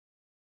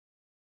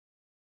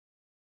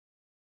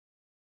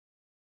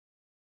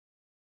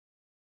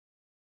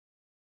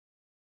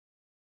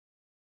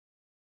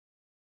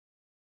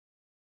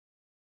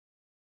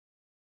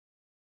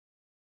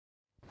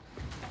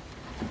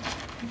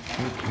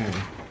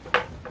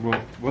Well,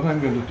 what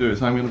I'm going to do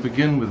is I'm going to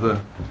begin with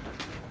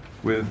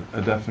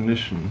a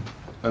definition,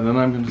 and then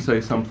I'm going to say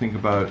something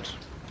about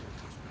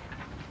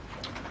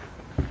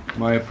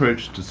my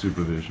approach to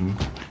supervision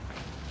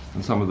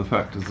and some of the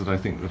factors that I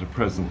think that are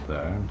present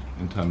there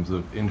in terms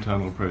of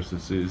internal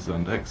processes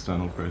and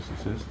external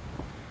processes.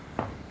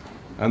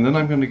 And then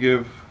I'm going to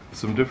give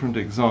some different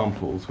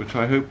examples, which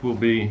I hope will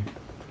be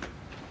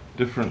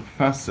different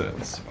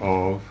facets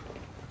of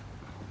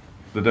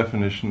the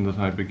definition that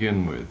I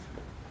begin with.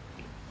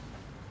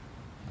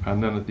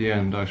 And then at the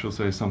end I shall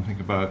say something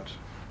about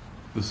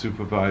the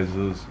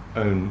supervisor's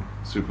own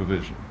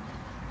supervision.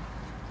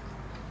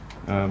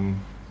 And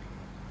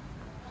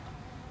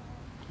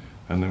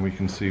then we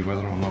can see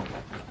whether or not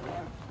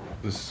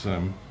this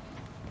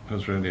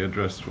has really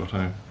addressed what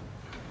I'm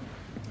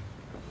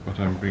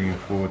bringing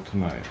forward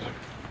tonight.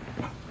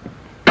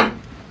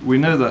 We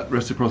know that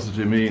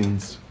reciprocity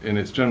means, in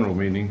its general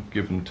meaning,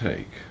 give and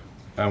take,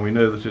 and we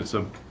know that it's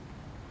a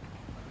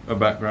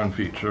background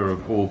feature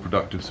of all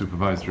productive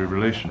supervisory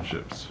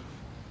relationships.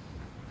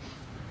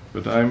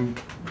 But I'm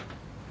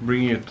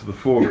bringing it to the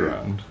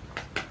foreground,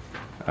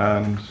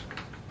 and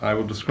I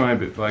will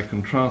describe it by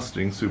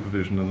contrasting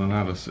supervision and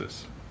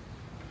analysis,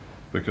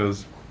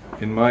 because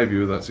in my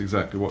view that's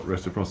exactly what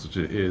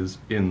reciprocity is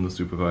in the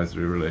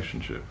supervisory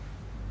relationship.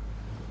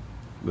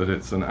 That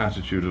it's an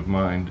attitude of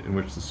mind in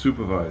which the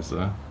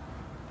supervisor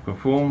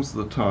performs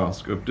the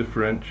task of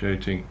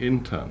differentiating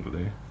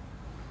internally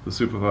the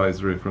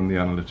supervisory from the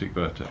analytic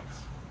vertex.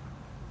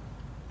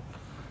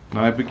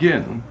 Now I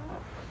begin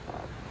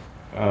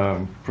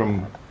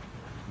from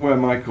where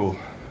Michael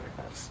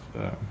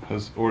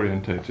has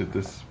orientated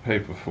this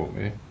paper for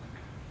me,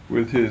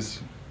 with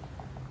his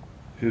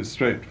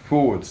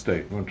straightforward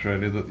statement,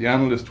 really, that the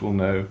analyst will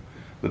know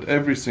that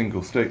every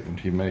single statement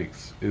he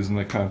makes is an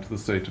account of the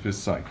state of his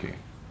psyche,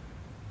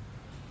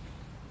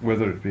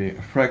 whether it be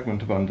a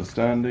fragment of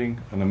understanding,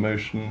 an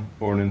emotion,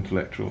 or an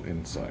intellectual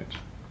insight.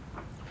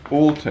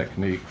 All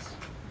techniques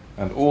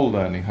and all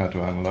learning how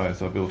to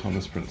analyze are built on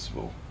this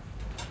principle,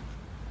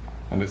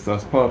 and it's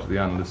thus part of the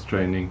analyst's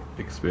training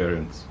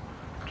experience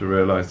to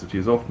realize that he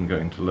is often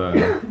going to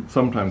learn,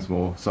 sometimes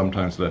more,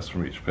 sometimes less,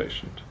 from each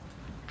patient,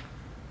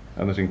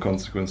 and that in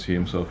consequence he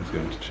himself is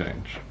going to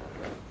change.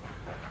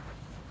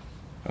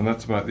 And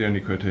that's about the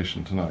only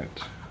quotation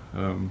tonight.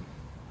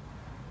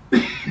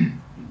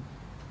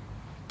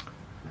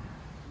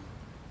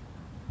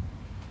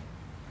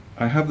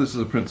 I have this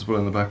as a principle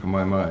in the back of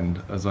my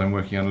mind as I'm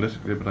working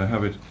analytically, but I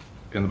have it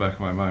in the back of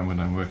my mind when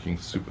I'm working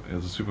as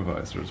a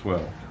supervisor as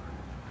well.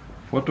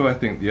 What do I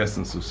think the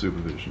essence of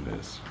supervision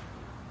is?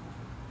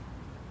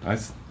 I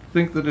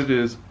think that it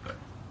is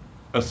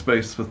a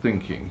space for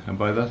thinking, and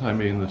by that I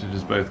mean that it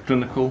is both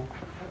clinical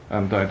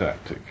and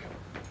didactic.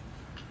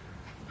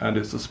 And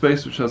it's a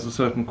space which has a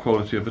certain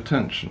quality of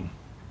attention,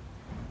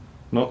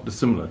 not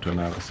dissimilar to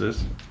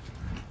analysis,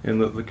 in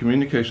that the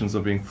communications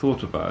are being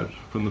thought about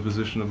from the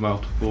position of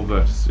multiple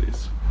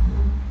vertices.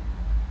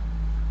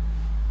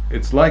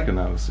 It's like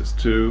analysis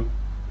too,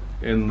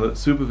 in that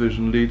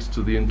supervision leads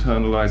to the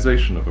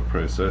internalization of a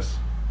process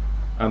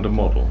and a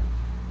model,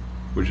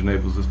 which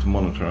enables us to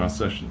monitor our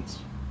sessions.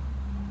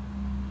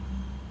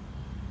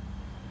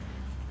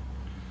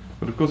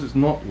 But of course it's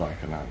not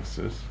like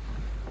analysis,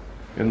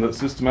 in that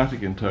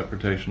systematic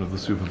interpretation of the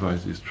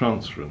supervisor's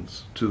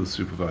transference to the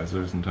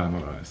supervisor isn't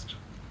analyzed.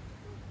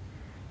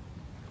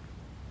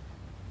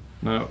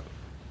 Now,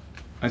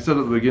 I said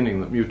at the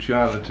beginning that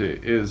mutuality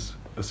is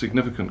a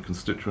significant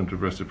constituent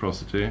of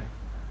reciprocity,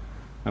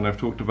 and I've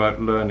talked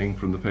about learning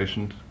from the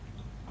patient,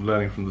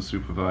 learning from the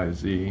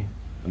supervisee,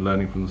 and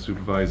learning from the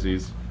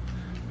supervisee's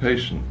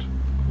patient,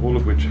 all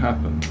of which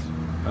happens.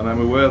 And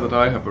I'm aware that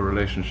I have a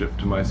relationship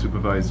to my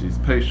supervisee's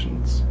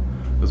patients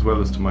as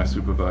well as to my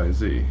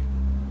supervisee,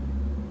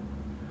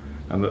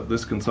 and that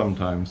this can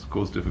sometimes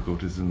cause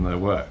difficulties in their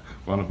work.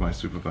 One of my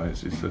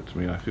supervisors said to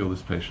me, "I feel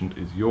this patient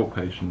is your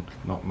patient,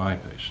 not my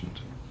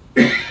patient."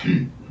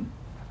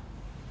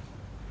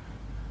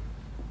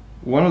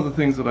 One of the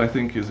things that I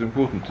think is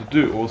important to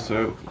do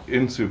also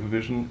in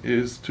supervision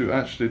is to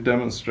actually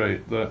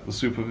demonstrate that the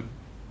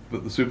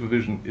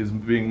supervision is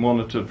being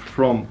monitored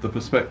from the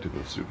perspective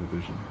of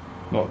supervision,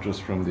 not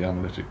just from the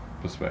analytic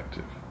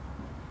perspective.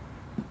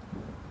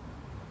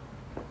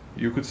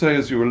 You could say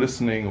as you were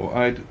listening, or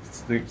I'd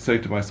say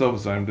to myself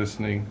as I'm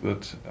listening,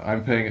 that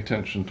I'm paying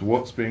attention to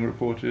what's being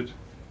reported,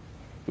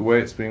 the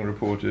way it's being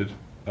reported,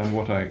 and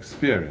what I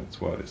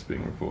experience while it's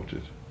being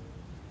reported.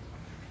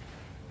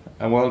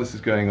 And while this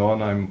is going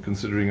on, I'm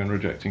considering and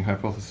rejecting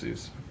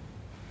hypotheses.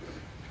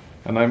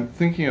 And I'm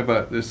thinking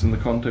about this in the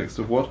context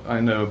of what I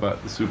know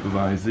about the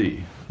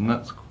supervisee, and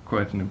that's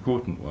quite an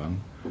important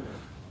one.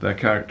 Their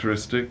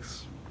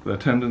characteristics, their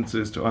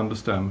tendencies to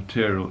understand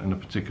material in a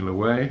particular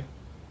way,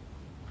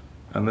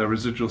 and their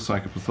residual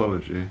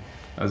psychopathology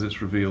as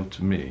it's revealed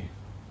to me.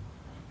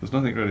 There's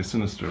nothing really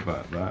sinister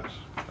about that.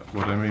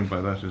 What I mean by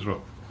that is what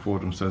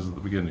Fordham says at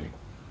the beginning,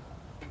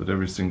 that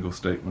every single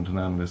statement an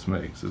analyst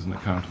makes is an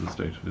account of the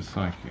state of his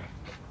psyche.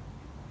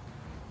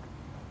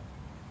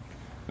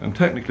 And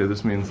technically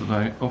this means that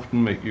I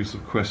often make use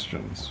of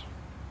questions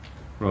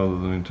rather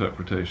than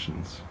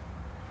interpretations.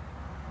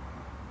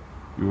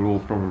 You will all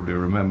probably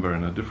remember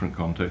in a different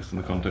context, in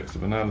the context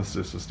of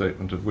analysis, a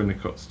statement of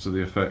Winnicott's to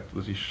the effect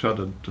that he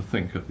shuddered to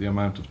think at the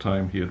amount of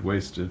time he had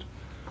wasted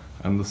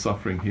and the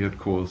suffering he had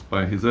caused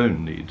by his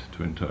own need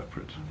to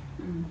interpret.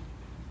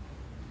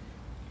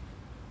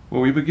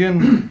 Well, we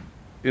begin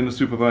in a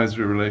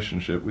supervisory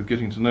relationship with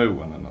getting to know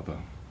one another.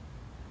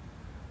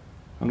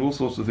 And all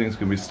sorts of things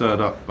can be stirred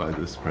up by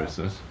this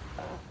process,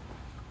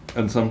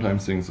 and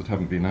sometimes things that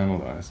haven't been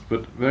analysed.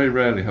 But very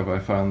rarely have I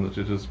found that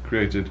it has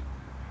created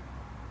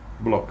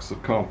blocks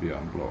that can't be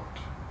unblocked.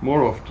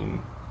 More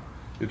often,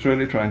 it's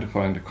really trying to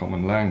find a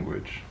common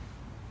language.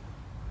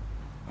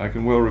 I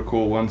can well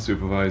recall one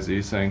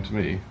supervisee saying to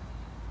me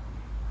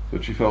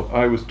that she felt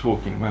I was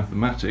talking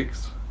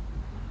mathematics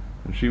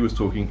and she was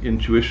talking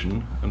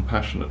intuition and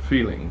passionate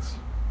feelings.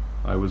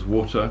 I was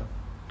water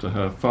to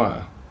her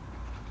fire.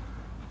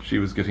 She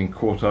was getting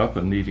caught up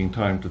and needing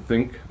time to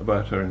think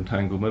about her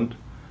entanglement,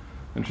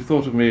 and she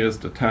thought of me as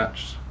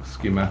detached,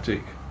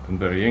 schematic, and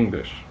very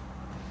English.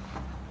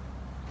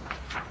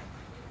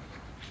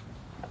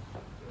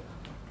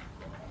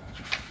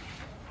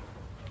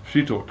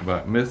 She talked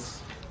about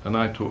myths, and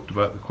I talked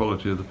about the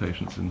quality of the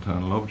patient's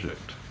internal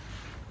object.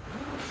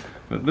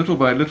 But little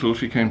by little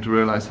she came to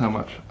realize how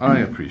much I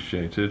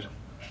appreciated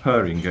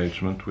her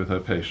engagement with her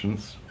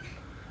patients,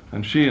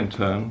 and she in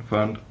turn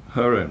found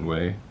her own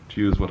way to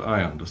use what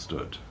I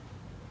understood.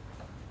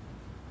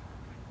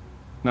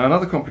 Now,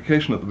 another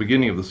complication at the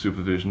beginning of the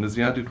supervision is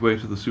the added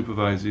weight of the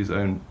supervisee's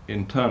own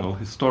internal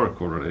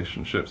historical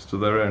relationships to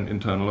their own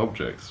internal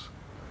objects.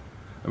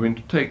 I mean,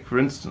 to take, for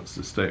instance,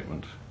 this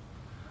statement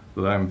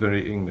that I am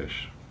very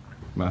English,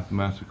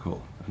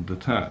 mathematical, and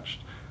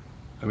detached.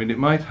 I mean, it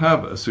might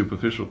have a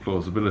superficial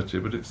plausibility,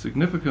 but its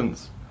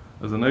significance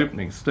as an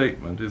opening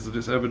statement is that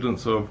it's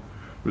evidence of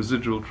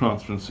residual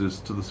transferences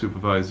to the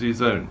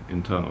supervisee's own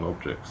internal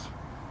objects,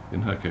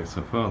 in her case,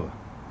 her father.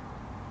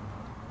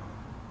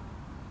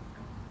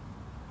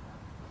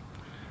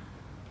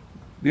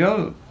 The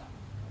other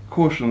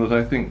caution that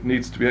I think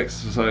needs to be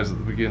exercised at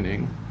the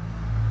beginning,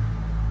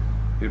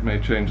 it may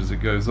change as it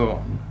goes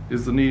on,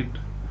 is the need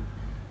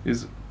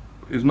is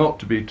not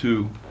to be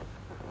too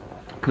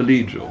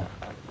collegial.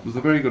 There's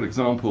a very good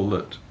example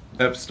that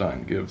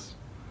Epstein gives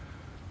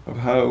of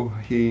how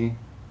he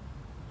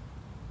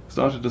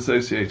started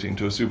associating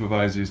to a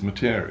supervisee's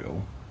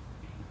material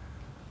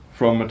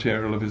from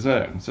material of his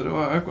own. Said, oh,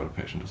 I've got a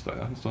patient just like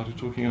that, and started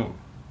talking on.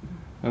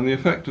 And the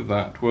effect of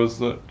that was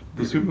that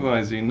the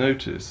supervisee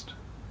noticed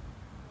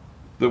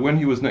that when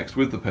he was next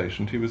with the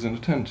patient, he was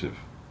inattentive.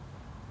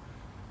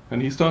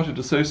 And he started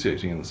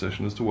associating in the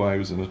session as to why he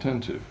was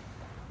inattentive.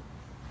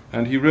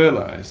 And he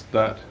realized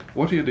that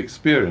what he had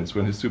experienced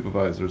when his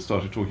supervisor had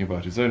started talking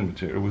about his own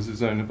material was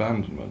his own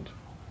abandonment.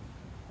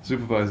 The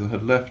supervisor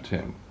had left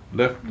him,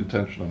 left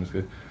attention on his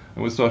case,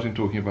 and was starting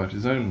talking about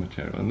his own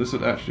material. And this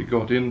had actually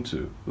got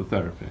into the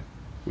therapy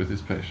with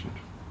his patient.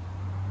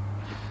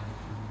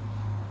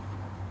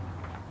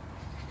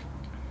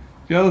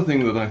 The other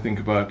thing that I think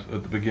about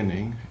at the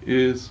beginning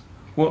is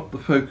what the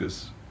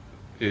focus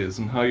is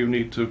and how you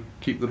need to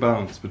keep the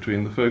balance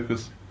between the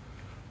focus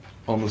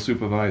on the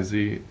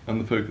supervisee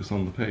and the focus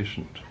on the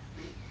patient.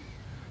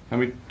 I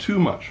mean, too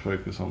much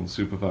focus on the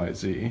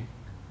supervisee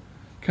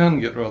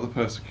can get rather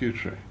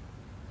persecutory.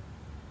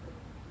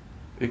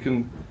 It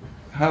can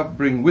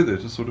bring with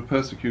it a sort of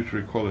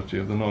persecutory quality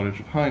of the knowledge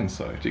of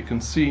hindsight. It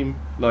can seem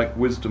like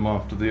wisdom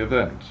after the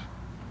event,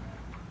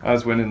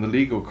 as when in the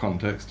legal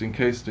context,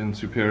 encased in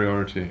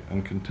superiority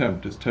and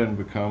contempt, its tone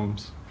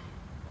becomes,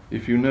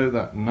 if you know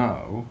that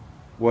now,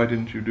 why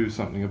didn't you do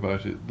something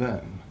about it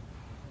then?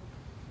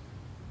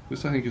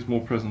 This, I think, is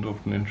more present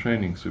often in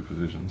training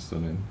supervisions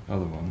than in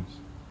other ones.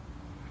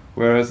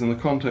 Whereas in the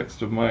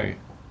context of my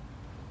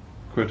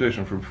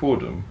quotation from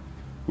Fordham,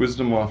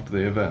 wisdom after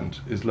the event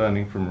is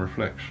learning from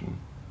reflection.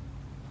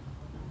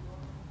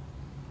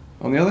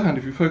 On the other hand,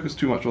 if you focus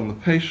too much on the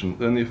patient,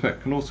 then the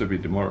effect can also be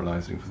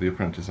demoralizing for the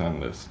apprentice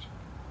analyst.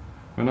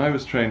 When I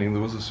was training,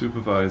 there was a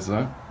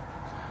supervisor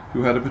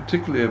who had a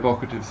particularly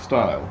evocative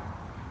style,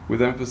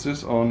 with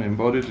emphasis on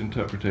embodied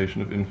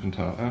interpretation of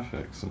infantile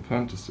affects and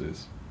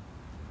fantasies.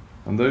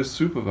 And those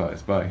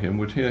supervised by him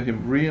would hear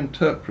him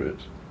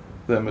reinterpret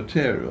their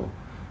material.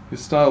 His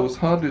style was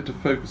hardly to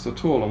focus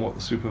at all on what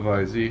the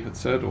supervisee had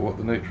said or what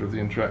the nature of the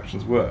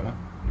interactions were,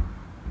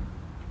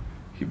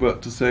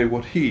 but to say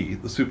what he,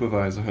 the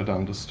supervisor, had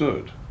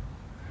understood.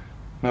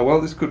 Now,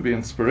 while this could be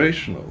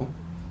inspirational,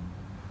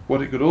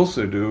 what it could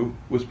also do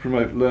was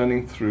promote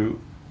learning through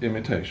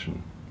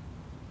imitation.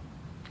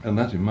 And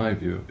that, in my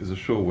view, is a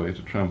sure way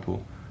to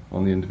trample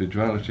on the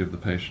individuality of the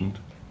patient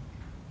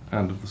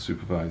and of the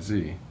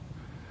supervisee.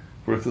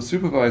 For if the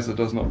supervisor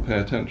does not pay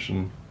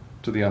attention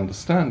to the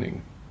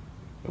understanding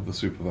of the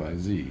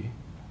supervisee,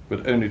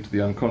 but only to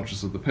the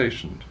unconscious of the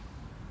patient,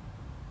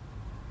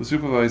 the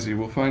supervisee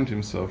will find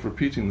himself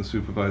repeating the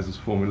supervisor's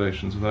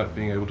formulations without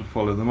being able to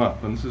follow them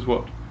up. And this is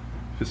what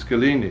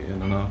Fiscalini,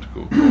 in an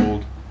article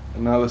called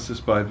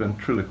Analysis by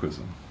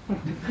Ventriloquism,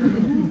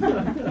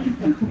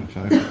 which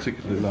I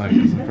particularly like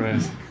as a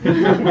phrase.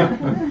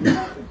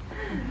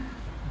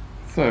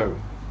 So,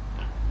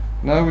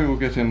 now we will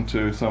get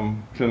into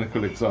some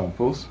clinical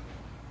examples,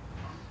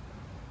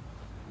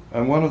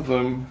 and one of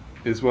them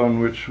is one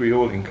which we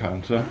all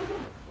encounter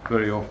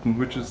very often,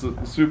 which is that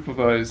the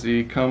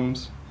supervisee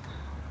comes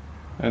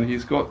and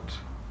he's got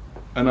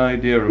an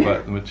idea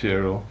about the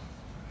material,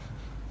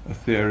 a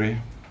theory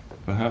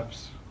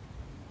perhaps,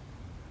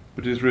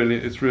 but it's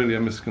really a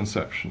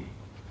misconception.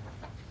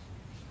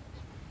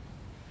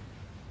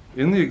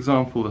 In the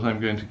example that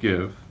I'm going to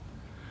give,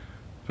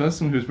 the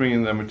person who's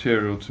bringing their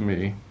material to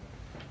me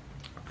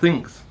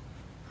thinks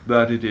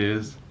that it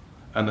is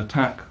an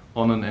attack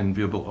on an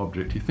enviable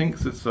object. He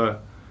thinks it's an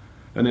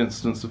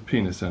instance of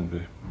penis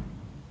envy.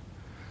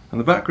 And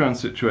the background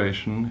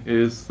situation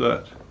is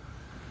that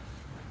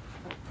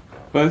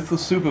both the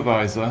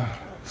supervisee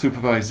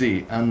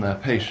and their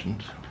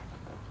patient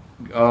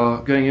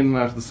are going in and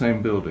out of the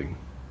same building,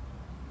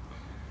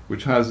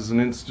 which houses an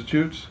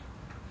institute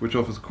which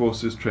offers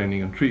courses,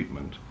 training and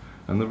treatment.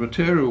 And the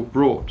material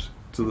brought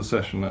to the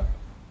session that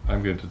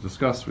I'm going to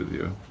discuss with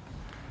you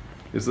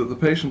is that the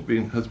patient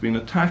has been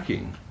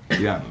attacking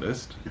the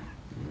analyst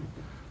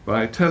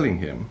by telling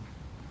him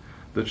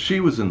that she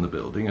was in the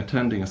building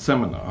attending a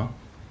seminar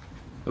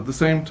at the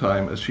same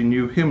time as she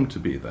knew him to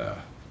be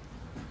there.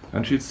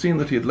 And she'd seen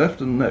that he had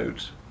left a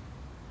note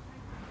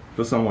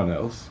for someone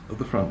else at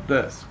the front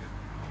desk.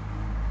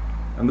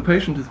 And the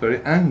patient is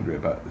very angry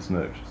about this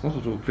note. It's not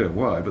at all clear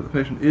why, but the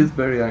patient is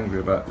very angry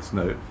about this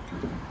note,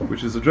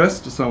 which is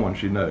addressed to someone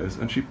she knows,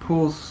 and she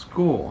pours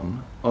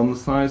scorn on the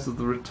size of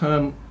the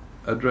return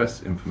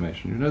address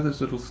information. You know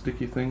those little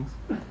sticky things?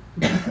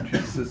 She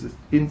says this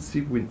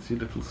incy-wincy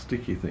little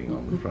sticky thing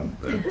on the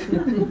front there.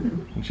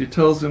 And she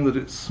tells him that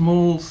its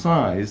small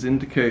size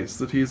indicates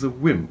that he's a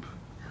wimp,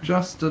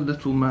 just a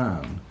little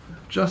man,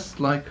 just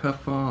like her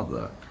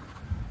father.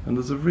 And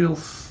there's a real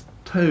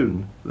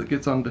tone that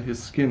gets under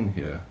his skin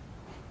here.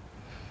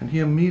 And he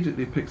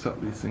immediately picks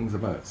up these things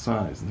about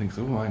size and thinks,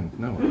 oh, I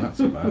know what that's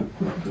about,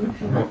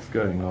 what's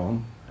going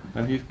on.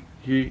 And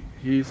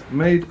he's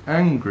made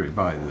angry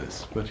by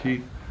this, but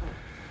he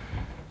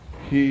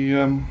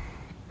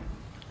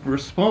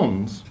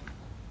responds,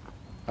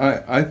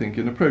 I think,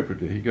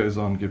 inappropriately. He goes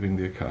on giving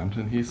the account,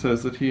 and he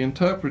says that he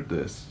interpreted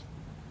this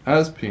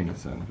as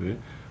penis envy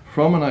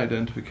from an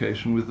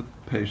identification with the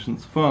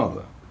patient's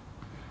father.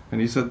 And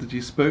he said that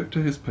he spoke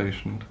to his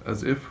patient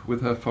as if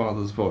with her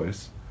father's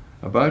voice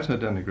about her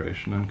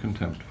denigration and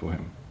contempt for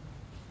him.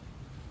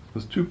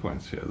 There's 2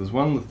 points here. There's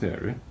one, the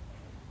theory,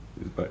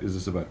 is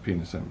this about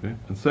penis envy?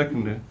 And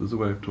secondly, there's a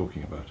way of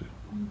talking about it.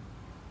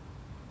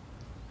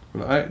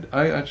 Well,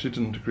 I actually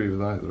didn't agree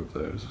with either of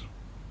those.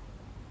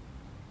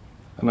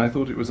 And I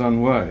thought it was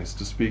unwise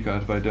to speak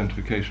out of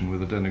identification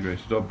with a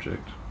denigrated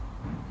object,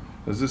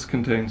 as this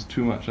contains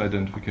too much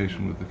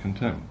identification with the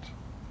contempt.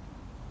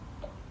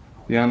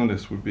 The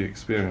analyst would be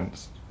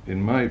experienced,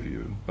 in my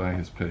view, by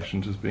his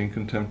patient as being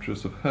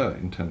contemptuous of her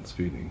intense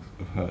feelings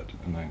of hurt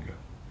and anger.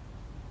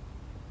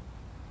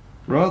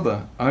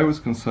 Rather, I was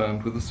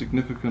concerned with a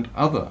significant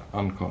other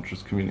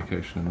unconscious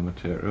communication in the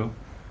material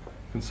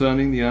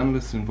concerning the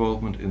analyst's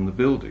involvement in the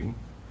building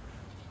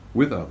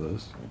with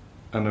others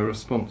and a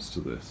response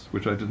to this,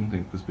 which I didn't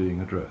think was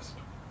being addressed.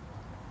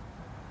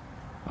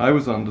 I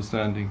was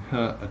understanding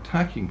her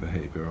attacking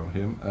behaviour on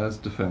him as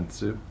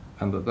defensive,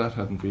 and that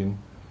hadn't been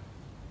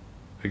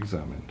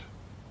examined.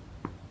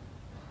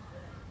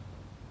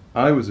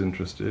 I was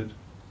interested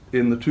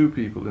in the 2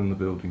 people in the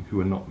building who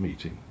were not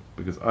meeting,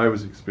 because I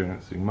was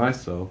experiencing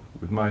myself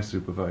with my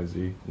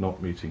supervisee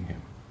not meeting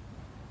him.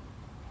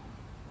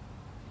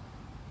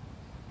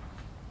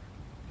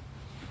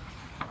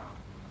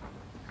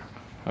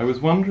 I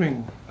was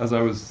wondering, as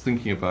I was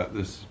thinking about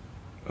this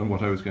and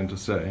what I was going to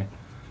say,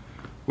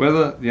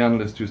 whether the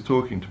analyst who's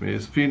talking to me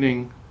is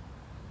feeling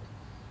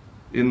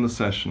in the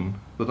session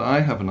that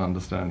I have an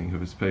understanding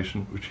of his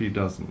patient which he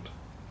doesn't,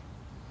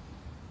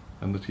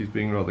 and that he's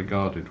being rather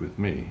guarded with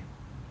me.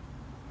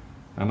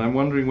 And I'm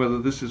wondering whether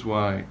this is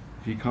why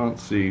he can't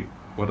see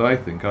what I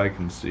think I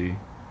can see,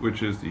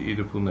 which is the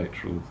Oedipal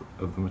nature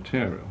of the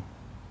material.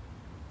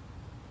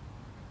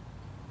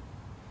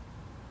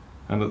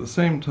 And at the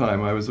same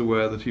time I was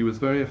aware that he was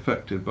very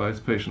affected by his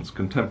patient's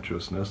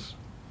contemptuousness,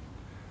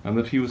 and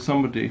that he was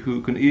somebody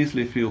who can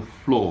easily feel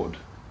flawed,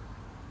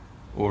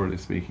 orally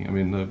speaking. I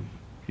mean,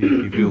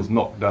 he feels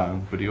knocked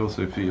down, but he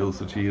also feels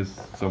that he is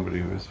somebody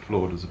who is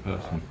flawed as a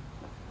person.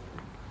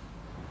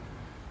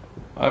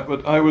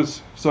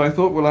 So I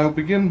thought, well, I'll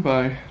begin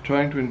by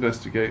trying to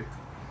investigate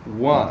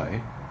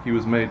why he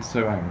was made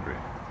so angry.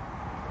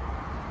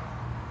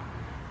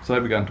 So I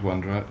began to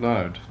wonder out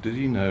loud, did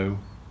he know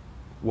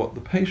what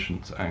the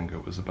patient's anger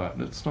was about?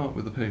 Let's start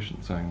with the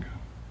patient's anger.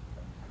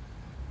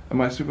 And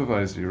my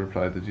supervisor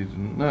replied that he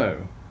didn't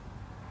know.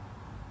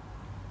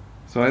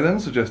 So I then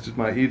suggested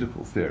my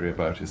Oedipal theory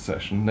about his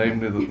session,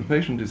 namely that the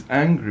patient is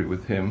angry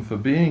with him for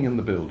being in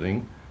the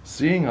building,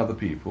 seeing other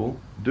people,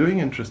 doing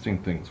interesting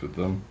things with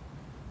them,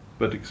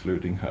 but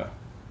excluding her.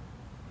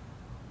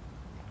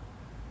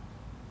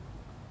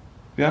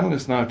 The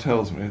analyst now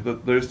tells me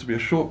that there is to be a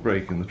short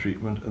break in the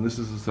treatment, and this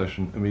is a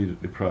session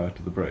immediately prior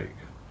to the break.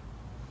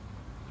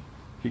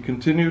 He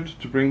continued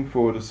to bring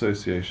forward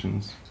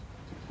associations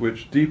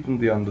which deepened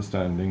the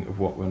understanding of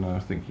what we're now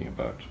thinking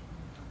about.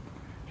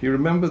 He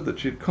remembered that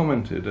she had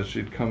commented as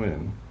she'd come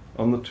in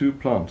on the two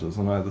planters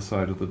on either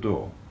side of the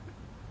door,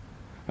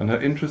 and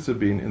her interest had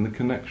been in the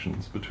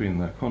connections between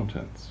their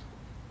contents.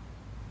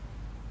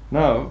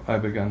 Now I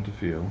began to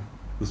feel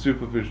the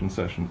supervision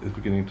session is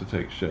beginning to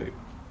take shape.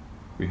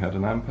 We had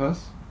an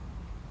AMPAS,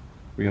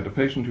 we had a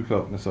patient who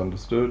felt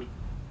misunderstood,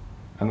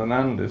 and an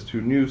analyst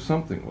who knew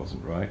something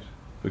wasn't right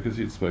because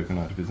he'd spoken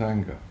out of his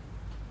anger.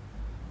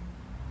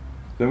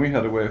 Then we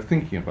had a way of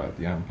thinking about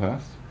the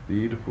AMPAS,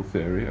 the Oedipal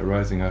theory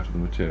arising out of the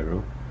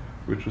material,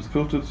 which was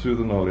filtered through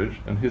the knowledge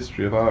and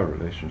history of our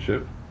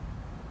relationship,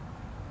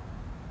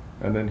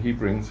 and then he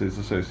brings his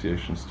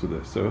associations to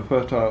this. So a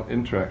fertile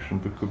interaction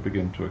could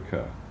begin to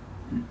occur.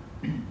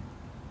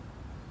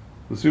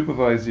 The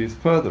supervisee's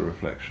further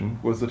reflection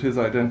was that his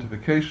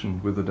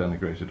identification with the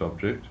denigrated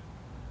object,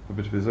 a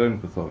bit of his own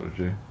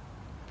pathology,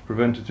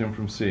 prevented him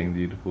from seeing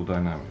the Oedipal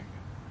dynamic.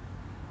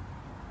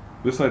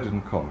 This I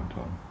didn't comment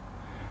on,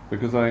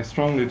 because I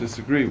strongly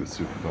disagree with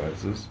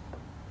supervisors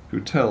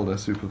who tell their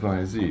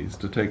supervisees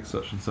to take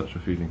such and such a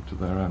feeling to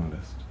their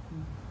analyst.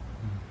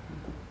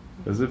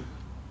 As if,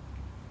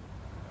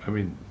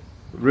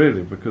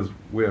 really, because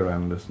we're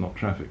analysts, not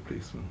traffic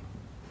policemen.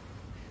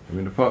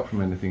 Apart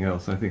from anything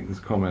else, I think this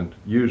comment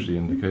usually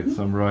indicates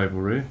some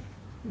rivalry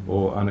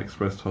or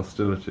unexpressed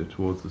hostility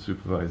towards the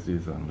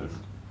supervisee's analyst,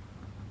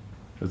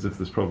 as if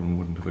this problem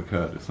wouldn't have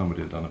occurred if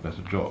somebody had done a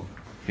better job.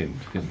 Hint,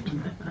 hint.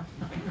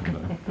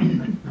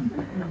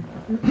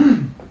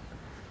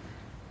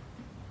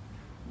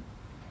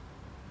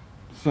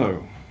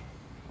 So,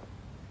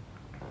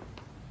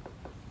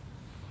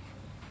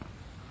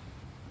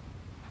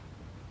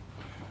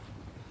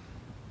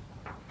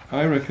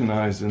 I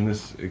recognize in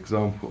this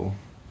example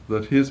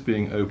that his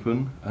being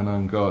open and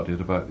unguarded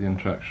about the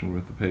interaction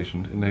with the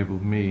patient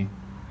enabled me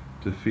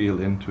to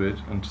feel into it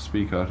and to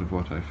speak out of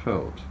what I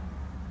felt.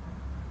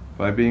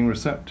 By being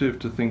receptive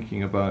to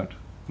thinking about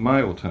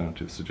my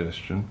alternative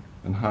suggestion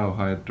and how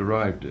I had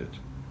derived it,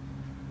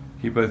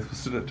 he both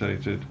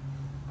facilitated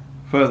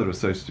further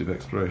associative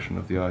exploration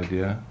of the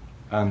idea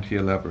and he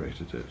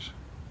elaborated it.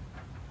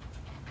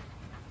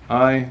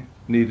 I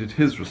needed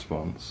his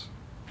response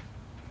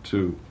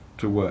to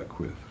work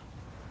with,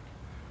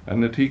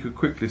 and that he could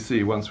quickly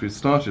see, once we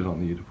started on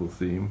the Oedipal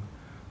theme,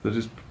 that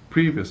his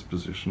previous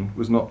position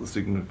was not the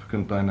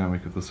significant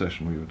dynamic of the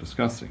session we were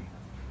discussing.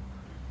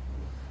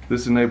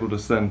 This enabled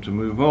us then to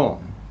move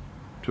on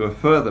to a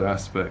further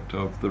aspect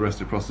of the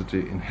reciprocity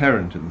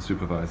inherent in the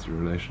supervisory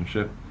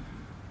relationship,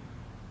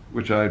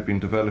 which I had been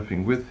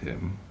developing with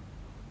him,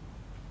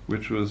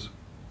 which was,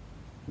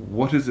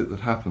 what is it that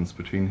happens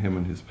between him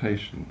and his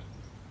patient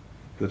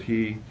that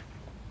he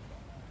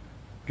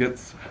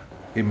gets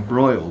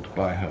embroiled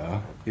by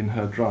her in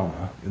her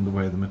drama in the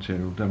way the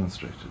material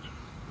demonstrated.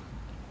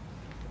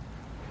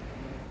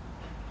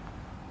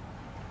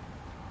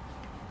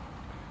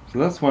 So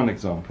that's one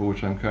example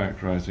which I'm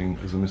characterizing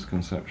as a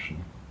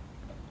misconception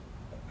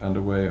and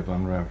a way of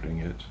unraveling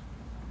it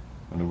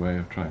and a way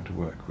of trying to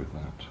work with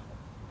that.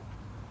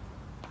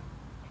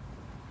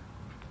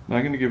 Now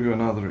I'm going to give you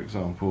another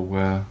example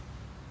where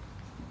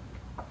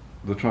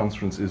the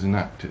transference is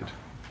enacted.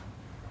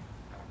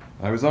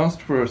 I was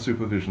asked for a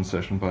supervision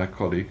session by a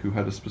colleague who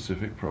had a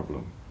specific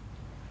problem.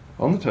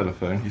 On the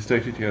telephone, he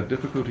stated he had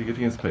difficulty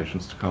getting his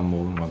patients to come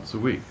more than once a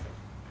week.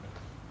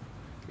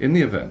 In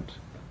the event,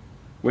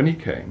 when he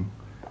came,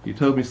 he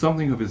told me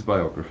something of his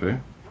biography,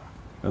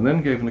 and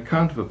then gave an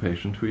account of a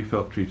patient who he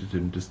felt treated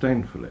him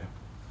disdainfully.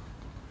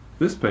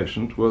 This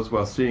patient was,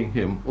 while seeing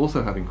him,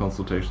 also having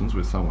consultations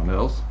with someone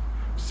else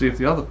to see if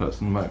the other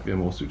person might be a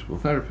more suitable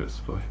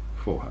therapist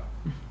for her.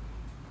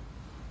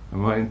 And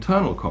my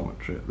internal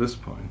commentary at this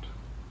point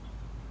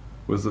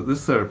was that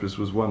this therapist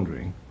was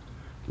wondering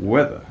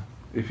whether,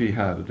 if he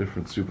had a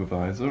different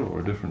supervisor or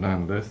a different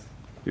analyst,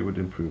 it would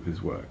improve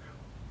his work.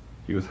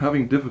 He was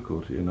having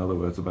difficulty, in other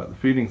words, about the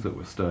feelings that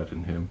were stirred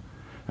in him,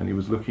 and he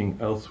was looking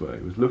elsewhere.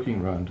 He was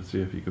looking around to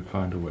see if he could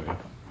find a way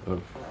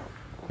of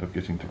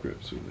getting to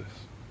grips with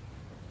this.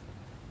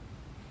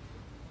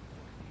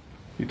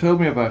 He told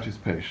me about his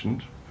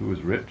patient, who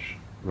was rich,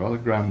 rather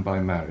grand by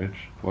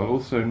marriage, while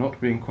also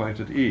not being quite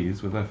at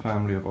ease with their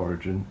family of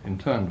origin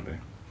internally.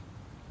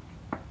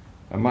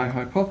 And my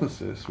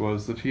hypothesis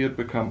was that he had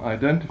become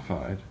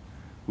identified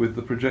with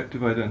the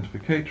projective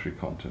identificatory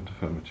content of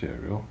her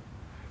material,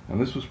 and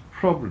this was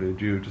probably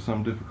due to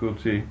some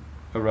difficulty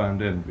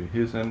around envy.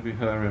 His envy,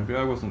 her envy,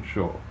 I wasn't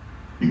sure.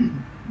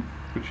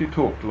 But she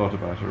talked a lot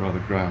about her rather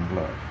grand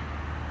life,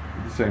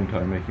 at the same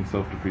time making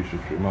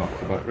self-depreciatory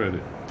remarks about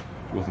really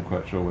she wasn't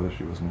quite sure whether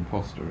she was an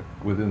imposter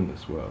within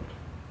this world.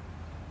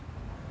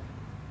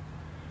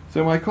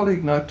 So my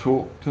colleague now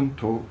talked and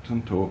talked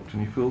and talked,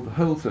 and he filled the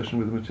whole session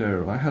with the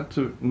material. I had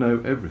to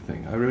know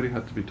everything. I really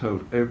had to be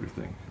told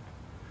everything.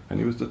 And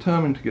he was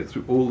determined to get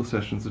through all the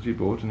sessions that he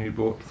bought, and he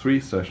bought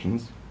 3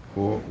 sessions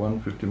for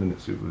one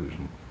 50-minute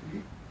supervision.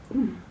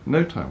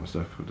 No time was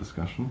left for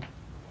discussion,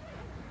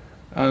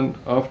 and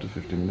after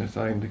 50 minutes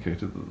I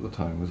indicated that the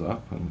time was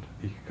up and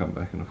he could come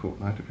back in a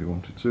fortnight if he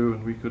wanted to,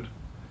 and we could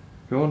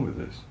go on with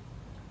this.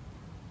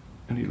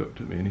 And he looked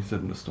at me and he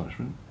said in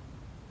astonishment,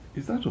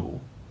 "Is that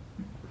all?"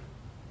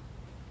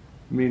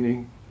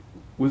 Meaning,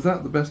 was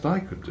that the best I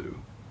could do?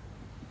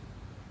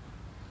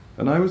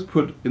 And I was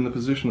put in the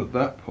position at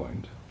that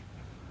point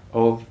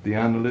of the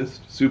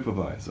analyst,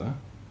 supervisor,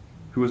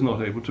 who was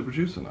not able to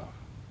produce enough.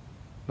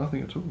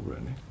 Nothing at all,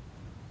 really.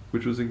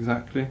 Which was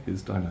exactly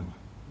his dilemma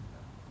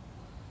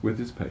with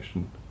his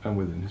patient and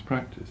within his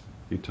practice.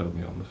 He told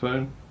me on the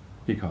phone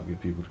he can't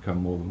get people to come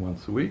more than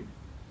once a week,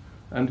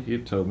 and he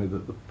had told me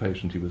that the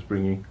patient he was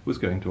bringing was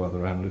going to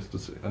another analyst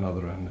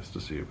to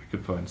see if we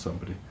could find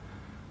somebody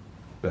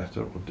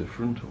better or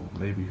different, or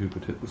maybe who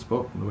could hit the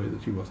spot in the way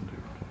that he wasn't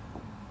able to.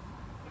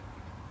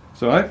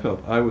 So I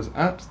felt I was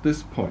at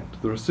this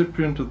point the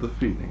recipient of the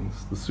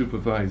feelings the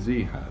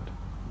supervisee had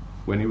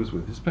when he was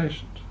with his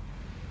patient,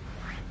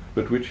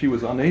 but which he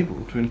was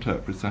unable to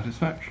interpret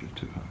satisfactorily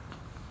to her.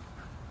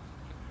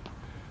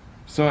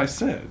 So I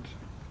said,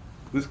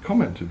 "This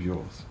comment of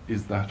yours,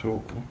 'is that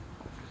all?'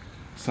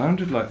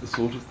 sounded like the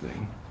sort of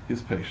thing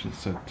his patient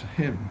said to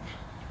him."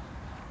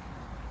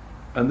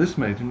 And this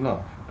made him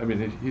laugh. I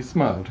mean, he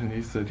smiled and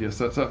he said, "Yes,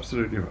 that's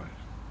absolutely right."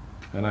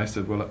 And I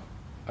said, "Well,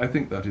 I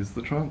think that is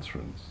the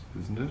transference,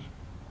 isn't it?"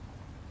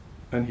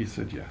 And he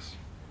said, "Yes."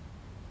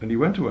 And he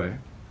went away,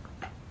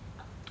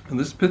 and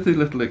this pithy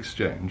little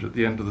exchange at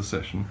the end of the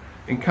session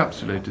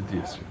encapsulated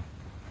the issue.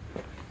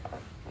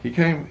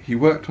 He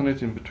worked on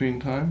it in between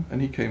time,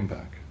 and he came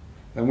back.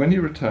 And when he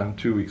returned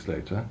 2 weeks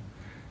later,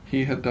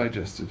 he had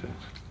digested it.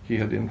 He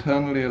had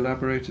internally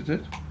elaborated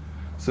it,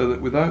 so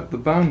that without the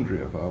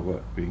boundary of our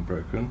work being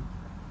broken,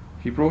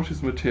 he brought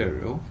his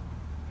material,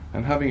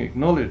 and having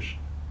acknowledged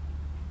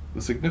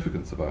the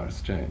significance of our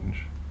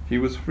exchange, he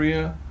was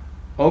freer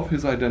of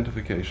his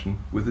identification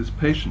with his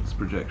patient's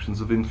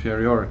projections of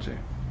inferiority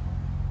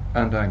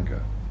and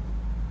anger,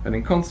 and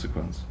in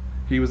consequence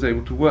he was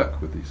able to work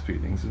with these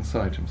feelings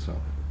inside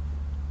himself,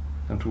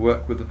 and to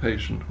work with the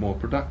patient more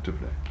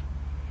productively.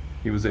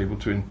 He was able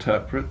to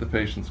interpret the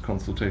patient's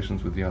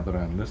consultations with the other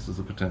analyst as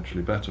a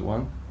potentially better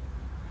one,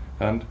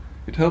 and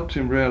it helped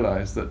him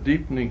realize that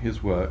deepening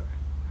his work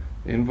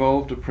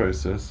involved a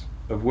process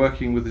of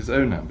working with his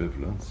own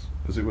ambivalence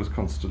as it was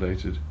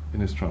constellated in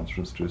his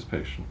transference to his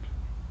patient.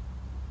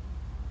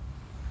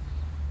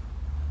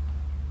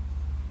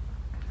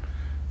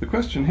 The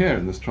question here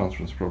in this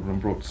transference problem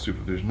brought to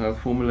supervision I'll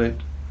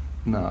formulate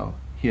now,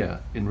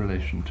 here, in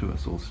relation to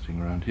us all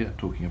sitting around here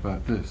talking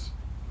about this.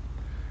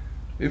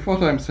 If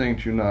what I'm saying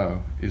to you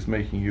now is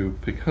making you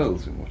pick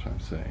holes in what I'm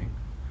saying,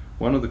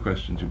 one of the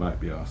questions you might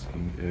be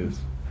asking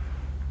is,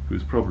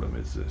 whose problem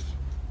is this?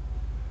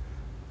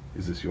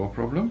 Is this your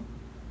problem?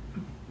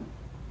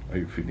 Are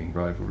you feeling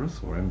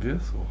rivalrous or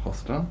envious or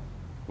hostile?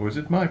 Or is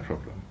it my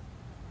problem?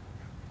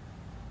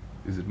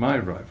 Is it my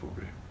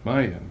rivalry,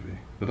 my envy,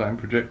 that I'm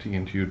projecting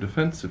into you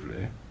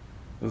defensively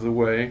as a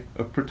way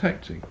of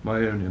protecting my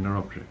own inner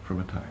object from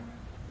attack?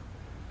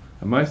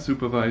 And my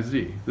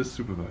supervisee, this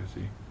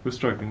supervisee, was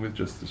struggling with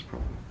just this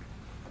problem.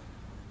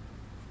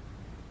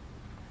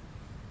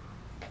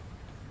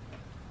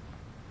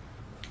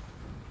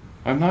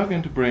 I'm now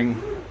going to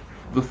bring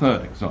the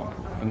third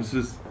example, and this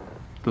is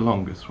the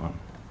longest one.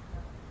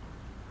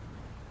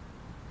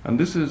 And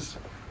this is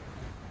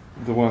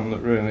the one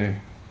that really,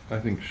 I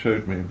think,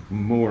 showed me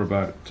more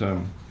about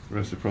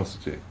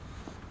reciprocity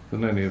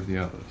than any of the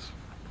others,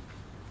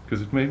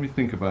 because it made me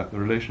think about the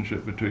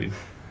relationship between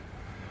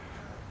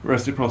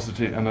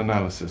reciprocity and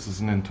analysis as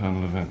an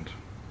internal event.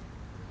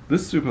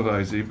 This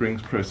supervisee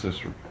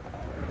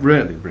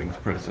rarely brings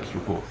process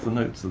reports. The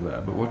notes are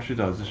there, but what she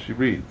does is she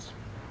reads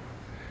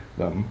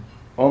them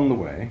on the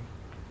way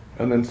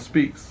and then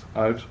speaks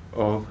out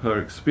of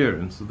her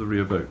experience of the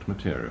re-evoked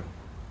material.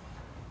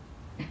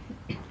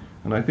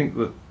 And I think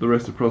that the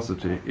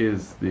reciprocity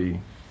is the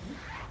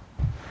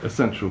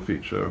essential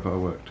feature of our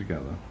work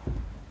together.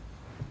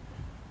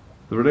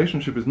 The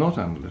relationship is not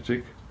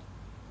analytic,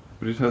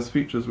 but it has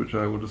features which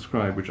I will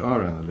describe which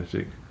are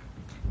analytic.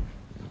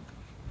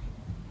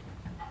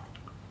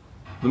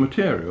 The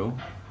material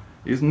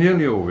is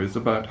nearly always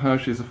about how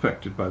she is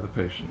affected by the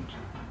patient,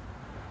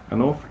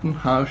 and often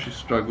how she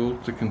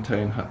struggled to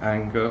contain her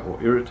anger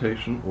or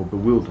irritation or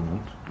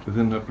bewilderment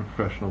within her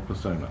professional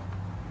persona.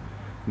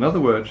 In other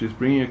words, she's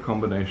bringing a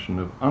combination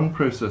of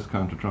unprocessed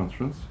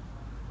countertransference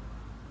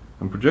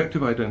and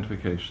projective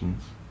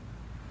identifications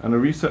and a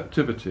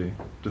receptivity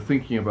to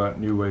thinking about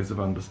new ways of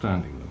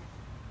understanding them.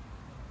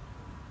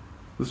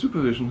 The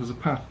supervision has a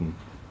pattern.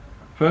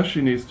 First,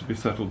 she needs to be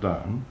settled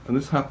down, and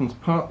this happens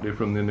partly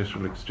from the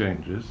initial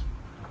exchanges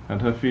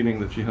and her feeling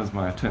that she has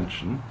my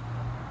attention,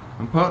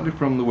 and partly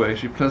from the way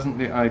she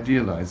pleasantly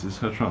idealizes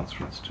her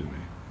transference to me.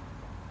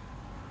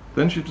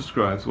 Then she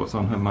describes what's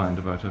on her mind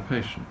about her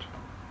patient.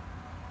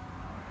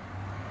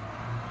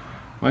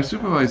 My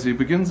supervisee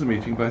begins the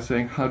meeting by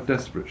saying how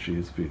desperate she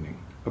is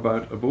feeling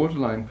about a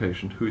borderline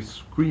patient who is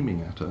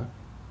screaming at her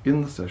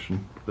in the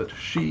session that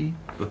she,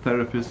 the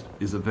therapist,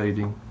 is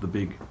evading the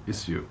big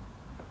issue,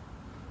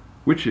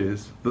 which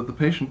is that the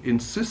patient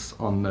insists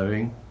on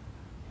knowing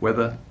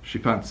whether she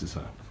fancies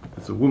her.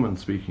 It's a woman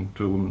speaking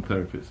to a woman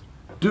therapist.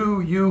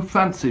 Do you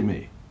fancy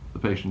me? The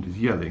patient is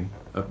yelling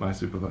at my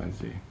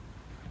supervisee.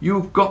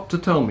 You've got to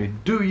tell me,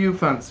 do you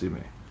fancy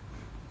me?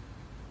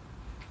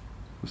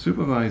 The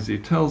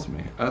supervisee tells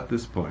me at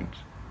this point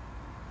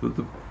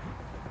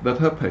that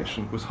her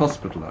patient was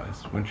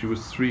hospitalized when she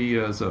was 3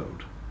 years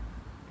old.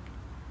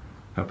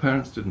 Her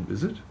parents didn't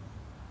visit,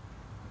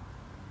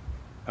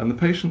 and the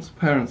patient's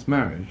parents'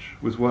 marriage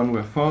was one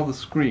where father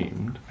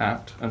screamed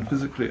at and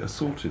physically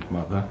assaulted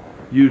mother,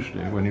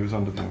 usually when he was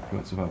under the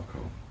influence of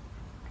alcohol.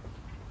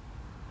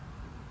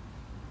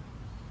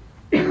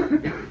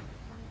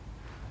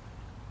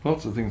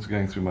 Lots of things are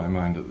going through my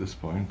mind at this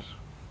point,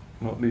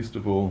 not least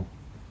of all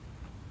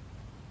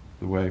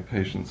the way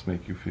patients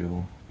make you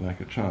feel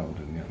like a child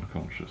in the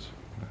unconscious.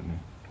 Really.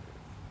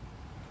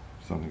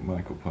 Something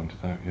Michael pointed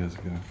out years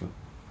ago.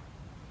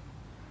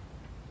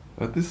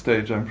 But at this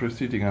stage I'm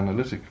proceeding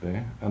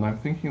analytically, and I'm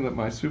thinking that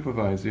my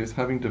supervisee is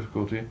having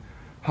difficulty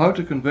how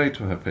to convey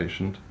to her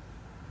patient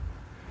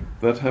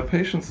that her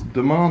patient's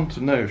demand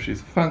to know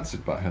she's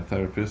fancied by her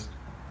therapist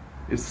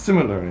is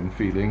similar in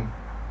feeling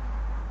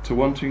to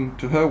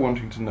her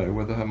wanting to know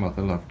whether her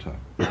mother loved her.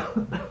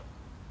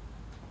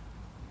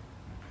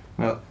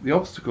 Now, the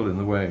obstacle in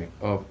the way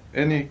of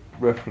any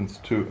reference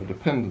to a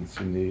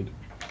dependency need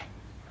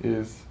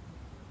is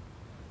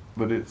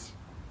that it's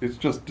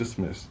just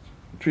dismissed,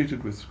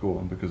 treated with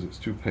scorn because it's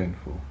too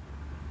painful.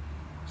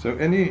 So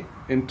any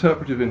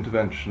interpretive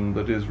intervention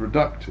that is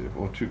reductive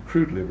or too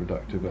crudely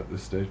reductive at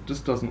this stage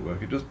just doesn't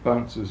work. It just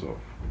bounces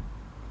off.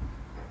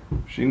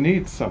 She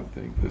needs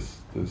something,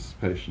 this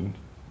patient,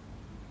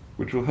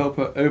 which will help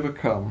her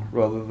overcome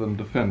rather than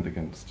defend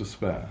against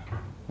despair.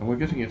 And we're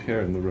getting it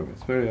here in the room.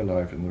 It's very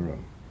alive in the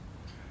room.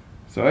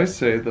 So I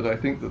say that I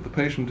think that the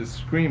patient is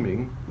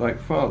screaming like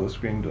father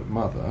screamed at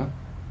mother,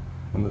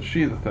 and that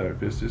she, the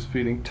therapist, is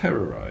feeling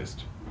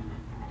terrorized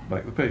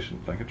like the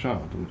patient, like a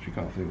child, and that she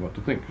can't think what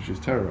to think because she's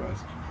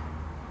terrorized.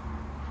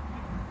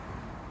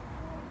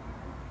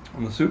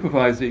 And the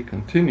supervisee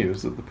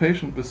continues that the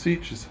patient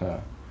beseeches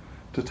her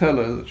to tell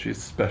her that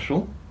she's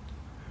special,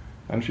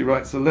 and she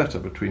writes a letter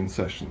between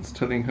sessions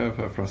telling her of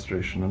her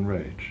frustration and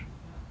rage.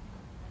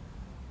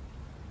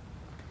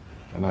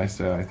 And I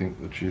say I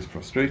think that she is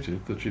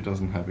frustrated that she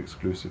doesn't have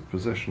exclusive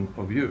possession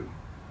of you.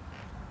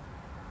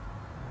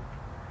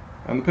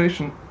 And the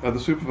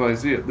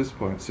supervisee at this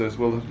point says,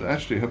 well, that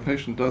actually her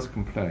patient does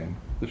complain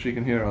that she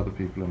can hear other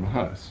people in the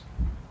house,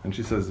 and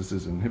she says this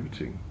is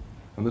inhibiting.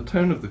 And the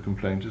tone of the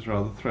complaint is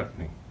rather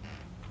threatening.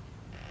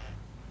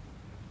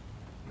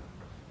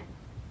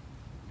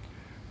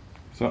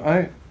 So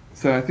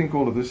I think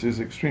all of this is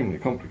extremely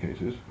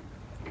complicated.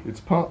 It's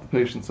part the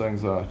patient's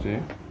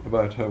anxiety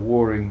about her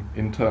warring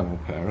internal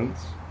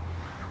parents,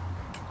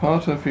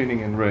 part her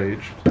feeling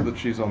enraged that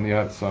she's on the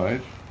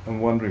outside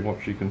and wondering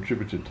what she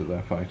contributed to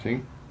their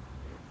fighting,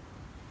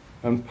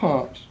 and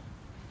part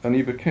an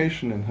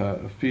evocation in her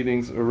of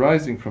feelings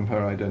arising from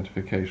her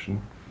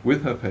identification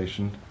with her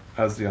patient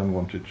as the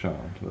unwanted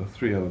child. There are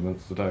 3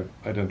 elements that I've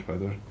identified.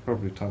 There are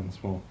probably tons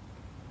more.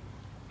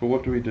 But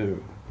what do we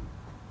do?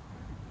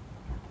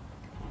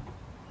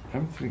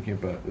 I'm thinking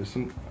about this,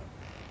 and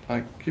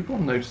I keep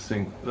on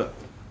noticing that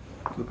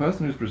the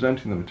person who's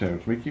presenting the material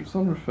to me keeps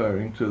on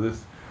referring to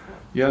this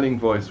yelling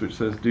voice which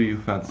says, do you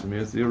fancy me,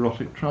 as the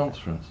erotic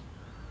transference.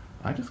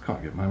 I just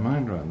can't get my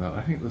mind around that.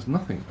 I think there's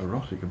nothing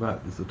erotic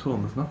about this at all,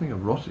 and there's nothing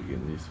erotic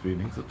in these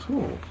feelings at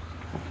all.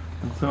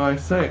 And so I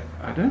say,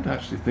 I don't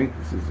actually think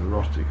this is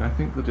erotic. I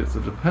think that it's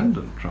a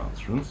dependent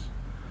transference,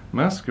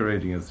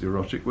 masquerading as the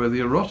erotic, where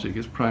the erotic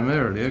is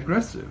primarily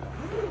aggressive.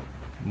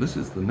 And this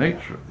is the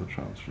nature of the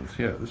transference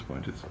here at this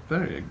point. It's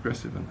very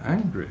aggressive and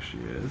angry she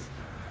is.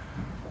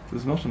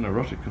 There's not an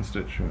erotic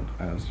constituent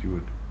as you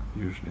would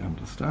usually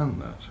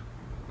understand that.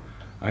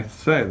 I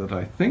say that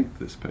I think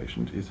this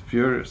patient is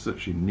furious that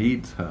she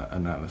needs her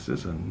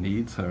analysis and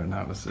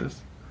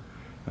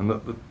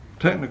that the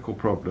technical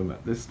problem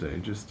at this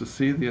stage is to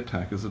see the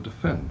attack as a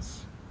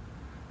defense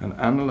and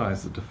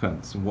analyze the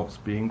defense and what's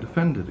being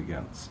defended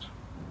against,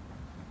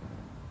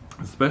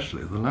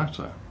 especially the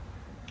latter.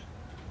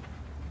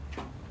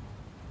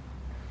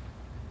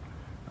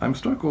 I'm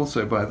struck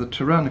also by the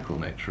tyrannical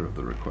nature of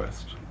the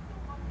request.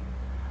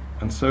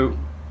 And so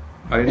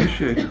I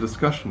initiate a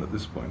discussion at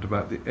this point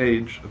about the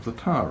age of the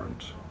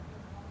tyrant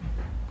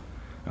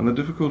and the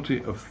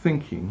difficulty of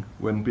thinking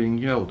when being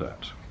yelled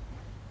at.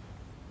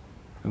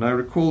 And I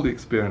recall the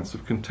experience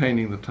of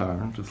containing the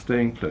tyrant, of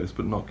staying close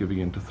but not giving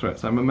in to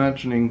threats. I'm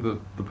imagining that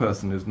the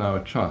person is now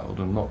a child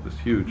and not this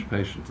huge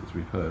patient as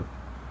we've heard.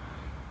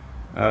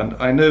 And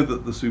I know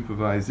that the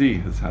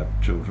supervisee has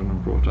had children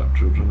and brought up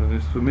children and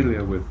is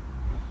familiar with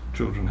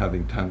children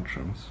having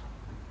tantrums.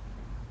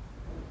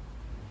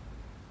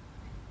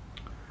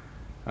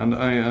 And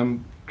I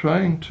am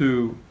trying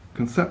to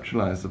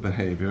conceptualize the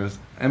behavior as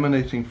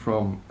emanating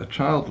from a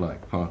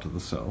childlike part of the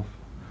self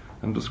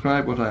and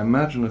describe what I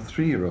imagine a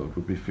 3-year-old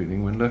would be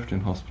feeling when left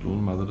in hospital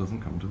and mother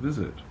doesn't come to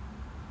visit.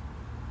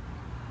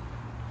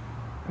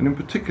 And in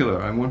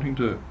particular, I'm wanting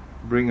to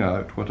bring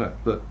out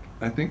that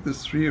I think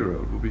this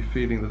 3-year-old will be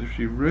feeling that if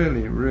she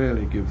really,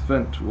 really gives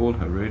vent to all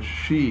her rage,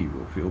 she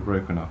will feel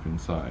broken up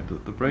inside,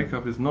 that the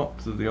breakup is not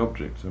to the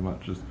object so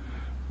much as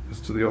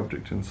to the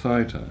object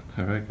inside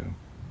her ego.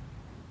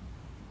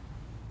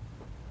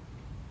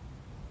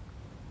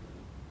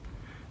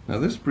 Now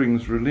this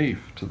brings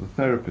relief to the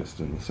therapist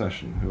in the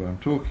session who I'm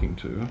talking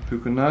to, who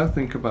can now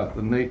think about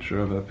the nature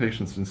of her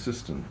patient's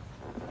insistence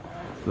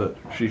that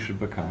she should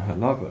become her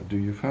lover. Do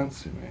you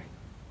fancy me?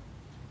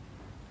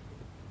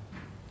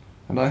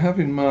 And I have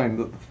in mind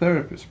that the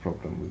therapist's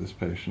problem with this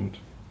patient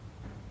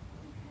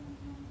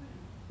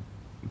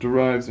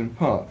derives in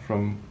part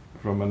from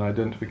an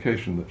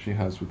identification that she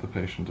has with the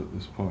patient at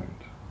this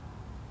point.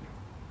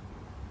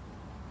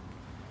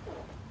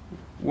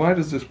 Why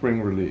does this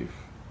bring relief?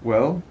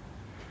 Well,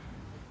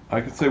 I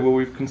could say, well,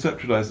 we've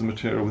conceptualized the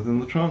material within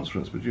the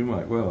transference, but you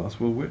might well ask,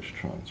 well, which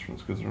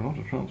transference? Because there are a lot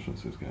of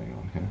transferences going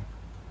on here.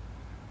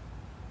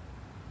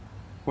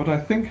 What I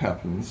think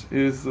happens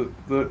is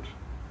that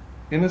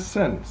in a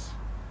sense,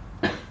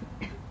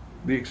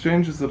 the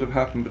exchanges that have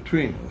happened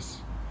between us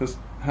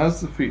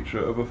has the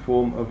feature of a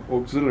form of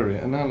auxiliary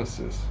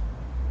analysis,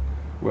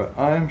 where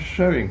I am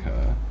showing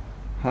her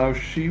how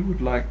she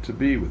would like to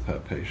be with her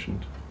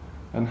patient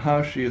and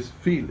how she is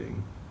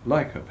feeling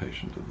like her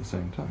patient at the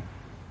same time.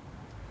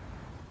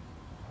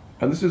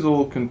 And this is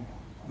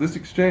this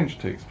exchange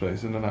takes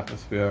place in an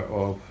atmosphere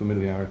of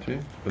familiarity,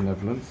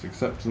 benevolence,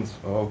 acceptance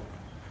of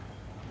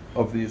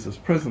these as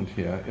present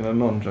here in a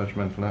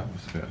non-judgmental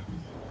atmosphere.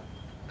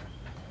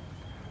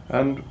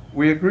 And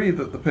we agree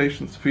that the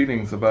patient's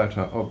feelings about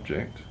her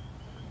object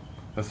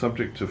are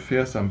subject to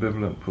fierce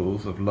ambivalent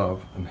pools of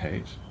love and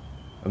hate,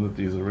 and that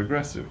these are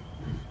regressive.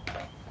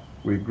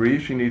 We agree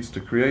she needs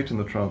to create in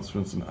the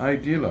transference an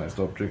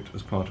idealized object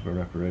as part of a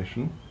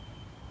reparation,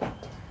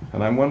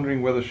 and I'm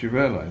wondering whether she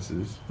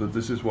realizes that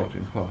this is what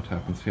in part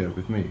happens here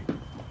with me.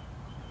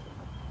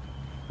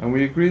 And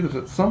we agree that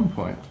at some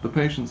point the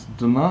patient's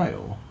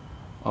denial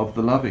of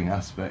the loving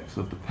aspects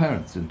of the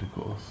parent's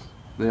intercourse,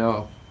 they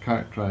are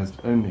characterized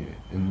only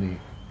in the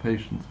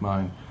patient's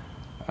mind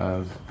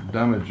as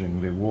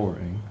damagingly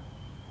warring,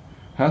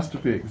 has to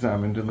be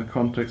examined in the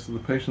context of the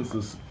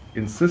patient's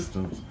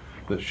insistence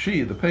that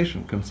she, the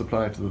patient, can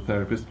supply to the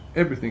therapist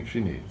everything she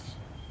needs,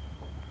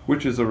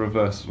 which is a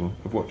reversal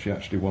of what she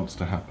actually wants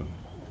to happen,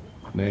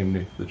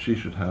 namely that she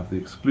should have the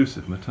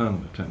exclusive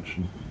maternal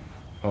attention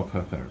of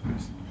her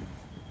therapist.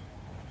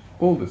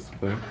 All this,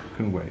 though,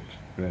 can wait,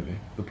 really.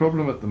 The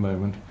problem at the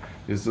moment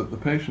is that the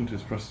patient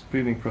is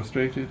feeling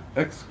frustrated,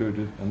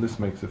 excluded, and this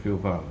makes her feel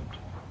violent.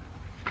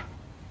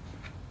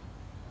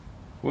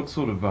 What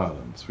sort of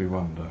violence, we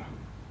wonder?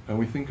 And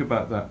we think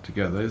about that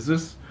together. Is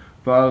this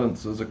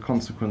violence as a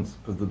consequence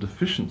of the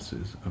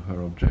deficiencies of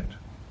her object?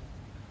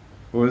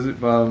 Or is it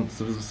violence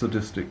that has a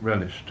sadistic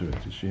relish to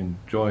it? Is she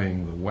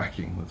enjoying the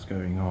whacking that's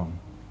going on?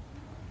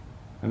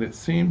 And it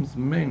seems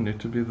mainly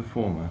to be the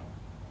former.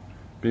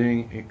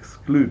 Being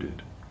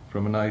excluded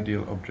from an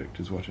ideal object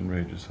is what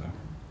enrages her.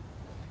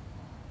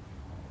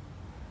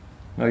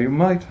 Now you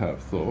might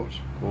have thought,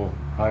 or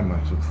I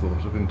might have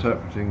thought, of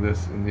interpreting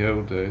this in the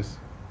old days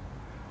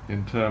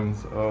in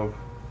terms of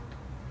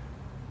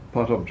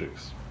part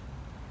objects.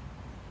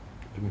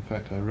 And in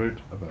fact I wrote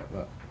about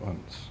that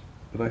once.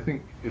 But I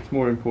think it's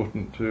more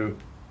important to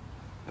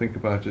think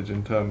about it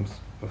in terms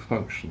of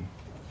function,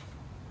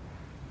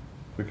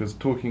 because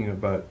talking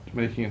about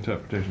making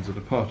interpretations at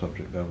a part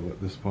object level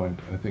at this point,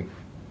 I think,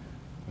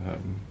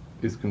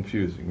 is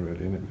confusing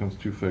really, and it becomes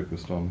too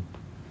focused on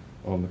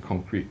the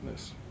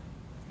concreteness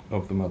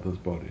of the mother's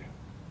body.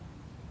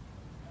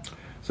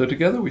 So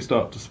together we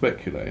start to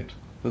speculate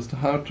as to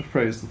how to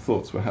phrase the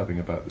thoughts we're having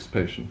about this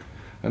patient,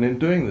 and in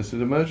doing this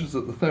it emerges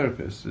that the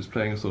therapist is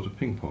playing a sort of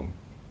ping-pong.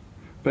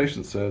 The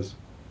patient says,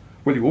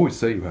 well, you always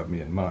say you have me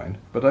in mind,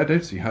 but I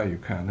don't see how you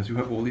can, as you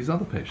have all these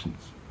other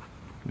patients.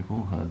 We've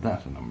all heard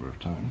that a number of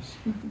times.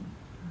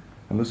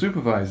 And the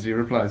supervisory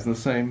replies in the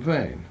same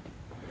vein.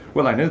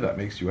 Well, I know that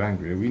makes you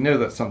angry. We know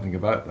that's something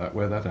about that,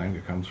 where that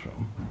anger comes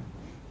from.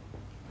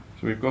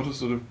 So we've got a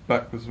sort of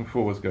backwards and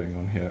forwards going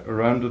on here,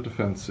 around a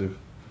defensive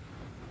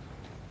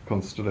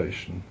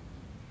constellation.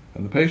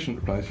 And the patient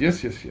replies,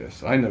 yes, yes,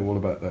 yes, I know all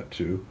about that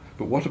too,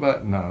 but what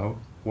about now?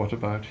 What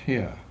about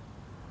here?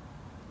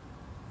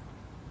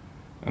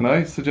 And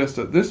I suggest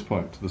at this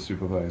point to the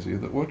supervisory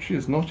that what she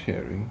is not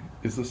hearing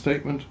is the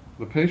statement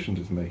the patient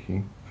is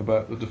making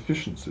about the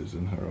deficiencies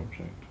in her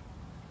object.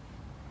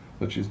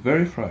 That she's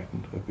very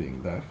frightened of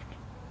being left,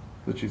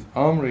 that she's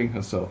armouring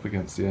herself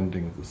against the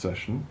ending of the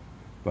session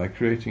by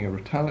creating a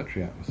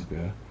retaliatory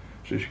atmosphere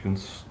so she can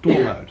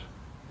storm out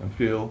and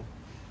feel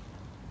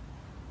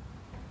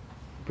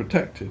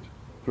protected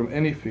from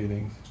any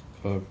feelings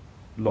of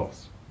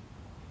loss.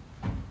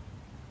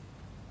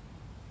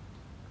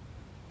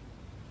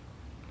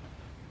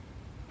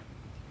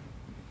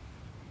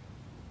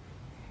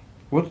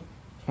 What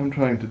I'm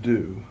trying to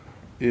do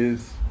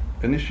is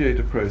initiate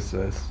a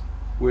process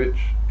which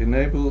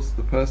enables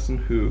the person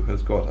who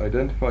has got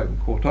identified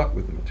and caught up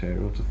with the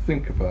material to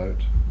think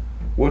about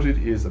what it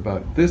is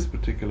about this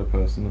particular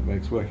person that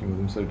makes working with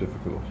them so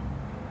difficult.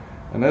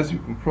 And as you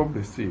can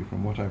probably see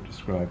from what I've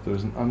described, there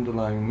is an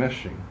underlying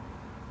meshing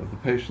of the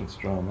patient's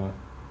drama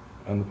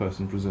and the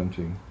person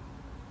presenting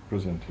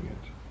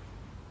it.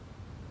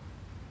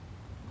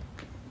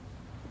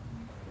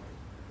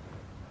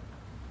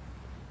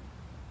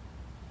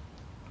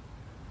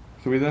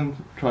 So we then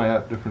try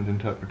out different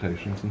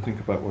interpretations and think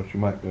about what you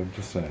might be able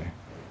to say.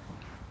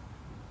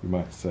 You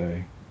might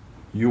say,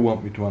 "You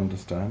want me to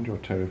understand, you're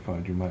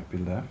terrified you might be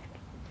left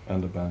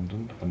and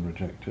abandoned and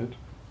rejected."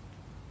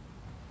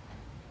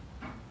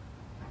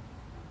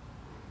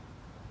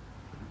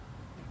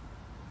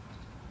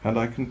 And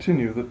I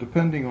continue that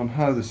depending on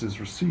how this is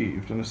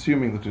received, and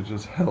assuming that it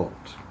has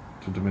helped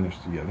to diminish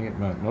the yelling, it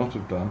might not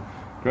have done,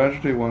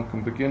 gradually one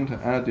can begin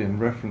to add in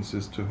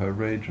references to her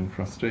rage and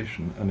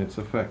frustration and its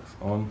effects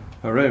on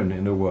her own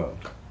inner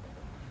world,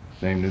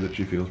 namely that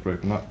she feels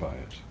broken up by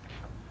it.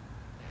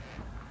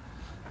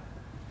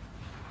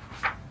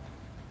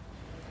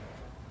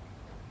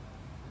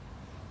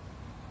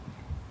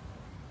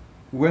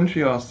 When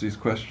she asks these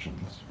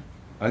questions,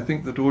 I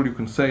think that all you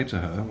can say to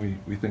her,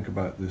 we think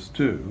about this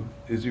too,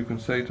 is you can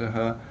say to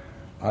her,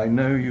 "I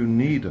know you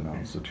need an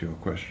answer to your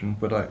question,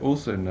 but I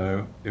also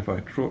know if I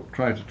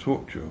try to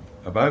talk to you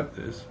about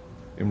this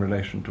in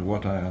relation to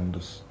what I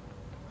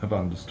have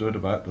understood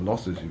about the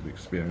losses you've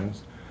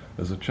experienced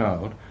as a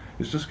child,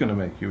 it's just going to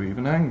make you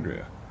even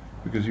angrier,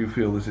 because you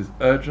feel this is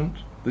urgent,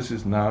 this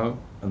is now,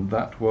 and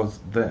that was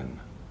then."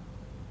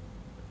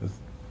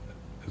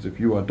 As if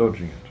you are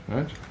dodging it,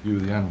 right? You,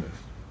 the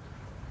analyst.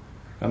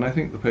 And I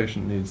think the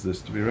patient needs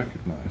this to be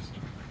recognized.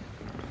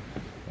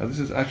 This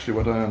is actually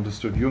what I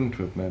understood Jung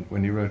to have meant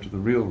when he wrote of the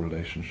real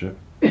relationship,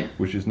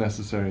 which is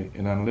necessary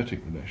in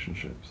analytic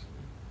relationships.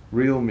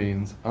 Real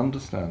means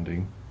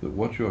understanding that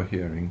what you're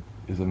hearing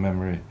is a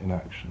memory in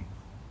action.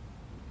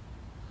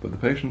 But the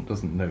patient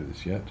doesn't know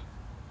this yet,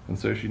 and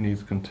so she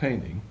needs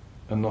containing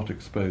and not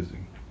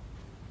exposing.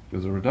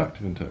 Because a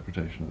reductive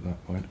interpretation at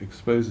that point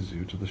exposes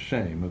you to the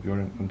shame of your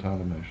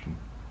infantile emotion.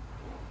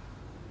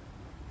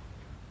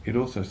 It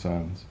also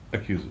sounds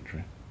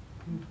accusatory.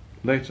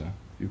 Later,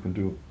 you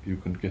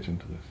can get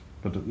into this,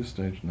 but at this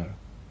stage, no.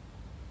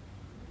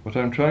 What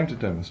I'm trying to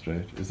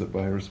demonstrate is that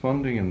by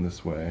responding in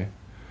this way,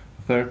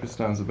 the therapist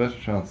stands a better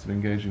chance of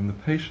engaging the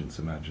patient's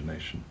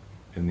imagination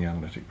in the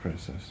analytic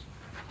process.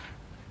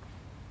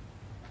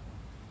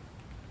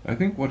 I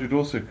think what it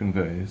also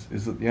conveys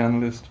is that the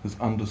analyst has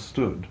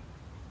understood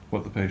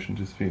what the patient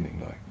is feeling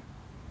like,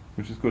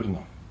 which is good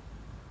enough.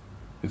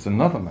 It's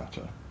another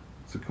matter,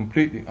 it's a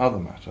completely other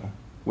matter,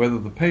 whether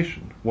the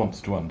patient wants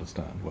to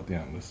understand what the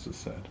analyst has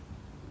said.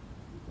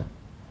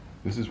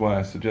 This is why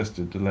I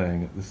suggested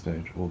delaying at this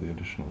stage all the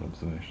additional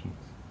observations.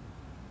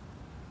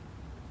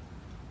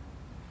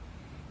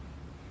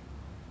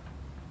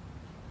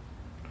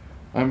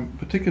 I'm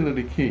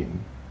particularly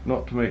keen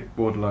not to make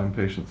borderline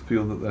patients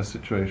feel that their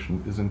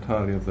situation is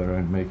entirely of their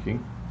own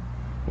making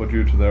or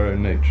due to their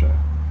own nature.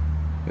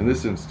 In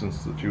this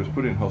instance, that she was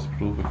put in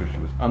hospital because she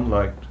was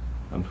unliked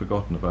and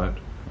forgotten about,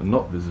 and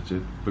not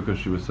visited because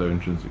she was so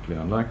intrinsically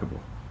unlikable.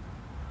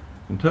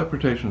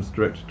 Interpretations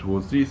directed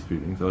towards these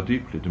feelings are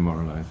deeply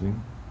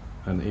demoralizing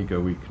and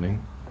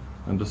ego-weakening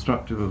and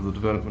destructive of the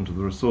development of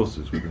the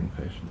resources within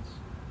patients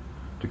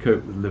to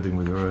cope with living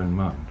with our own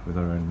mind,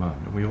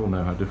 And we all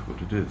know how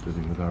difficult it is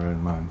living with our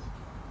own minds.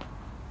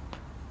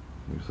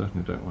 You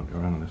certainly don't want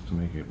your analyst to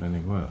make it any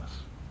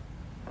worse.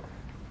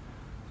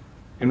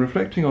 In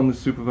reflecting on the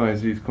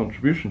supervisee's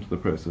contribution to the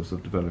process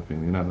of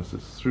developing the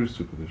analysis through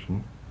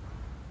supervision,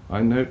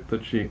 I note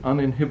that she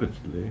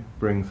uninhibitedly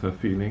brings her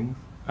feelings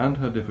and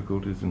her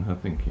difficulties in her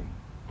thinking.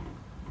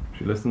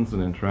 She listens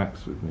and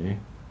interacts with me,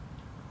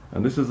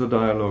 and this is a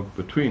dialogue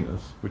between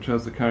us which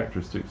has the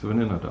characteristics of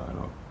an inner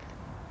dialogue,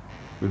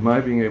 with my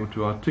being able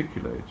to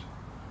articulate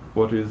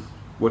what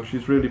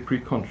she's really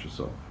pre-conscious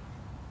of.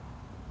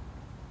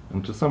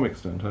 And to some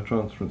extent her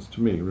transference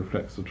to me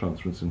reflects the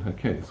transference in her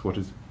case. What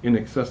is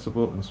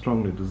inaccessible and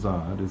strongly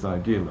desired is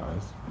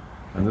idealized,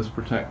 and this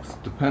protects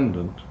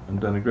dependent and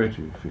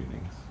denigratory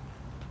feelings.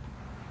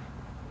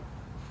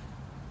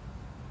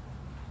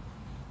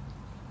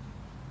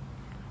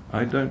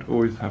 I don't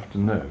always have to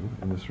know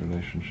in this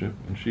relationship,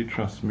 and she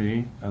trusts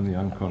me and the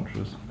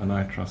unconscious, and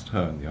I trust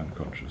her and the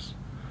unconscious.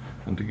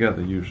 And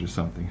together usually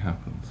something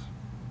happens.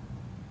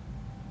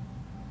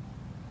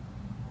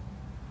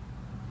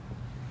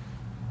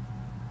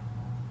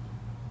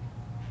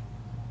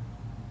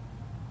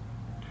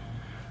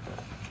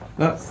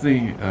 That's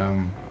the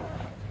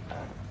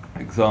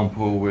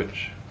example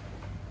which,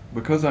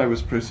 because I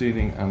was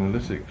proceeding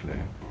analytically,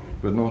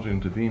 but not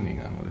intervening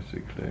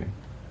analytically,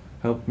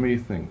 helped me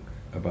think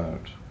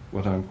about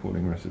what I'm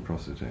calling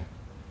reciprocity,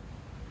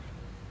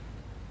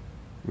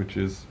 which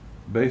is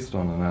based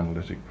on an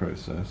analytic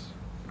process,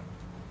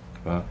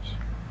 but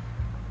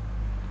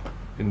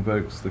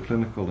invokes the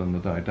clinical and the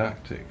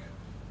didactic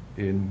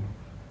in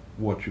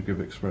what you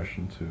give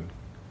expression to,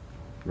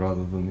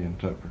 rather than the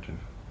interpretive.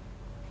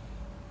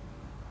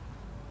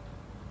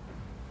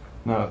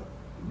 Now,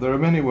 there are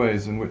many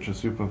ways in which a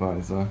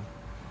supervisee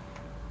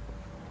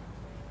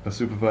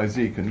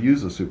can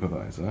use a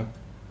supervisor,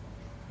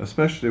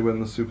 especially when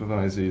the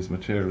supervisee's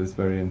material is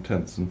very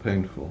intense and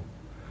painful.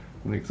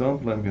 And the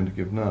example I'm going to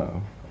give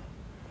now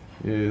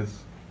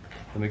is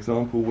an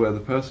example where the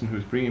person who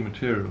is bringing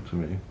material to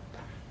me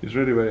is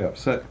really very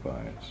upset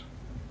by it,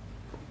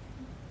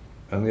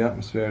 and the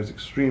atmosphere is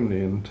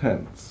extremely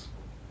intense,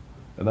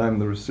 and I'm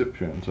the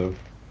recipient of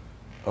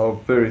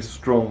very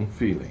strong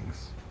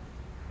feelings.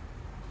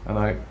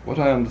 And what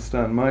I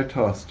understand my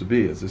task to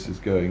be as this is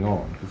going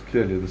on, because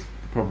clearly the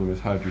problem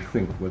is how do you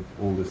think with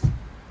all this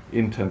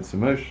intense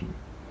emotion,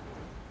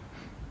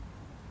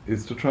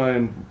 is to try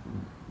and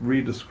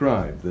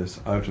re-describe this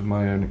out of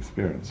my own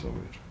experience of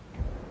it.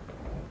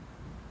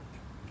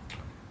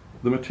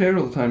 The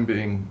material that I'm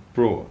being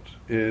brought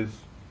is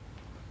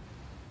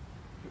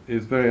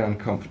very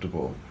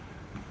uncomfortable.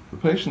 The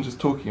patient is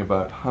talking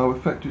about how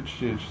affected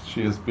she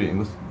has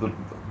been.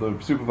 The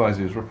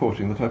supervisor is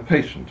reporting that her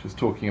patient is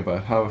talking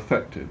about how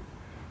affected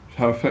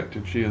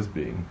she has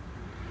been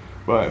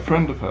by a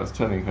friend of hers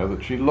telling her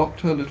that she locked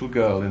her little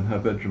girl in her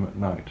bedroom at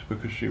night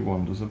because she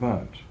wanders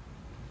about.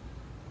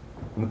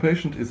 And the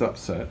patient is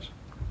upset,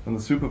 and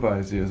the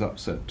supervisor is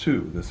upset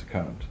too with this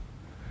account.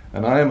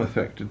 And I am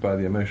affected by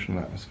the emotional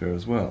atmosphere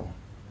as well.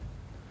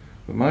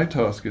 But my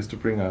task is to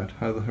bring out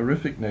how the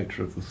horrific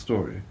nature of the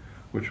story,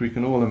 which we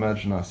can all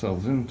imagine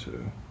ourselves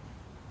into,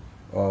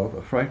 of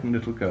a frightened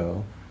little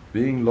girl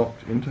being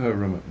locked into her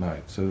room at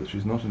night so that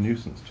she's not a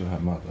nuisance to her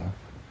mother,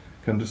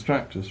 can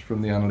distract us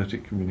from the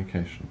analytic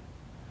communication.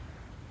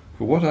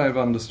 For what I have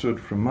understood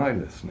from my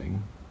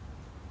listening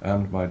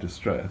and my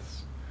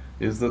distress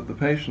is that the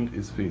patient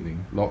is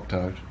feeling locked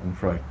out and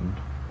frightened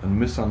and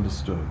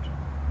misunderstood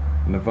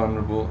in a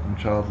vulnerable and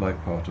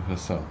childlike part of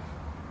herself.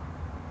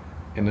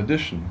 In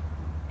addition,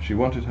 she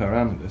wanted her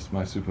analyst,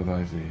 my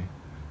supervisee,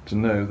 to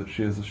know that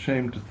she is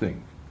ashamed to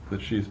think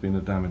that she has been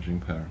a damaging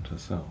parent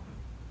herself.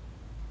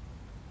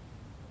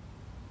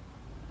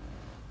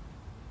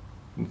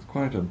 It's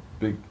quite a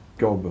big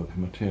gob of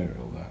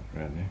material, that,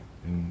 really,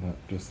 in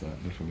just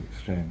that little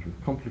exchange, with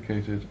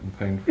complicated and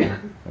painful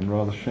and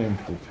rather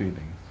shameful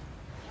feelings.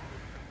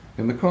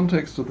 In the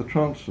context of the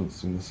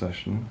transience in the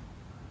session,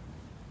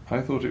 I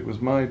thought it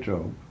was my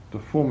job to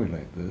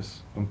formulate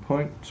this and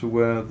point to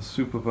where the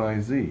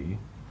supervisee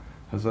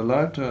has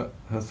allowed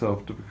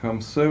herself to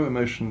become so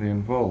emotionally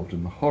involved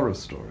in the horror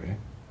story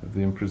of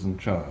the imprisoned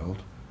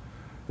child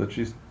that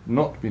she's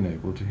not been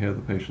able to hear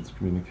the patient's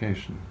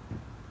communication.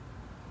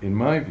 In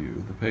my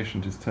view, the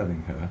patient is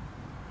telling her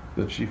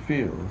that she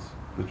feels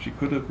that she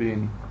could have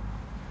been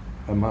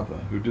a mother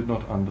who did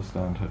not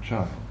understand her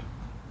child,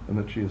 and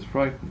that she is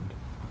frightened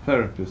the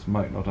therapist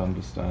might not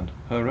understand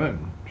her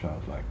own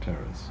childlike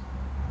terrors,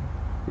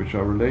 which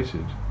are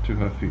related to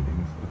her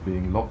feelings of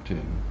being locked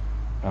in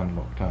and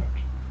locked out.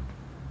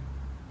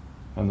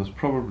 And there's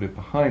probably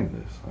behind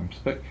this, I'm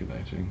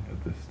speculating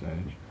at this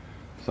stage,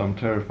 some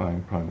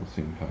terrifying primal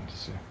scene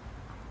fantasy.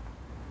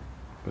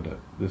 But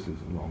this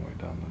is a long way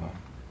down the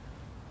line.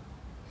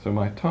 So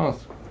my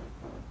task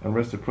and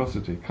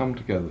reciprocity come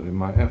together in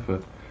my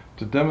effort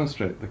to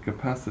demonstrate the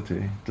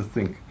capacity to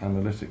think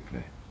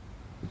analytically,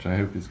 which I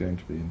hope is going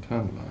to be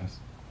internalized,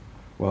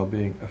 while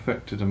being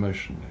affected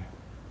emotionally,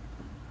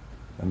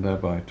 and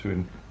thereby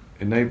to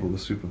enable the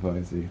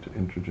supervisee to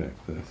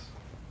introject this.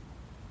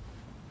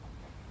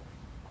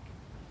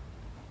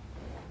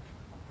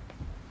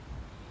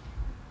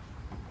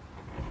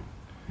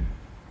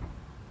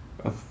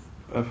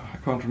 I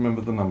can't remember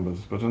the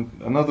numbers, but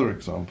another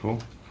example,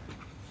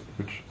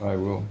 which I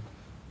will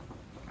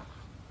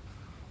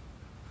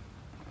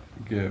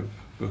give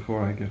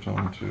before I get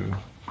on to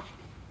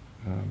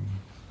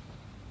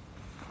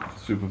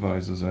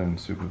supervisor's own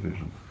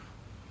supervision.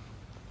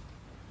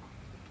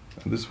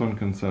 And this one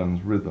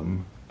concerns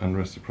rhythm and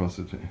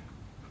reciprocity.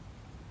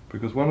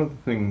 Because one of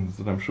the things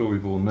that I'm sure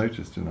we've all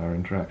noticed in our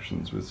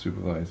interactions with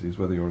supervisees,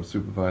 whether you're a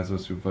supervisor,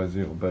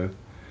 supervisee, or both,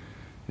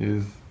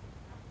 is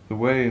the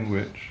way in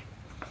which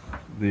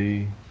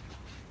the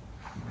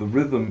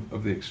rhythm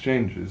of the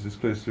exchanges is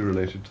closely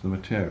related to the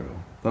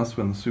material. Thus,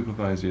 when the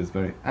supervisee is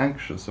very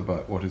anxious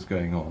about what is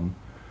going on,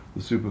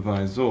 the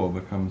supervisor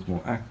becomes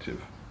more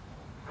active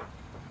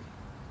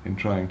in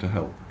trying to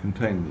help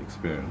contain the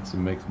experience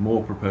and makes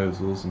more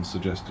proposals and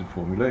suggested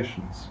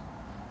formulations.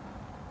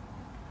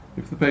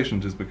 If the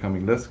patient is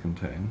becoming less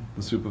contained,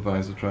 the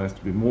supervisor tries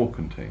to be more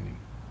containing.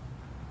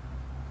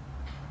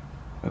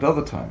 At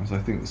other times, I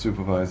think the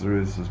supervisor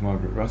is, as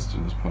Margaret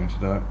Rustin has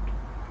pointed out,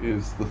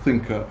 is the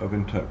thinker of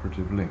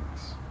interpretive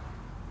links.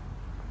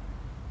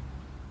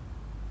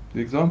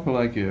 The example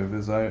I give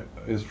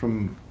is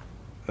from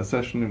a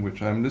session in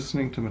which I'm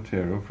listening to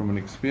material from an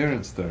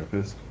experienced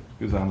therapist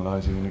who's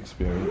analysing an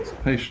experienced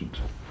patient.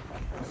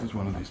 This is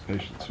one of these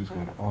patients who's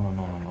going on and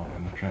on and on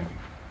in the training.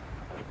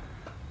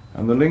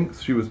 And the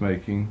links she was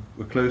making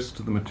were close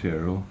to the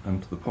material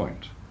and to the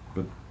point,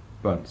 but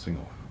bouncing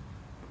off.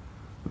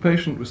 The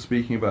patient was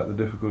speaking about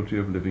the difficulty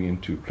of living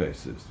in two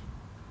places,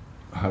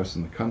 a house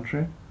in the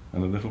country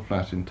and a little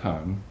flat in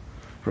town,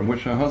 from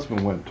which her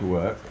husband went to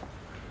work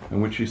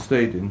and which she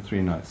stayed in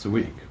 3 nights a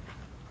week.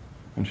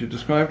 And she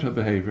described her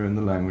behaviour in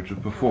the language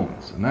of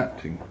performance and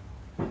acting.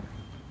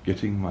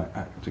 Getting my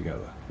act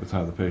together was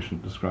how the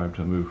patient described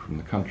her move from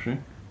the country,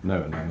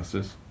 no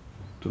analysis,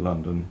 to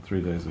London,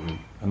 3 days a week,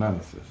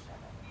 analysis.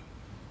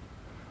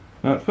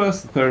 Now at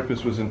first the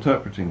therapist was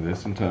interpreting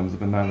this in terms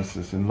of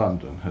analysis in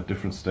London, her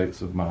different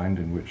states of mind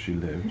in which she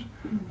lived,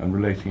 and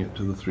relating it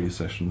to the 3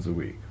 sessions a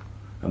week,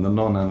 and the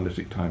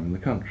non-analytic time in the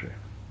country.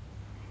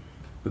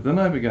 But then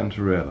I began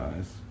to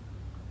realise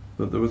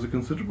that there was a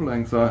considerable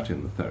anxiety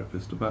in the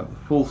therapist about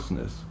the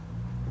falseness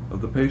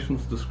of the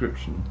patient's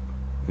description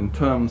in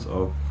terms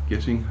of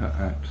getting her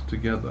act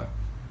together,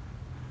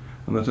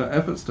 and that her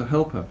efforts to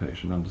help her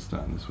patient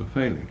understand this were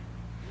failing.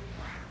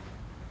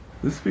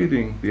 This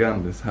feeling the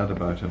analyst had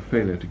about her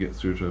failure to get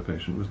through to her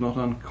patient was not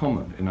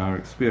uncommon in our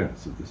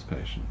experience of this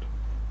patient.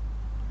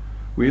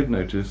 We had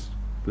noticed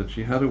that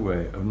she had a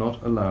way of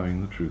not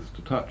allowing the truth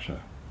to touch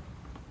her.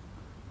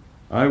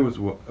 I was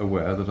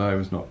aware that I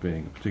was not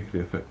being a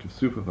particularly effective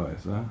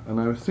supervisor, and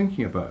I was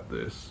thinking about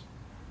this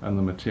and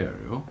the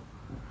material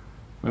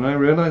when I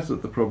realized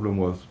that the problem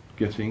was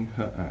getting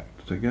her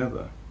act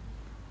together.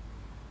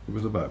 It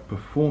was about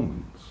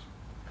performance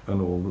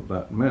and all that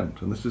that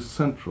meant, and this is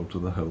central to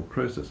the whole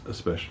process,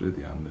 especially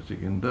the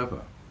analytic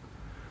endeavor.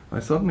 I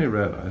suddenly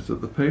realized that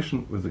the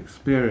patient was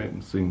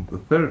experiencing the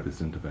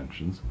therapist's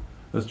interventions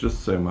as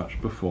just so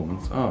much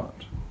performance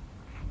art.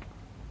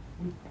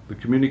 The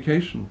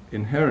communication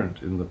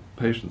inherent in the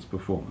patient's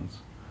performance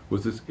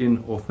was this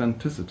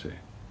inauthenticity,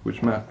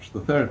 which matched the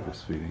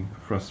therapist's feeling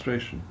of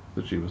frustration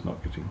that she was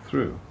not getting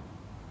through.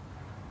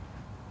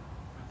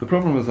 The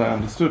problem, as I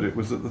understood it,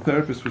 was that the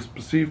therapist was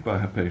perceived by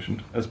her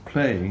patient as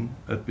playing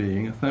at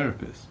being a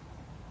therapist,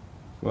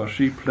 while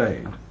she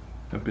played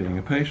at being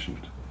a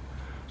patient.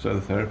 So the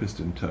therapist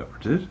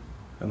interpreted,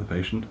 and the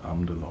patient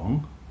ummed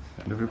along,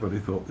 and everybody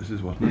thought this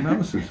is what an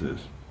analysis is.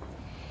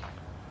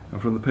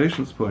 And from the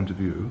patient's point of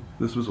view,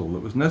 this was all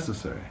that was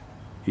necessary.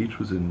 Each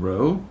was in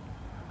role,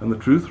 and the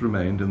truth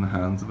remained in the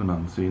hands of an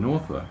unseen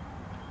author,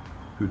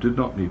 who did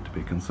not need to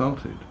be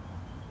consulted.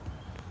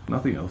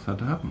 Nothing else had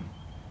to happen.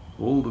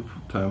 All the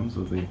terms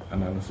of the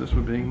analysis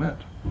were being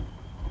met.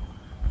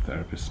 The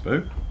therapist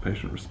spoke, the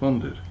patient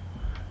responded,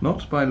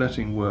 not by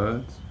letting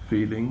words,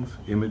 feelings,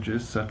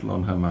 images settle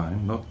on her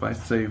mind, not by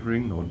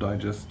savouring nor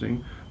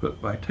digesting,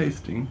 but by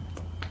tasting,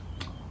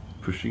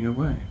 pushing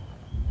away.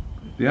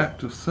 The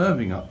act of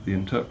serving up the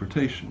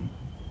interpretation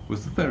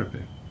was the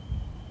therapy.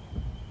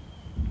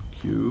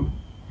 Cue,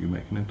 you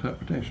make an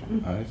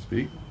interpretation. I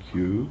speak,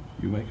 cue,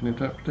 you make an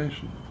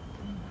interpretation.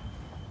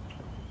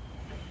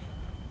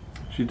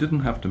 She didn't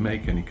have to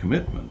make any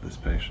commitment, this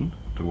patient,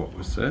 to what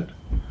was said,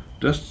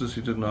 just as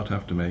she did not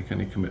have to make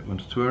any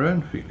commitment to her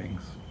own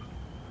feelings,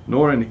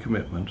 nor any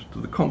commitment to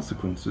the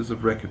consequences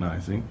of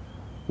recognizing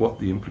what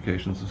the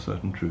implications of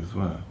certain truths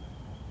were.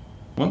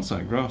 Once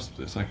I grasped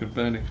this, I could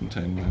barely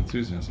contain my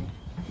enthusiasm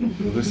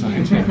for this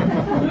idea.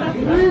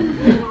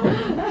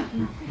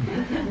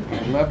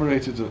 I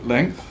elaborated at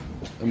length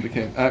and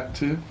became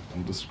active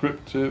and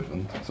descriptive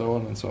and so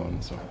on and so on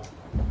and so on.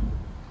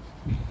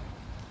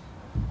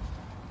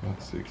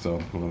 That's the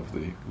example of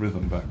the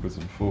rhythm backwards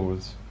and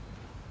forwards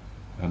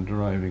and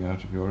deriving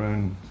out of your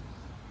own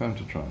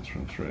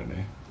countertransference,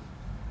 really,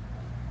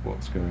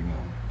 what's going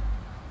on.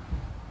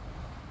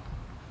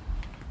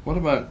 What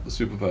about the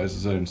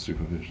supervisor's own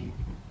supervision?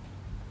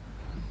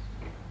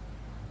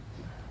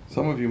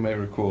 Some of you may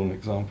recall an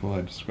example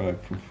I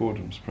described from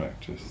Fordham's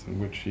practice, in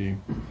which he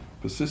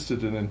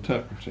persisted in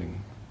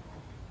interpreting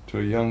to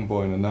a young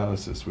boy in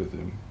analysis with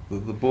him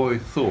that the boy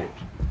thought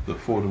that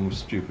Fordham was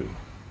stupid.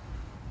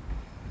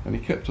 And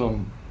he kept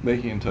on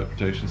making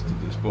interpretations to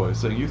this boy,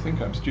 saying, you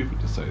think I'm stupid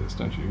to say this,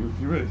 don't you?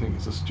 You really think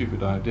it's a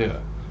stupid idea.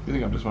 You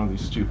think I'm just one of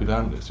these stupid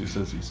analysts who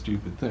says these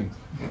stupid things.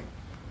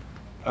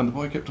 And the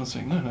boy kept on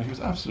saying, no, he was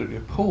absolutely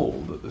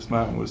appalled that this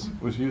man was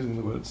using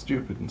the word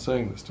stupid and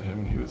saying this to him,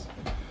 and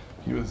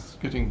he was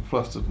getting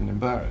flustered and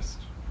embarrassed.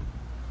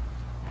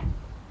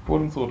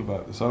 Fordham thought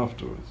about this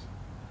afterwards.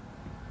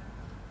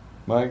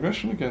 My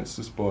aggression against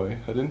this boy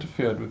had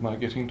interfered with my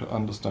getting to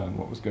understand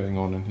what was going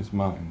on in his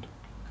mind.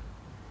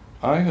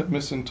 I had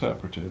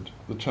misinterpreted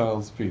the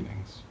child's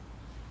feelings,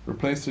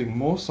 replacing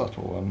more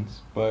subtle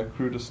ones by a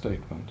cruder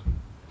statement,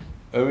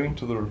 owing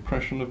to the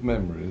repression of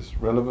memories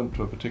relevant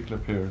to a particular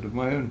period of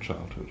my own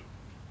childhood.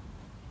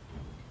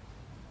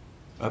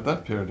 At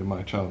that period in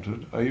my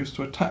childhood, I used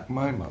to attack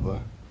my mother,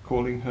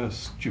 calling her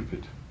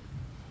stupid,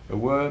 a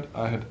word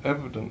I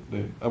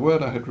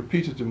had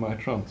repeated in my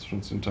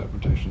transference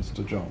interpretations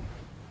to John.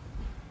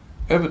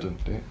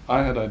 Evidently,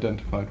 I had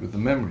identified with the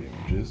memory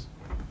images,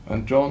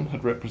 and John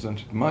had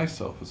represented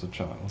myself as a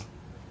child,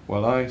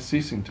 while I,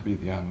 ceasing to be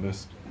the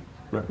analyst,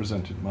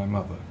 represented my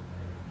mother.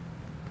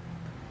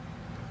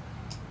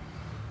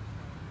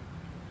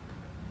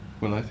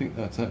 Well, I think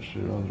that's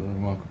actually rather a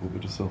remarkable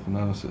bit of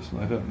self-analysis, and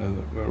I don't know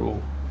that we're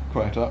all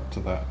quite up to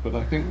that, but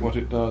I think what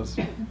it does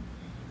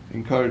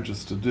encourage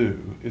us to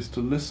do is to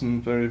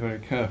listen very, very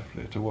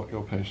carefully to what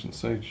your patients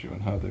say to you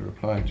and how they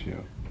reply to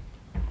you.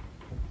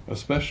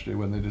 especially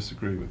when they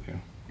disagree with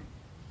you.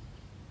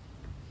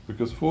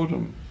 Because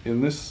Fordham,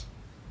 in this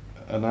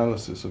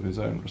analysis of his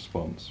own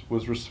response,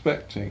 was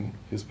respecting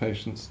his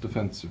patient's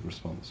defensive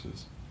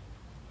responses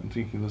and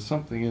thinking, there's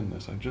something in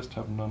this, I just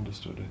haven't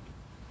understood it.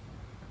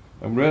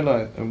 And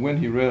when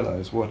he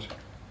realized what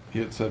he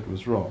had said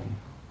was wrong,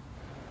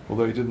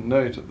 although he didn't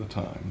know it at the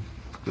time,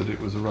 that it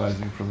was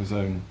arising from his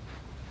own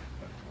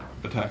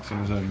attacks on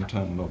his own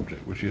maternal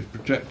object, which he had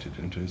projected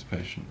into his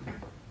patient.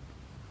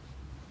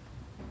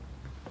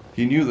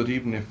 He knew that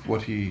even if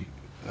what he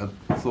had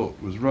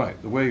thought was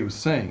right, the way he was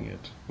saying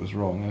it was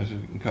wrong, and it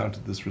had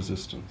encountered this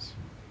resistance.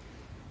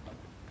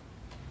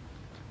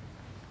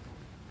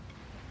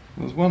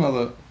 There's one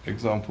other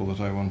example that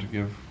I want to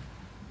give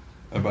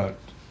about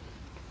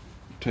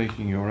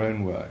taking your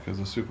own work as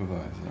a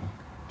supervisor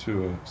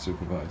to a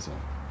supervisor.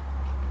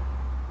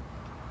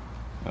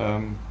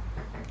 And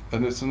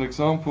it's an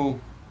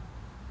example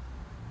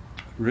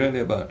really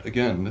about,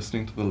 again,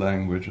 listening to the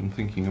language and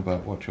thinking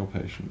about what your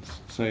patients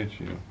say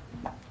to you.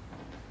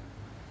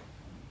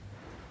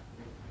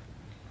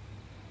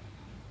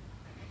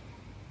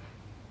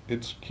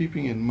 It's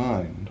keeping in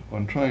mind,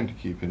 or trying to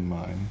keep in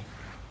mind,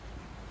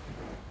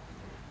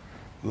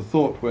 the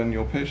thought when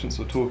your patients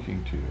are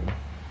talking to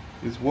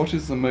you is, what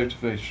is the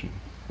motivation?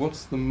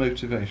 What's the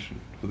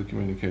motivation for the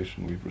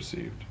communication we've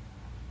received?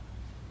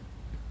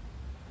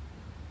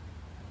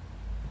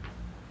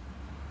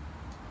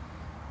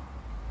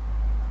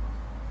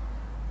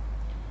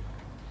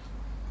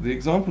 The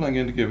example I'm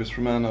going to give is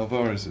from Anne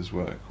Alvarez's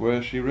work,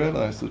 where she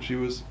realized that she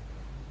was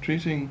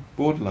treating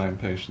borderline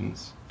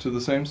patients to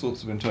the same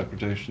sorts of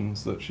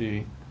interpretations that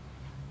she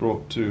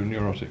brought to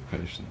neurotic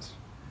patients.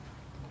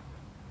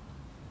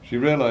 She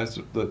realized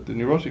that the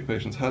neurotic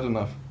patients had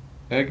enough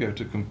ego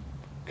to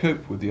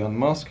cope with the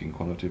unmasking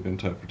quality of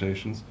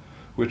interpretations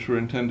which were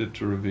intended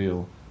to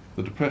reveal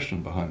the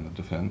depression behind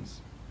the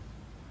defense,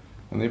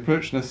 and the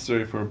approach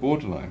necessary for a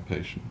borderline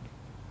patient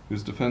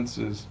whose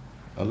defenses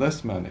are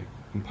less manic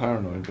and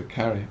paranoid but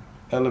carry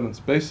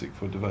elements basic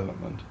for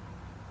development.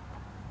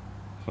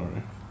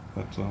 Sorry,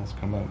 that sounds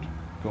come out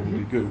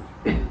gobbledygook.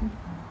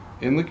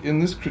 In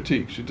this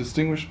critique, she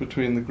distinguished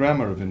between the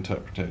grammar of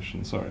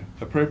interpretation,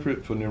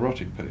 appropriate for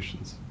neurotic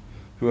patients,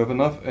 who have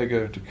enough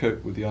ego to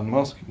cope with the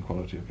unmasking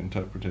quality of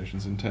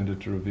interpretations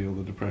intended to reveal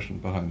the depression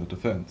behind the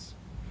defense,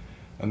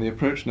 and the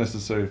approach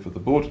necessary for the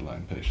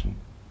borderline patient,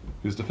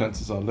 whose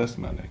defenses are less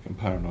manic and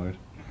paranoid,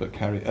 but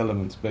carry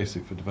elements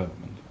basic for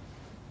development.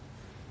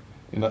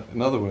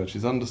 In other words,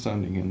 she's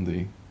understanding in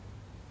the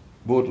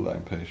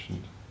borderline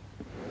patient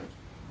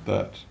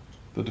that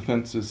the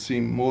defenses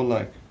seem more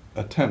like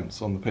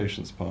attempts on the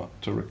patient's part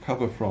to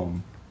recover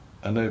from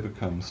and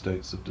overcome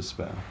states of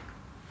despair.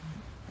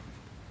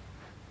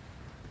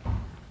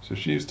 So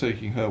she's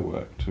taking her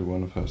work to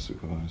one of her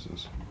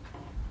supervisors.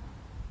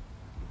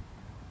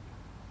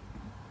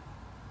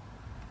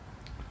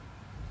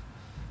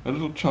 A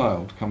little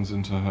child comes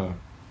into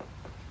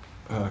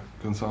her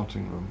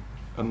consulting room,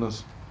 and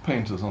there's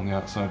painters on the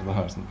outside of the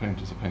house, and the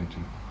painters are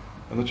painting,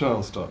 and the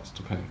child starts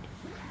to paint.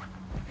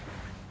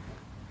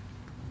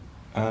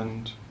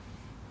 And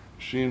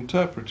she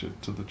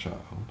interpreted to the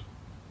child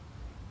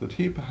that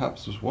he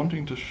perhaps was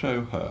wanting to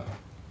show her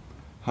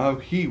how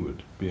he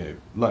would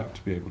like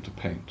to be able to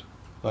paint,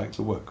 like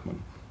the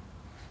workman.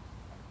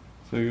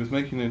 So he was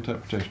making an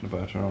interpretation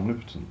about her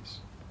omnipotence.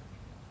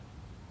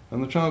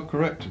 And the child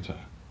corrected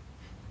her.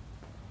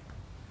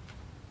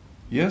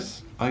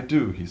 Yes, I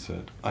do, he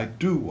said. I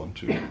do want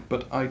to,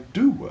 but I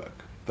do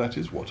work. That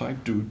is what I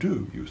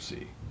do, you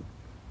see.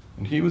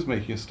 And he was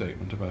making a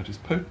statement about his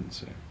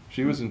potency.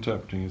 She was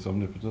interpreting his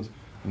omnipotence,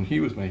 and he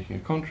was making a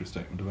contrary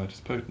statement about his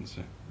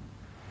potency.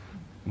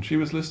 And she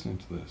was listening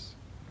to this.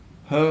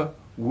 Her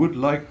would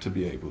like to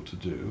be able to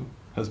do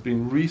has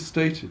been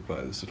restated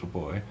by this little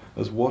boy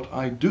as what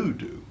I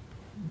do.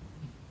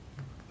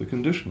 The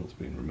conditional's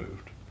been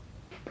removed.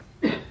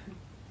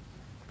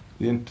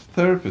 The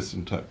therapist's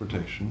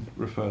interpretation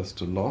refers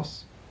to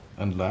loss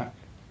and lack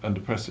and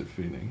depressive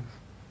feelings,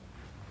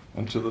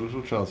 and to the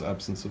little child's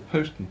absence of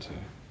potency.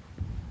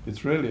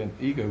 It's really an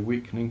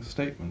ego-weakening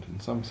statement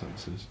in some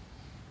senses.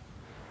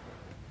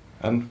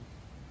 And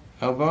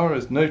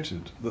Alvarez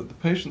noted that the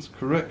patient's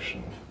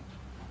correction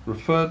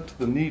referred to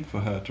the need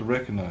for her to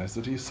recognize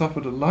that he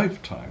suffered a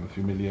lifetime of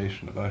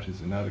humiliation about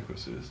his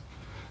inadequacies,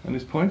 and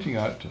is pointing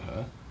out to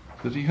her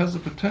that he has the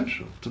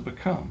potential to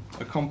become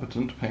a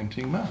competent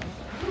painting man,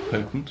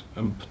 potent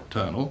and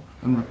paternal,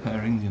 and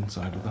repairing the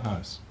inside of the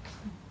house.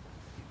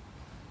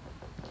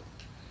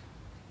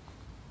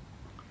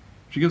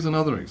 She gives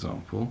another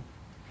example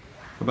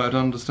about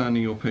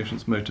understanding your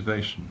patient's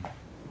motivation.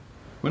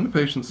 When a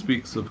patient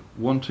speaks of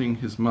wanting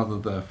his mother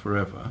there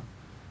forever,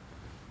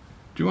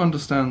 do you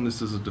understand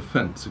this as a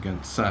defense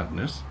against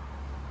sadness,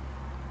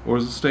 or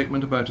as a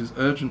statement about his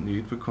urgent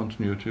need for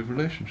continuity of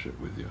relationship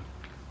with you?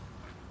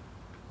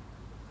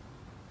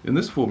 In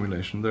this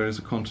formulation, there is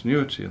a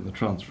continuity in the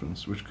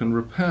transference which can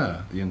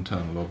repair the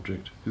internal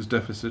object whose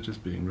deficit is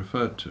being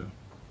referred to,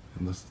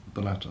 in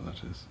the latter,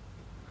 that is.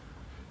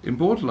 In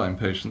borderline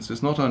patients,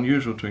 it's not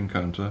unusual to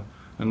encounter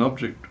an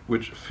object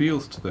which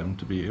feels to them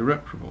to be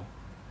irreparable.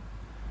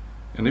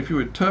 And if you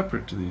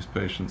interpret to these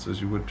patients as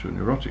you would to a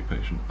neurotic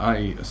patient,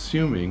 i.e.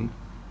 assuming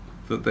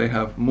that they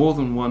have more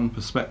than one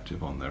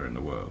perspective on their inner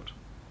world,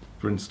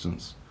 for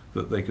instance,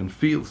 that they can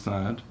feel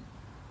sad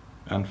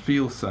and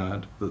feel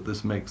sad that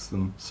this makes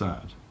them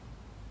sad,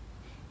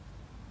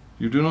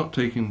 you do not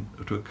take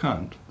into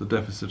account the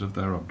deficit of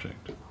their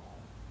object.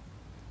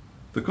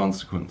 The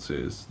consequence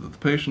is that the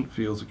patient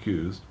feels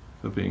accused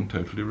of being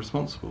totally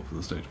responsible for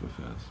the state of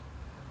affairs.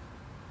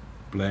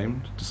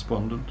 Blamed,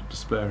 despondent,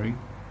 despairing,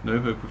 no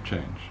hope of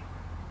change.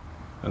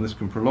 And this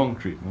can prolong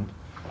treatment,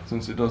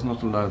 since it does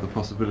not allow the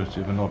possibility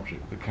of an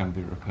object that can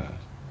be repaired.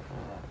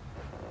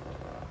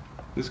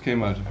 This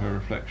came out of her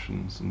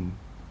reflections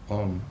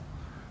on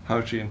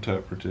how she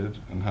interpreted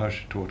and how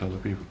she taught other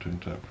people to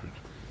interpret.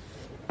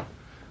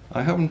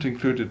 I haven't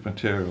included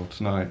material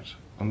tonight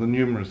on the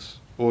numerous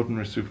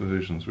ordinary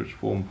supervisions which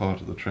form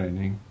part of the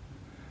training,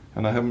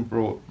 and I haven't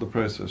brought the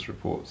process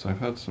reports. I've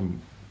had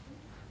some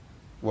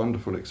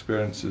wonderful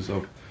experiences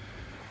of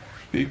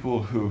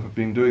people who have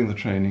been doing the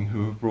training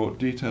who have brought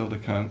detailed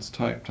accounts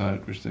typed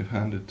out which they've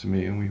handed to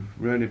me, and we've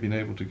really been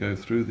able to go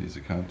through these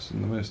accounts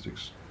in the most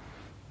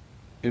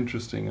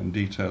interesting and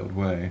detailed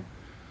way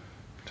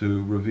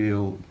to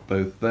reveal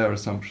both their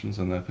assumptions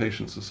and their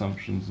patients'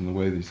 assumptions and the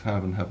way these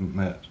have and haven't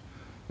met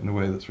in a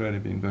way that's really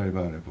been very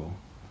valuable.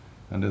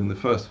 And in the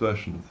first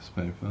version of this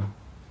paper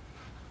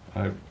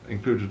I've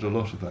included a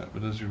lot of that,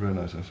 but as you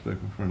realise I've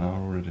spoken for an hour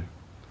already.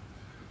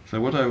 So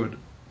what I would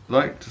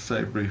like to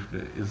say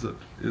briefly is that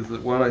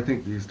while I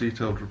think these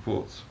detailed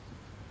reports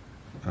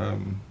are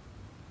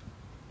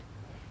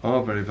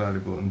very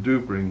valuable and do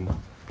bring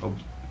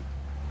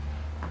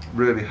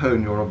really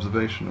hone your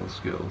observational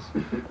skills,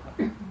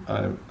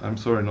 I'm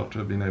sorry not to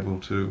have been able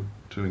to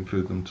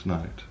include them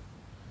tonight.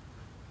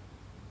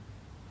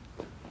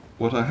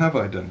 What I have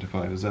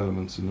identified as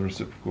elements in the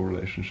reciprocal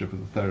relationship of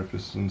the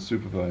therapist and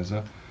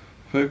supervisor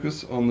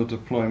focus on the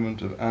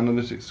deployment of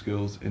analytic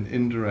skills in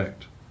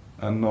indirect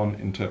and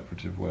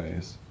non-interpretive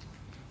ways,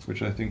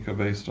 which I think are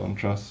based on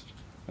trust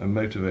and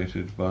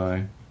motivated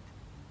by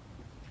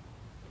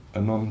a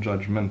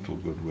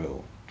non-judgmental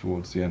goodwill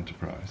towards the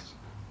enterprise.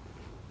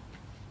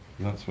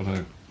 And that's what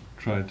I've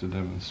tried to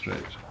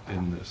demonstrate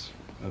in this.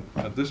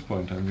 At this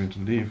point I'm going to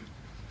leave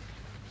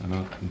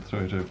and throw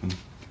it open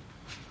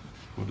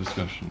for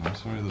discussion. I'm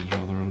sorry there's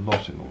rather a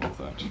lot in all of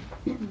that.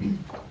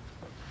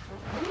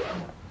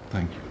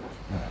 Thank you.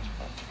 Matt.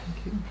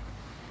 Thank you.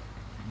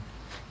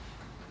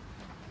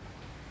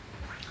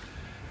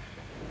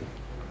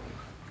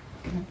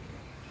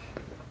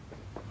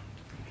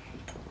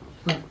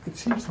 Well, it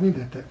seems to me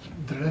that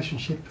the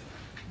relationship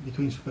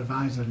between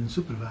supervisor and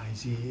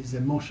supervisee is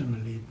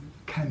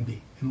can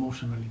be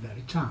emotionally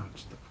very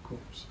charged, of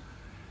course.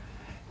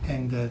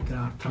 And there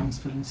are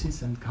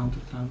transferences and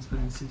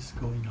counter-transferences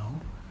going on.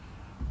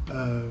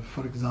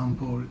 For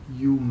example,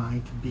 you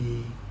might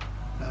be,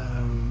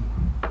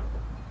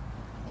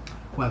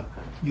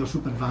 your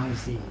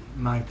supervisee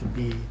might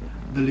be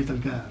the little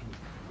girl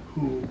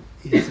who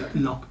is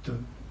locked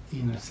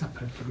in a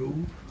separate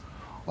room,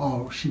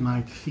 or she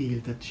might feel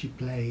that she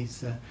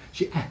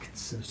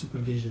acts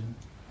supervision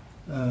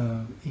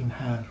in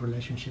her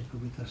relationship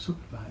with her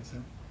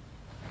supervisor.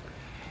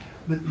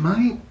 But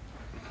my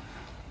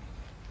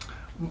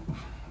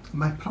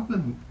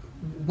problem,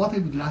 what I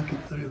would like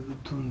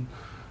to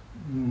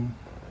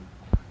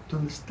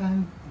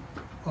understand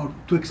or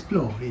to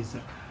explore is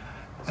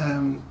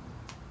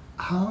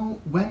how,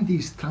 when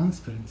these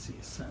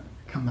transferences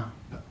come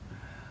up,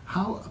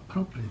 how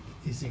appropriate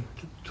is it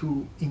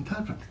to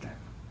interpret them?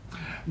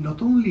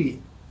 Not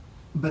only,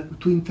 but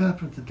to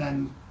interpret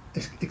them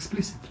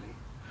explicitly,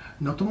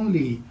 not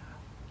only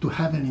to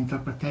have an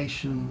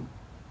interpretation,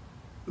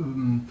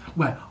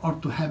 or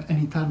to have an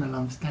internal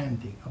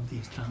understanding of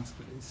these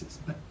transferences,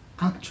 but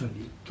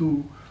actually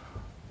to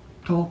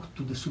talk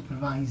to the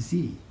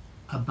supervisee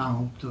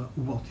about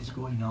what is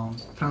going on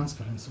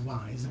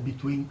transference-wise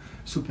between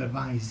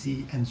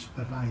supervisee and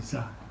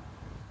supervisor.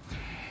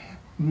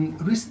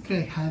 Recently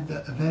I had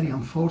a very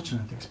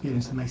unfortunate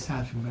experience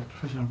myself in my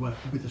professional work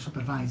with a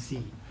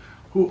supervisee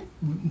who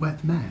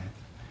went mad,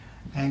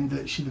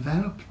 and she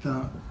developed,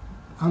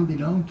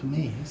 unbeknown to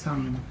me,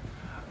 some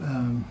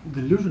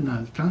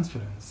delusional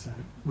transference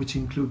which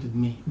included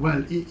me.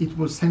 Well, it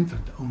was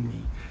centered on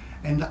me,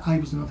 and I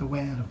was not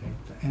aware of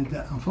it, and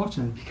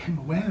unfortunately became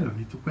aware of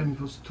it when it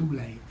was too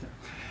late.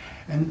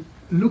 And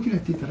looking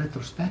at it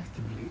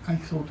retrospectively, I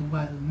thought,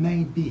 well,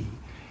 maybe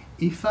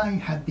if I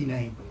had been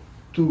able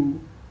to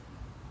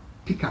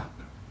pick up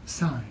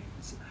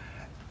signs,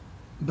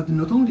 but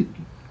not only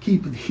to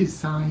keep these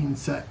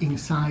signs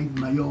inside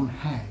my own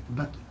head,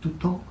 but to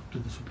talk to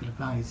the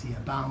supervisee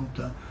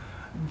about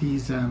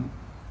these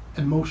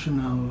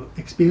emotional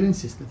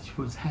experiences that she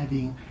was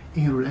having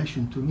in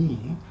relation to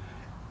me,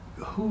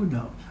 who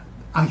knows?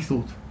 I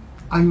thought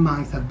I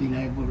might have been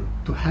able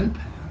to help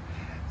her,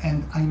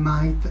 and I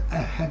might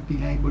have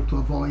been able to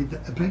avoid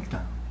a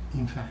breakdown,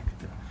 in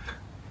fact,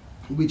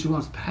 which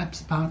was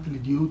perhaps partly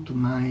due to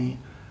my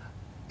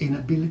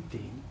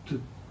inability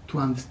to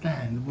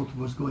understand what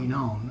was going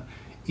on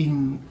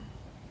in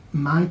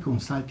my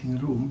consulting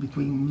room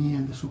between me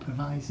and the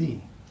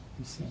supervisee,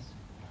 you see.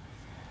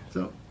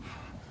 So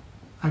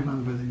I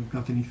wonder whether you've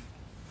got any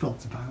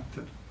thoughts about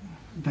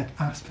that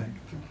aspect.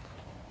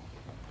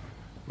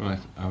 Right,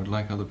 I would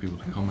like other people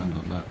to comment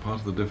on that. Part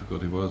of the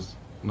difficulty was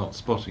not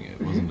spotting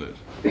it, wasn't it?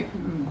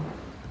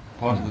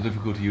 Part of the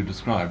difficulty you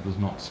described was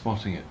not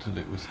spotting it till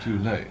it was too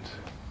late.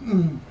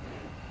 Mm.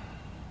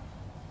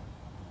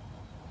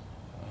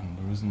 And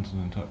there isn't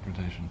an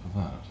interpretation for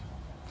that.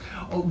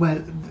 Oh,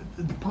 well,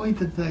 the point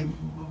that I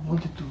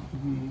wanted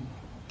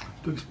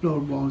to explore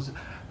was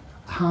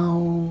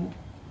how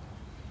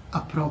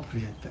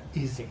appropriate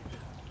is it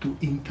to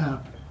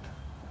interpret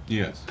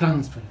Yes.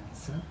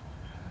 transference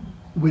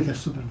with a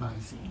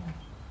supervisee.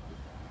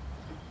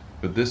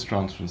 But this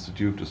transference that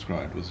you've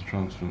described was a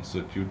transference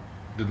that you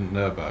didn't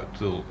know about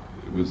till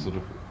it was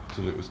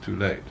till it was too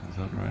late. Is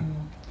that right?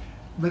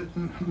 But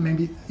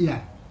maybe,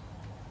 yeah.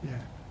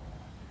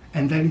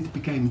 And then it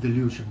became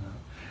delusional.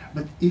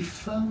 But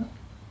if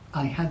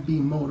I had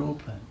been more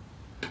open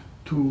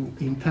to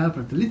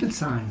interpret the little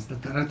signs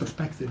that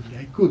retrospectively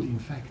I could in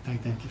fact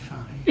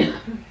identify,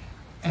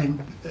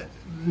 and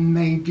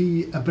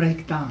maybe a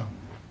breakdown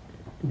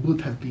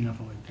would have been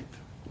avoided,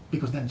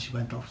 because then she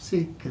went off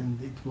sick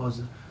and it was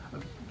a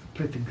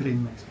pretty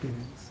grim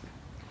experience.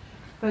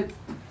 But,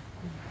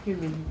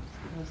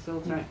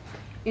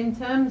 in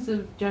terms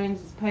of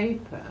Jones's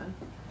paper,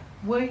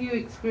 were you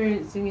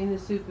experiencing in the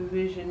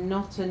supervision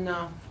not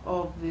enough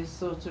of this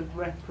sort of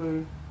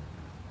reciprocity,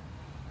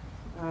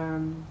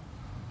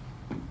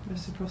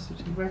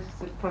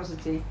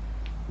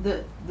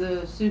 that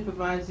the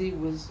supervisee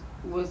was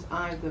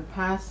either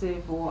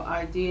passive or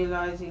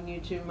idealising you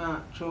too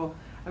much, or,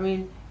 I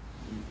mean,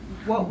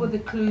 what were the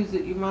clues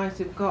that you might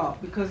have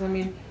got? Because, I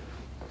mean,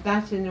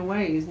 that in a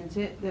way, isn't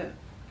it, that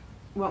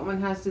what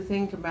one has to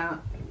think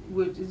about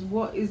is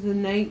what is the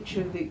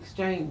nature of the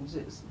exchange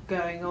that's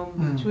going on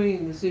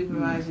between the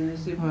supervisor and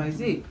the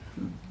supervisee,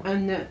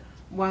 and that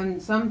one,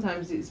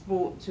 sometimes it's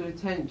brought to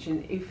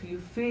attention if you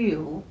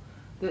feel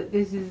that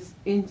this is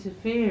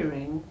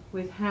interfering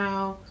with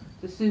how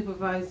the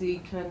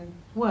supervisee can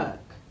work.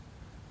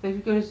 So if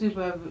you've got a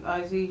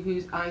supervisee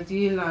who's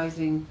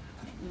idealising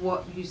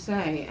what you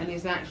say and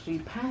is actually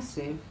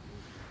passive,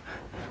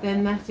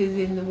 then that is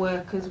in the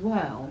work as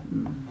well.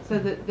 So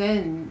that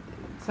then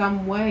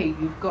some way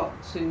you've got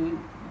to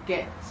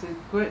get to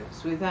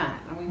grips with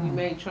that. I mean, you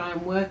may try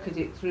and work at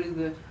it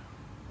through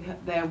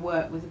their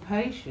work with the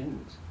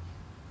patient,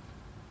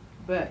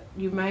 but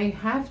you may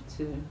have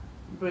to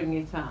bring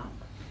it up.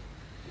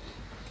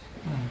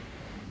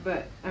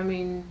 But, I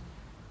mean,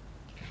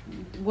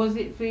 was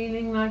it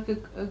feeling like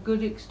a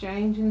good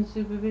exchange in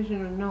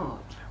supervision or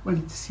not? Well,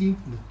 it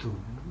seemed to,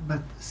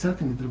 but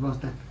certainly there was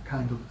that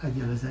kind of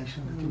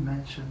idealization that you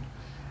mentioned.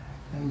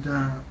 And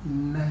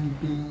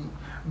maybe,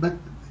 but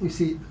you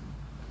see,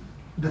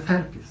 the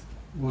therapist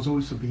was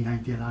also being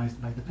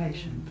idealized by the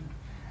patient.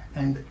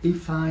 And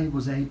if I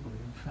was able,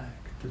 in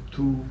fact,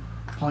 to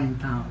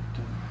point out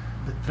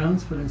the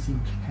transference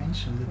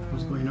implication that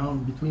was going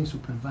on between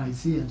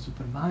supervisee and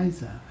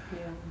supervisor,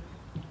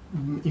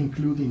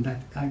 including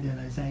that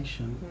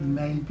idealization,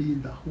 maybe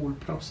the whole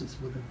process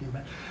would have been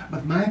better.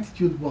 But my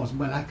attitude was,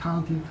 well, I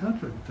can't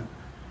interpret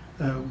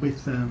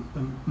with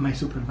my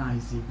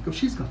supervisee, because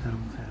she's got her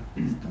own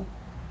therapist.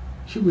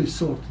 She will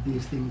sort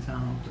these things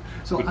out.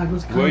 So but I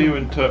was. Were you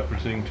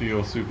interpreting to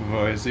your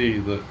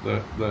supervisee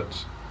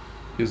that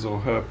his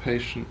or her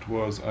patient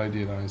was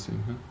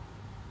idealizing her?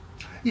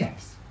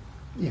 Yes.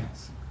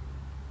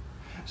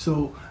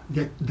 So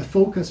the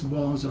focus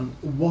was on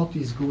what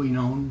is going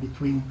on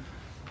between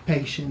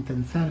patient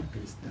and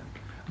therapist,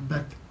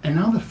 but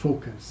another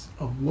focus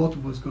of what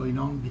was going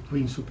on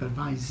between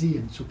supervisee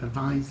and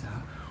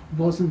supervisor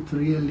wasn't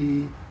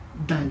really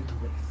dealt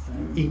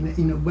with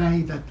in a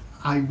way that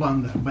I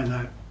wonder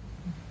whether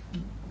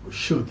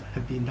should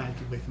have been dealt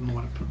with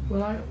more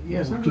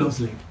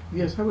closely.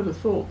 Yes, I would have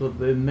thought that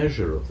the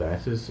measure of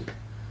that has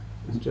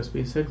just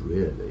been said,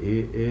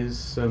 really,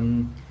 is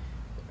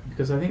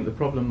because I think the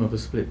problem of a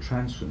split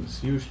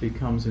transference usually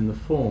comes in the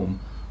form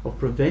of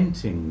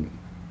preventing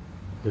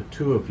the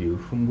two of you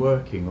from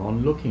working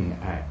on looking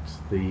at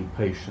the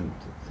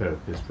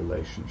patient-therapist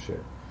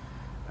relationship.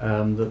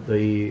 That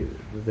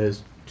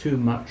there's too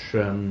much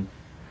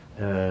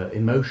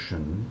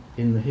emotion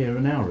in the here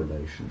and now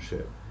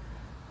relationship.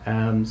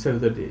 So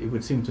that it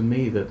would seem to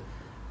me that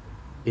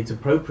it's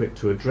appropriate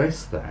to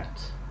address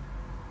that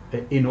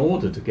in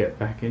order to get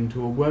back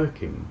into a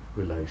working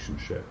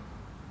relationship.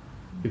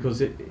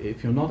 Because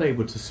if you're not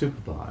able to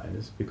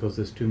supervise because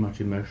there's too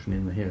much emotion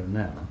in the here and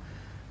now,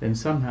 then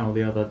somehow or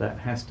the other that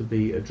has to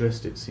be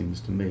addressed, it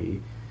seems to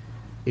me,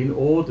 in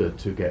order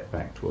to get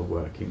back to a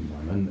working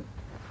one.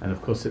 And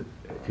of course, if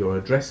you're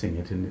addressing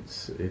it and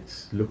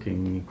it's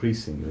looking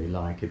increasingly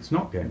like it's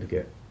not going to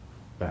get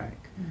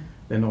back,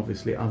 then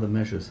obviously other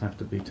measures have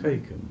to be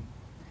taken.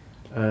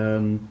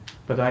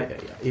 But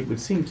it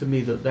would seem to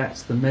me that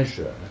that's the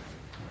measure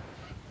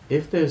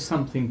if there's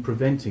something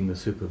preventing the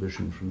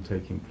supervision from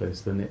taking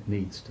place, then it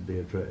needs to be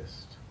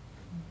addressed.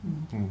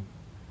 Mm.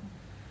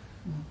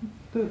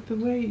 The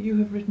way you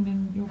have written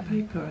in your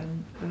paper,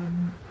 and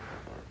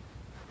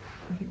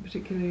I think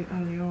particularly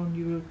earlier on,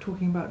 you were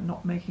talking about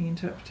not making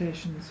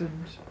interpretations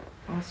and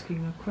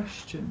asking a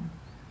question.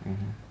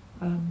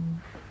 Mhm.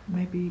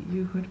 Maybe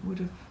you would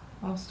have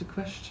asked a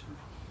question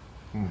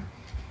Mm.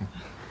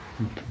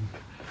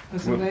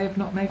 as a Well- way of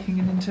not making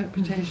an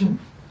interpretation.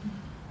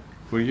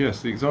 Well,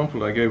 yes, the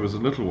example I gave was a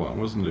little one,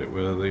 wasn't it,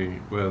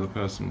 where the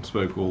person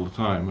spoke all the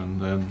time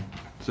and then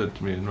said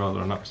to me in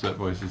rather an upset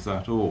voice, "Is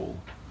that all?"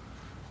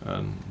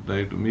 And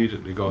they'd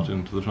immediately got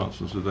into the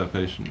transference of their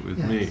patient with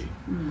Yes. me.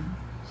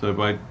 So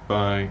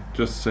by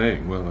just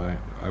saying, well,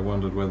 I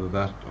wondered whether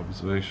that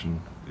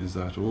observation is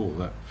that all,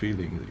 that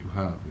feeling that you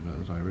have, you know,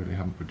 that I really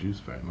haven't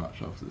produced very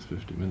much after this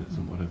 50 minutes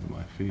and whatever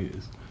my fee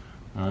is,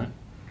 right,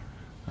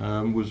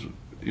 was,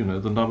 you know,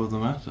 the nub of the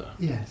matter.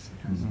 Yes,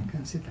 yes, Mhm. you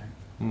can see that.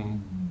 Mm.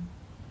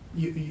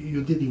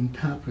 You did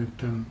interpret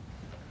the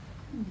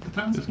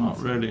transcripts. It's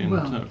not really an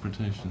Well,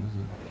 interpretation,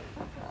 is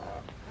it?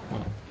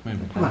 Well,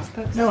 maybe.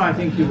 That's No, I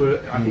think you were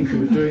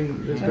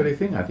doing this very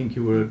thing. I think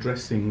you were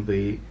addressing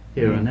the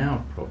here and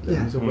now problem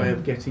Yeah. as a way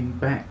of getting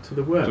back to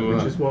the work, To which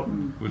work. is what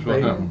Which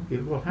what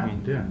happened. What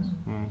happened, yes.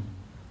 Mm.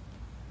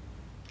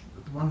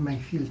 one may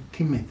feel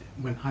timid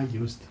when I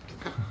used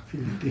to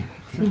feel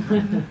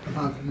timid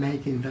about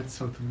making that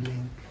sort of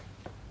link.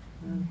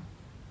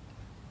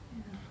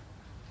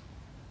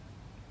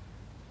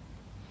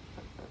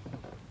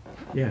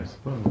 Yes,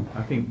 well,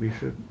 I think we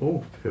should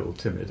all feel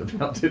timid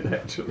about it,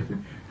 actually.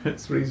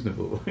 It's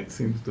reasonable, it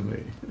seems to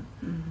me.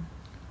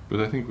 But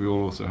I think we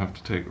all also have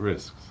to take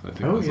risks. I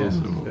think Oh, that's yes,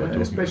 also what we're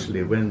talking especially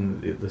about.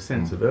 when the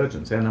sense of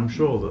urgency, and I'm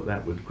sure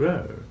that would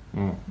grow,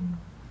 Mm.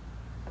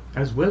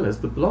 as well as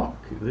the block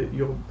that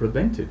you're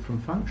prevented from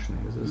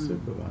functioning as a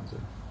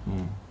supervisor.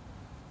 Mm.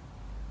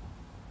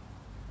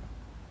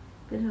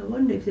 But I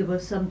wonder if there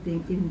was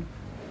something in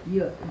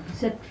your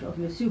perception of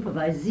your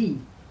supervisee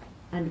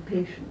and the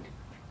patient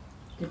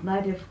that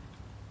might have,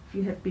 if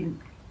you had been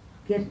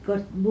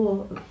got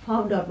more,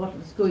 found out what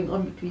was going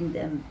on between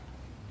them,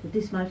 that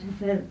this might have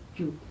helped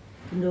you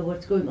to know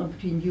what's going on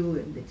between you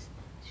and this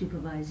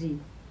supervisee.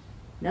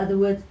 In other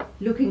words,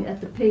 looking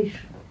at the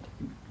patient,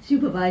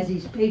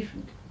 supervisee's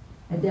patient,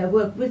 and their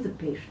work with the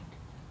patient,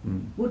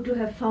 would you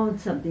have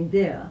found something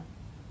there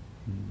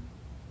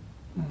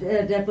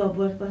that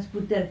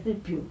would that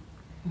help you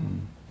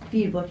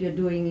feel what you're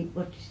doing,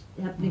 what's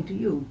happening to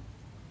you?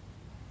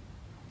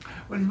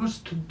 Well, it was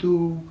to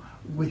do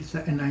with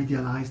an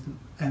idealized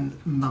and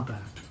mother,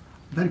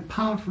 very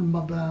powerful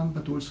mother,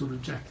 but also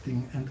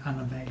rejecting and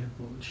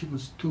unavailable. She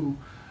was too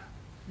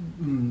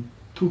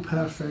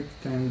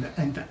perfect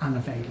and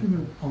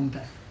unavailable on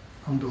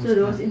those. So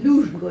there was levels.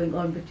 illusion going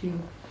on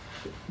between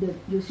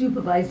your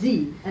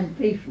supervisee and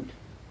patient.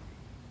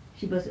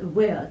 She was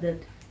aware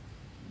that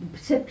the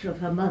perception of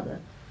her mother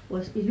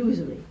was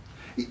illusory,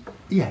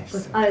 Yes.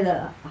 was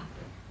either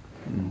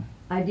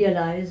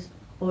idealized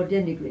or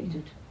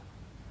denigrated.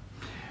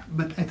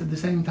 But at the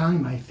same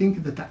time, I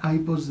think that I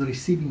was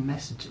receiving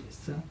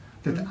messages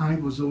that I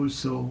was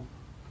also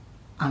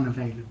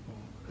unavailable.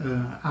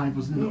 I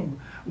was no,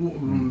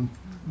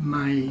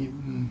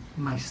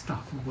 my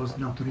stuff was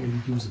not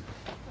really usable.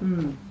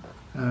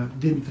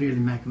 Didn't really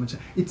make much.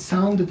 It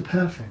sounded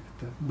perfect,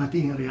 but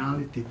in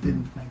reality, it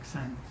didn't make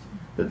sense.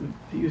 But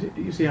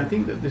you see, I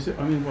think that this,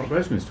 I mean, what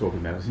Rosemary's talking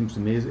about, it seems to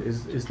me,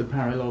 is the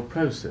parallel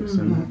process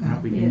and how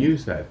we can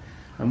use that.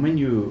 And when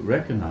you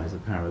recognise a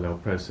parallel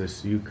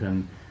process, you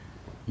can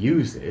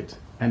use it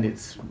and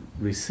it's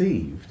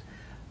received.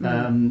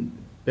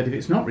 But if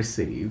it's not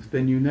received,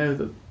 then you know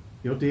that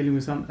you're dealing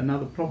with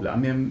another problem. I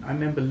mean, I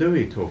remember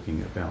Louis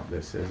talking about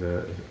this as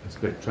a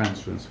split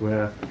transference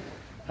where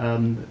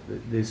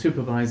the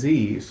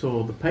supervisee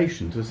saw the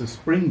patient as a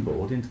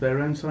springboard into their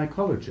own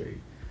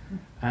psychology.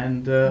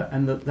 And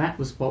that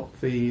was what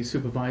the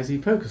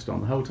supervisee focused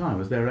on the whole time,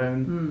 was their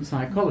own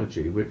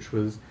psychology, which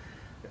was,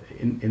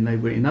 they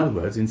were, in other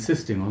words,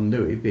 insisting on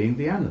Louis being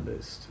the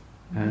analyst.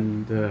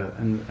 And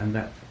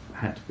that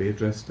had to be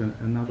addressed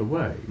another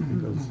way,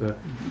 because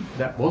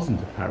that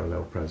wasn't a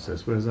parallel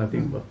process, whereas I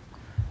think what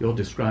you're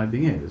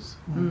describing is.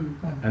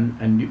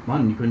 And you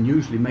can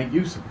usually make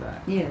use of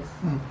that. Yes.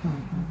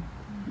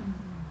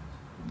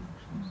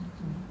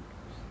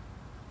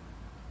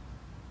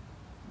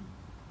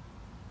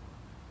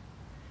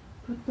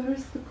 But there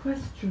is the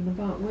question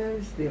about where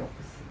is the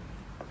opposite.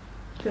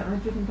 That I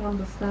didn't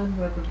understand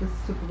whether the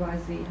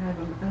supervisee had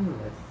an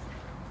analyst.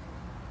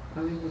 I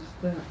mean, was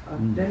there a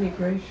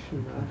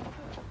denigration,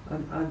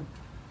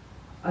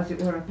 as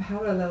it were, a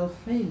parallel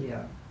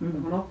failure of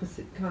an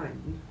opposite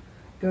kind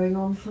going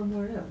on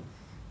somewhere else?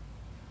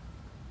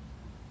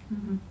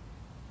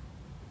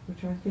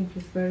 Which I think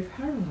is very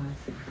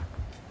paralysing.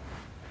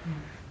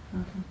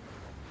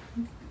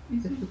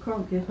 If you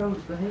can't get hold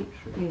of the hatred,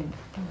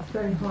 it's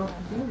very hard to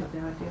deal with the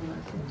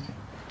idealisation.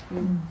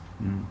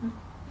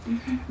 Do you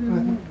think there are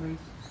always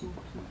sort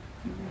of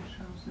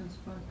emotional sense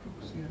by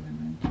proxy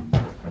element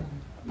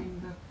in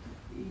that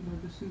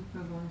the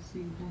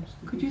supervisee wants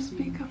to Could be you seen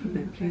speak up a through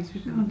bit, the please? We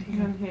patient. can't You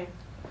hear. can hear.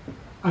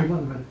 I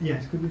wonder,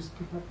 yes, could you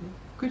speak up?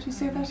 Could you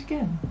say that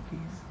again,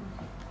 please?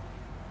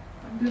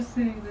 I'm just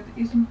saying that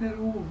isn't there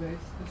always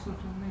a sort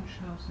of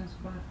Munchausen's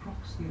by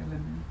proxy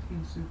element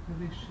in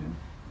supervision,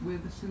 where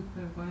the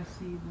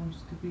supervisee wants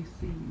to be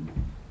seen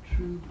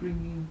through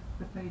bringing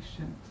the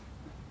patient?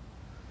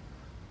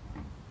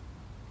 I'm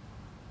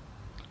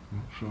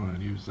not sure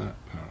I'd use that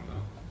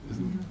parallel.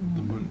 Isn't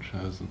the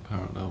Munchausen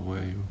parallel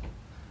where you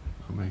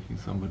are making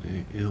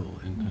somebody ill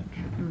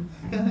intentionally?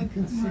 Yeah, I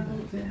can see Well,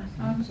 that. Yeah.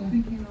 I was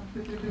thinking of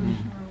the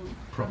delusional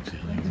Proxy,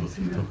 that's what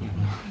you're talking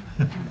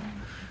about.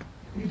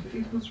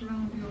 It was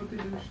around your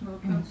delusional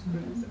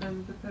constraints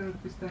and the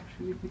therapist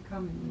actually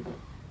becoming it.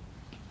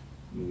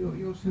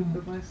 Your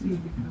supervisee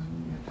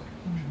becoming it.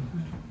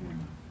 Yeah.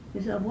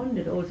 Yes, I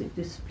wondered also if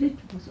the split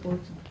was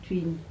also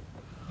between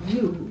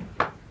you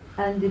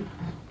and the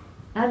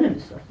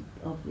analyst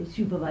of the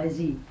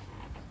supervisee,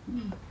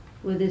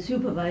 where the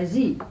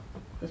supervisee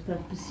was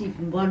perhaps perceived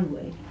in one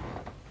way,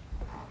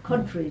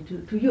 contrary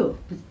to you,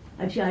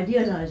 and she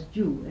idealized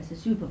you as a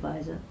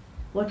supervisor.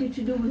 What did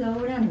you do with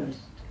our analyst?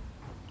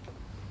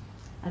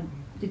 And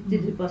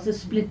it was a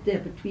split there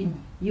between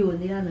you and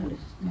the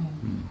analyst.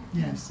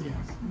 Yes, yes.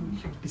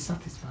 She would be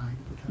satisfied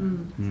with her.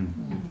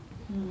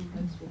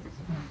 That's what it's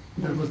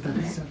There was that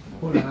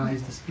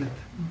polarized split.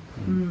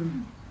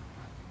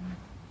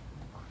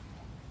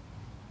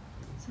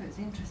 So it's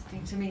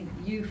interesting to me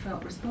that you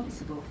felt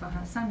responsible for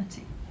her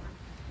sanity.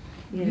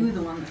 Yes. You were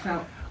the one that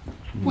felt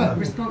Well,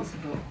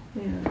 responsible.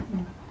 Yeah.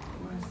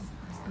 Whereas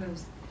I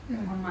suppose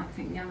one might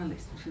think the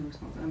analyst would feel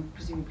responsible, and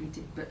presumably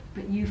did, but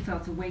you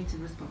felt a weight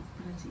of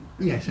responsibility.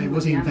 yes, I You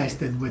was were the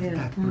invested with Yeah.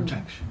 that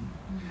projection.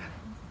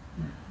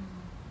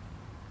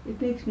 It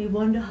makes me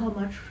wonder how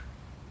much,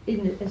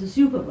 as a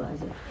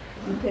supervisor,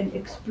 you can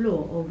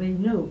explore or may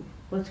know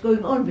what's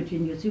going on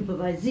between your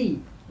supervisee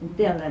and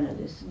their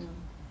analyst.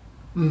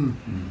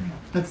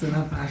 That's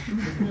another aspect.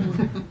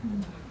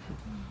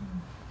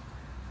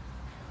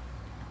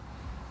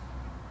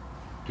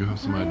 Do you have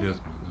some ideas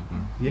about that? No?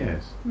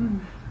 Yes.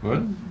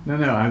 What?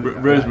 No.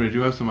 Rosemary, do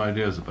you have some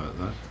ideas about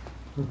that?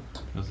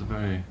 That's a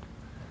very...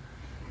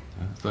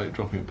 it's like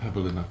dropping a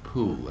pebble in a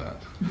pool,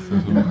 that.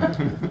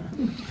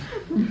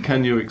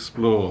 Can you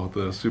explore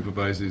the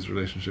supervisee's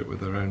relationship with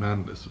their own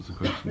analyst, was the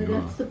question But you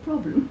that's asked. the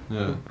problem.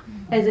 Yeah.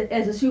 As a Do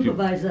you-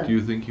 supervisor, Do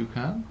you think you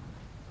can?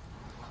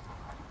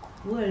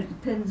 well, it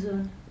depends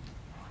on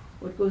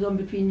what goes on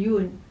between you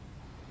and,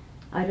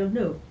 I don't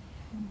know.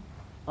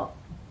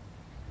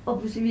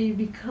 Obviously,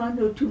 we can't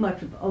know too much,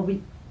 or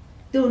we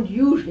don't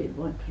usually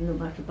want to know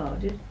much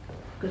about it,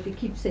 because we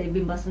keep saying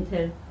we mustn't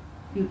tell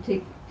you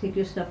take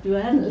your stuff to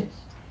your analyst.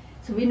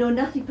 So we know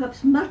nothing,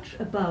 perhaps much,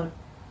 about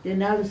the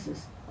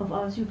analysis of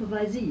our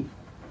supervisee.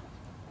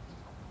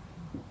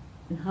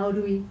 And how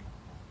do we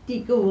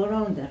go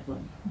around that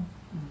one?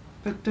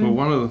 But Well,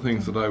 one of the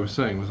things that I was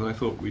saying was I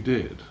thought we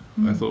did.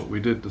 I thought we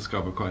did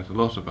discover quite a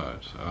lot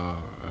about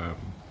our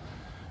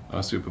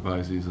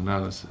supervisee's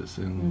analysis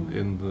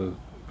in the,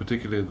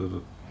 particularly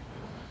the,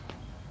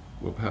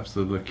 well, perhaps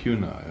the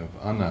lacunae of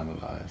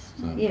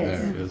unanalyzed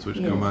Yes. areas which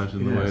Yes. come out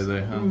in the way Yes.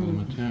 they handle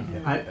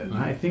material.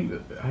 I think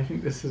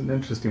this is an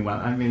interesting one.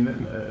 I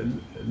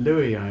mean,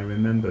 Louis, I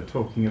remember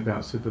talking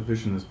about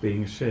supervision as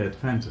being a shared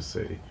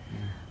fantasy.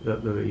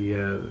 That the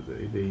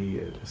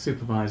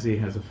supervisee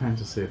has a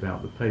fantasy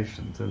about the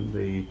patient, and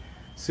the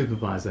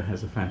supervisor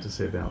has a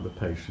fantasy about the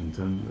patient,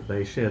 and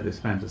they share this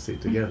fantasy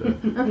together.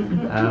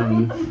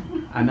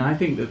 And I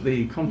think that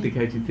the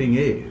complicated thing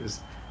is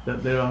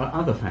that there are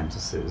other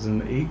fantasies,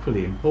 and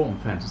equally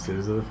important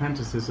fantasies are the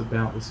fantasies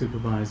about the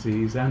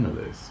supervisee's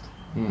analyst.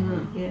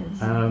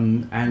 Yes.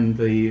 And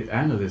the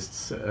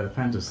analyst's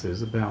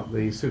fantasies about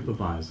the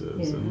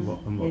supervisors Yes. and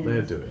what Yes.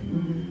 they're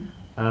doing.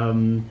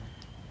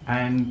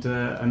 And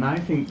I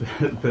think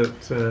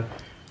that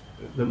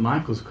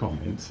Michael's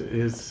comment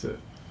is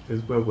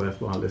well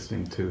worthwhile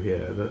listening to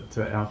here.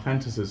 That our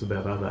fantasies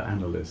about other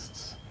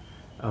analysts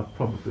are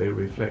probably a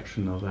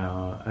reflection of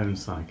our own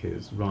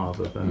psyches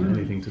rather than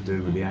anything to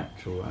do with the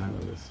actual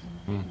analyst.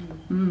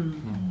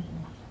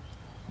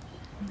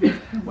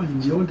 Well, in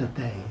the older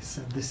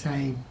days, the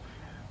same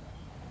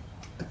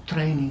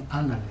training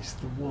analyst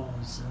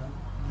was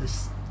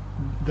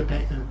the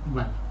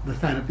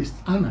therapist's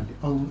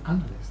own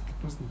analyst,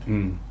 wasn't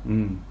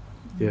it?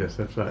 Yes,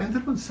 that's right. And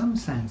there was some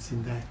sense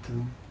in that.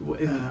 Well,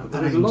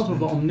 there was a lot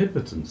of arrangement.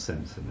 omnipotent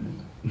sense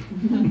in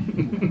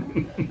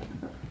it.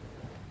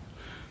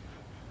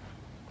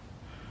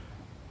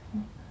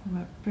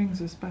 that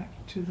brings us back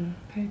to the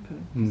paper.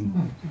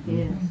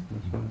 Yes.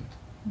 That's right.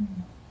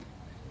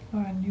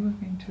 Lauren, you were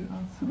going to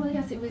answer. Well,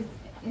 yes, it was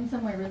in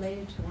some way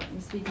related to what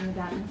you're speaking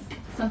about, and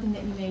something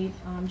that you made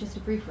just a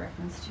brief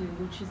reference to,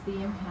 which is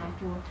the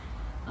impact or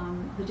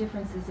the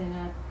differences in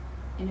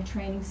a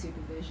training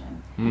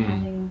supervision,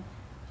 having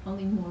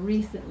only more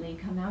recently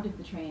come out of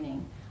the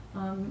training.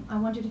 I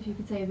wondered if you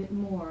could say a bit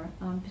more,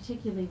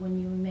 particularly when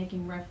you were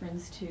making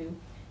reference to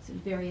sort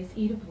of various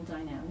Oedipal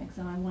dynamics,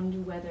 and I wonder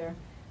whether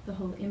the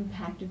whole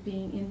impact of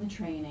being in the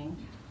training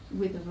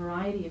with a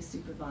variety of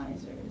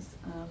supervisors,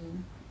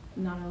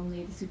 not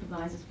only the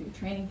supervisors for your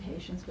training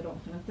patients, but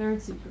often a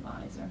third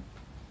supervisor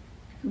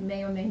who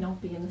may or may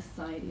not be in the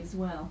society as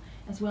well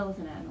as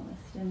an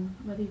analyst, and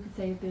whether you could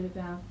say a bit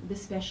about the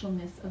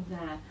specialness of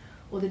that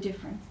or the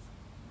difference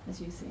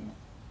as you see it.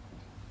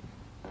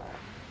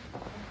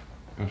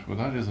 Gosh, well,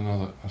 that is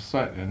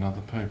slightly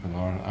another paper,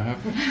 Lauren. I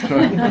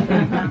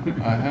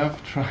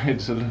have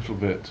tried a little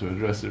bit to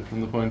address it from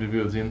the point of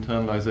view of the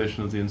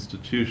internalisation of the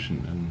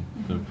institution in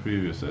the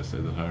previous essay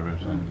that I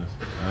wrote on this.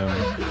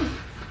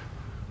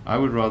 I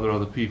would rather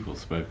other people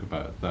spoke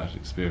about that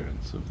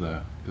experience of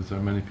their, because there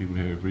are many people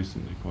here who have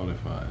recently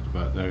qualified,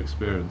 about their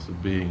experience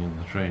of being in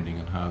the training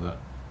and how that,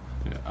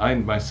 I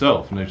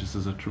myself notice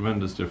there's a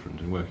tremendous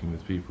difference in working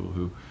with people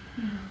who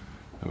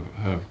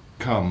have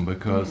come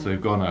because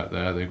they've gone out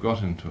there, they've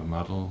got into a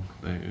muddle,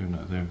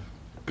 they've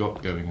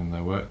got going in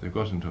their work, they've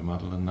got into a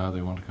muddle, and now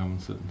they want to come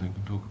and sit and think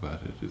and talk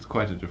about it. It's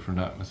quite a different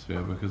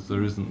atmosphere because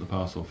there isn't the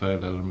pass or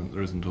fail element,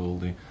 there isn't all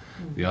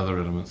the other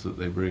elements that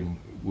they bring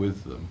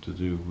with them to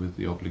do with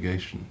the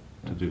obligation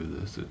to do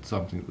this. It's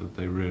something that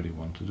they really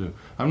want to do.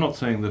 I'm not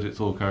saying that it's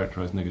all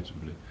characterised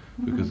negatively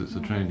because it's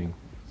a training,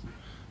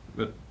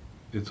 but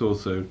it's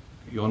also,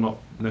 you're not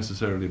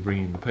necessarily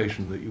bringing the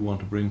patient that you want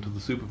to bring to the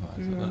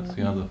supervisor. That's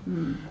the other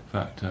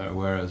factor.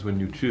 Whereas when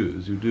you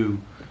choose, you do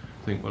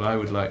think, well, I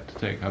would like to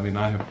take, I mean,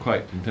 I have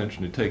quite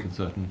intentionally taken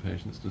certain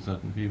patients to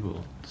certain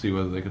people to see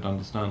whether they could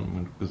understand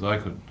them, because I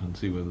couldn't, and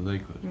see whether they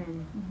could.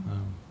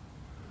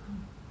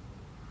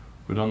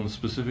 But on the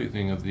specific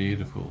thing of the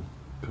Oedipal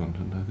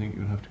content, I think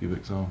you'd have to give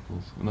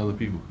examples, and other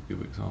people could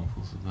give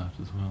examples of that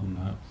as well,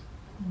 perhaps.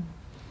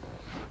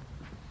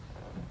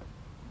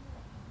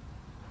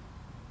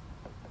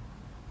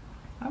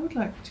 I would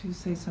like to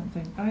say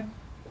something.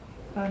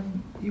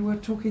 You were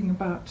talking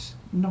about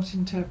not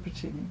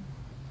interpreting,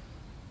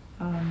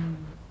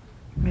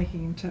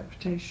 making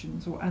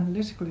interpretations or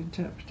analytical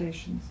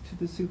interpretations to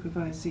the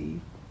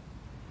supervisee.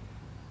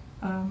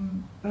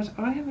 But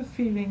I have a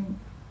feeling,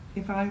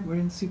 if I were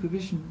in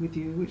supervision with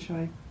you, which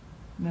I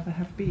never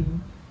have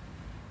been,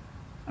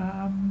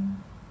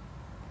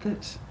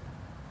 that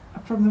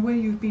from the way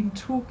you've been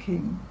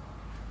talking,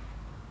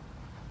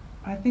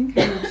 I think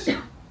I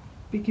would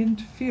begin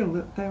to feel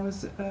that there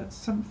was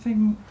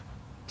something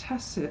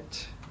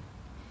tacit,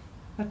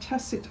 a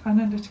tacit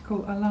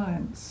analytical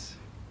alliance,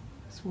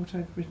 is what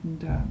I've written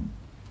down.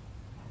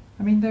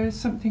 I mean, there is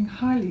something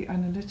highly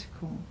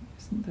analytical,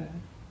 isn't there?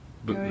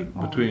 But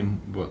between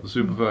what, the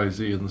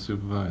supervisee and the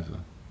supervisor?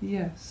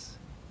 Yes.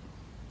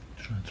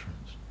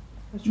 Transference.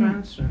 The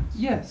transference.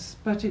 Yes,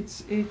 but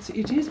it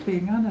is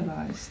being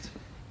analysed.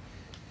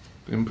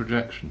 In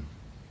projection.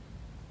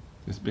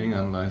 It's being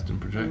analysed in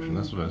projection,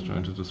 that's what I was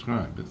trying to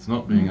describe. It's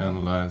not being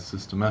analysed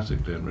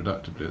systematically and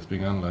reductively, it's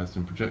being analysed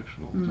in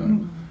projection all the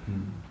time.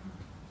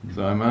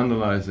 So I'm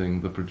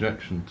analysing the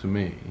projection to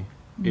me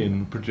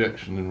in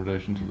projection in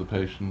relation to the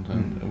patient,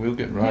 and we'll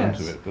get round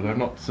to it, but I'm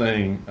not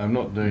saying, I'm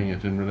not doing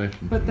it in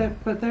relation to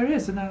But there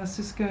is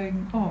analysis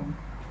going on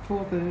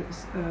for the...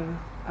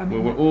 I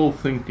mean, well, we're all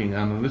thinking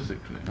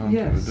analytically, aren't we?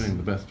 Yes. We're doing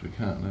the best we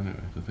can, anyway,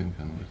 to think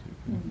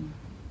analytically.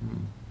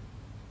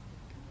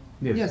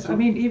 Yes, I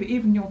mean,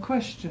 even your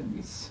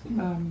questions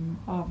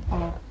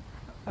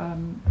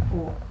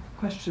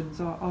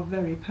are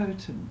very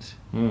potent,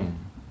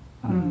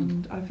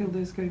 and I feel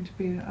there's going to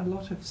be a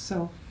lot of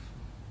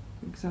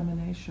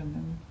self-examination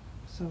and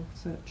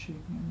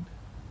self-searching. And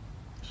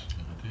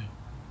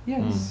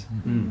yes.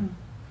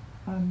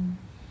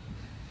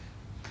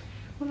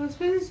 Well, I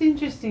suppose it's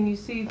interesting, you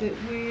see, that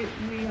we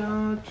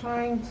are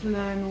trying to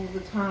learn all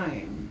the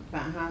time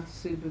about how to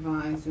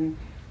supervise,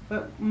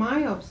 but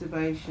my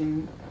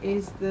observation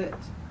is that,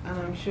 and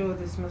I'm sure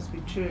this must be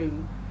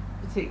true,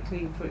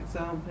 particularly, for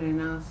example, in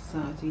our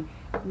society,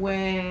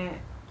 where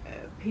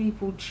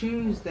people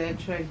choose their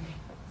training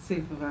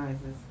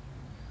supervisors.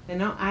 They're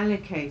not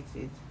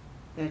allocated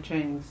their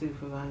training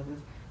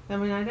supervisors. I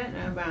mean, I don't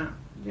know about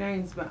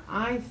James, but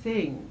I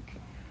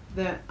think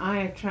that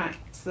I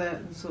attract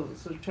certain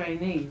sorts of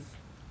trainees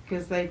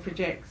because they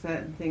project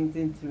certain things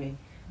into me.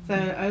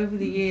 So over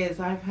the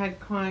years I've had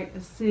quite a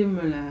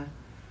similar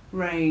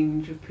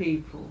range of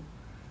people,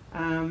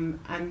 and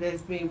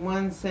there's been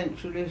one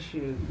central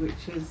issue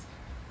which has,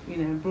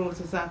 brought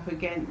us up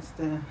against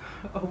a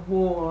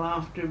wall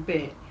after a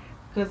bit,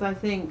 because I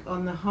think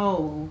on the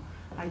whole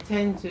I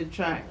tend to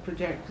attract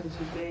projectors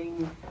as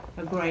being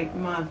a great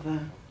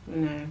mother,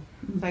 So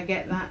I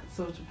get that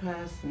sort of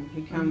person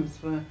who comes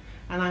for,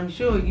 and I'm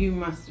sure you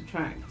must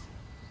attract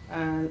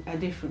a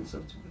different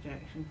sort of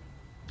projection.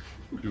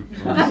 I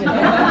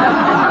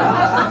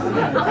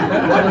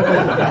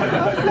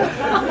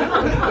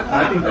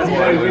think that's a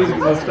very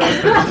reasonable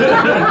statement.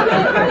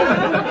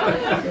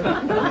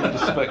 To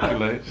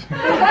speculate.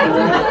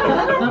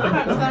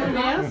 Somebody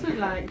else would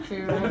like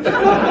to.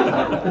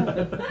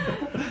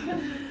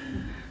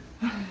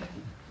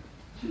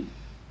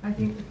 I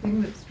think the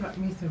thing that struck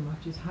me so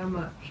much is how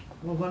much,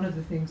 well, one of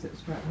the things that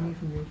struck me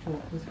from your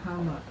talk was how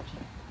much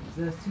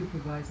the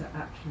supervisor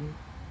actually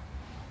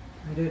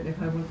I don't know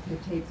if I want to say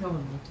takes on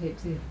or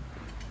takes in.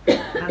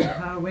 And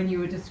how when you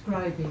were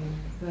describing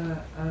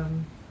the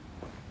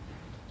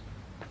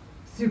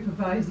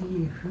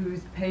supervisee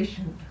whose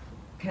patient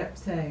kept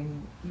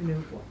saying, you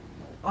know,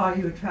 are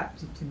you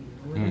attracted to me,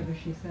 or whatever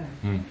she said.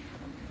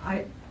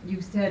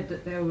 You said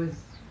that there was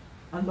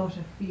a lot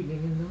of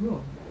feeling in the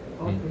room,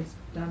 obvious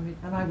damage,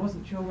 and I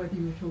wasn't sure whether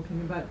you were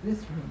talking about this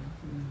room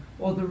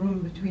or the room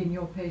between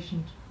your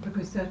patient,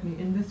 because certainly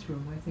in this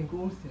room I think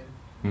also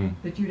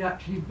that you'd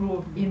actually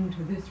brought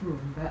into this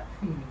room that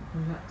feeling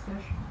from that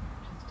session,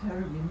 which is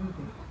terribly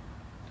moving.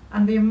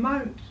 And the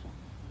amount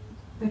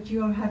that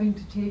you're having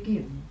to take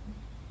in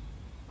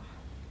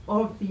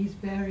of these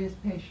various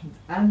patients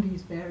and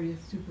these various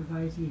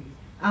supervisees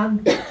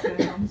and what's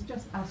going on is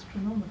just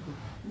astronomical.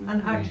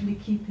 And actually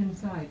keep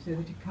inside so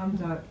that it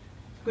comes out,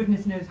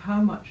 goodness knows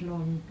how much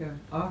longer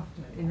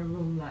after in a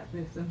room like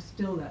this, and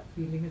still that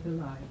feeling is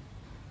alive,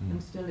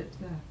 and still it's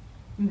there.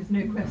 And there's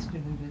no question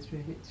in this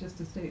really, it's just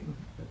a statement.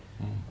 But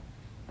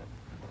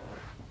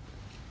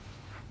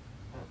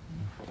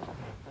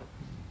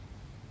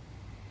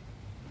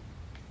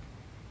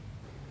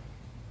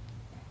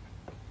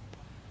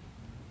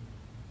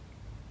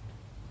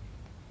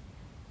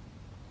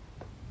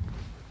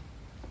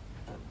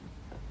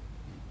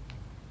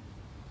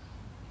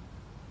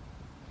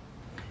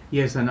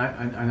Yes, and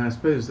I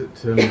suppose that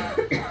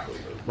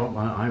what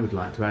I would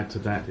like to add to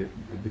that,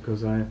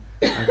 because I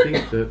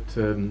think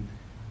that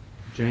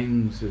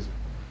James's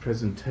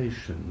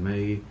presentation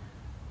may,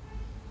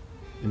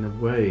 in a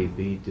way,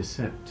 be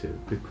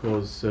deceptive,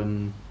 because I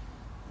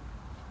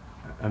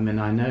mean,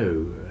 I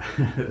know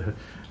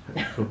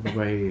from the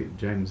way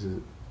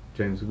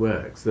James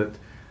works that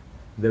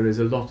there is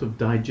a lot of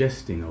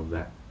digesting of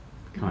that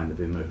kind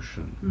of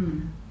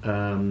emotion.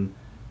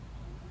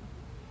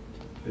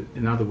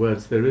 In other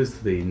words, there is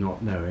the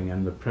not knowing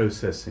and the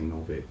processing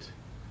of it,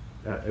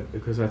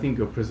 because I think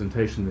your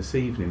presentation this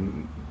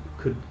evening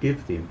could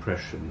give the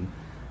impression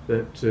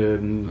that I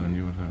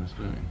knew what I was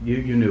doing.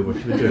 You knew what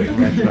you were doing.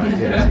 That's right.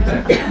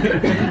 Yes,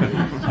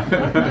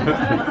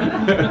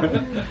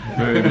 exactly.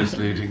 Very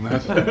misleading,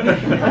 that.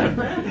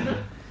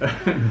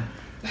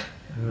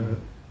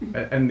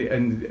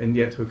 And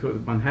yet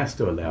one has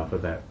to allow for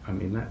that. I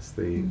mean, that's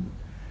the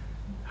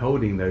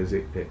holding those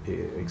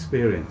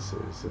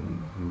experiences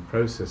and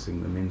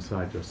processing them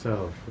inside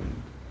yourself,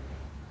 and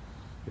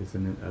is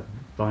a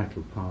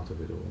vital part of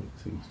it all,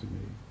 it seems to me.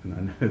 And I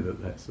know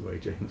that that's the way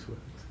James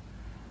works.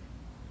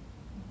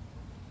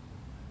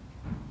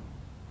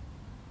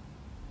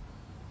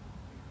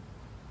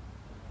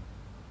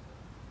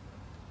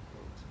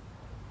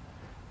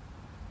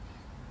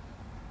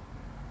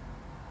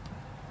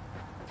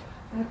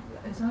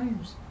 As I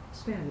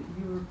understand it,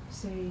 you're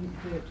saying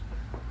that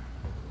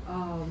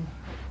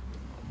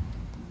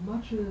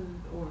much of,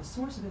 or a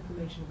source of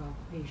information about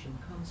the patient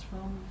comes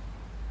from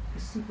the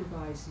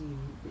supervisee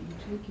that you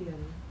take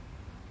in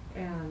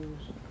and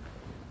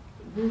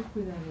work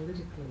with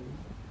analytically,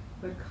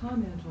 but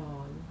comment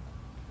on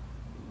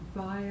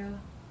via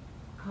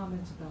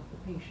comments about the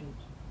patient,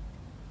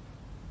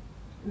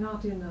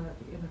 not in a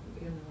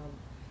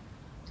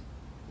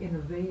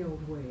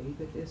veiled way,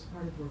 but as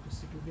part of work of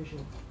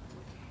supervision.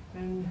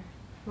 And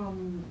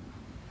from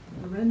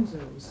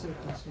Lorenzo's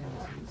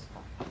circumstances,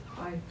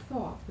 I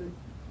thought that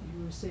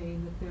you were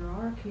saying that there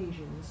are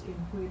occasions in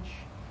which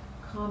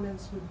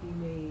comments would be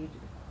made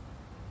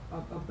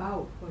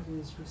about what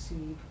is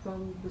received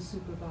from the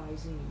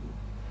supervisee,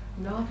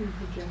 not in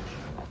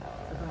projection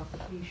about the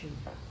patient,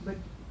 but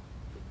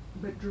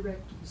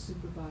direct to the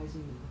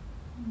supervisee,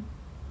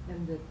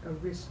 and that a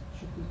risk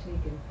should be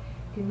taken.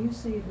 Can you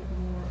say a bit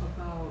more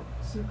about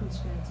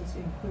circumstances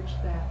in which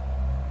that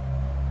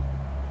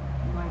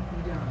might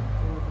be done,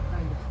 or the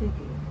kind of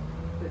thinking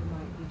that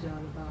might be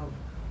done about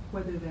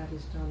whether that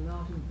is done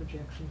not in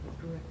projection but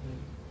directly?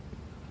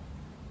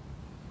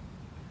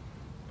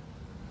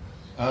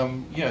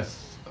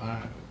 Yes.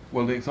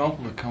 Well, the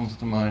example that comes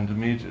to mind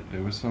immediately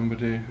was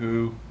somebody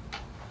who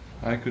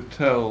I could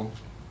tell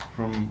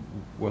from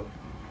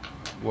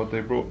what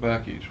they brought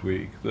back each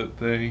week that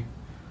they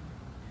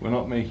were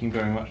not making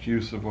very much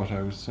use of what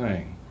I was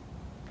saying.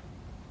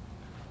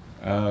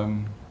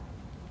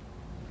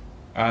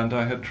 And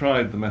I had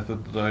tried the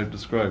method that I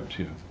described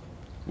to you,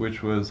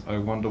 which was, I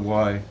wonder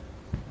why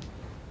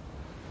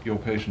your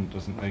patient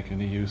doesn't make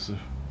any use of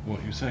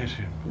what you say to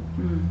him,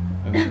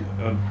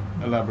 and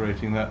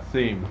elaborating that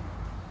theme.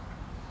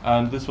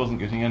 And this wasn't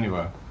getting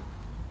anywhere.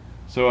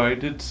 So I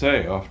did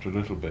say after a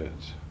little bit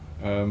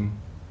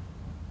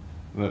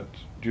that,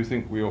 do you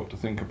think we ought to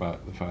think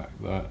about the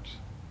fact that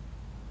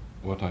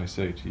what I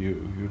say to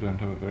you, you don't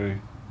have a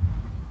very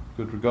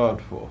good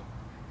regard for,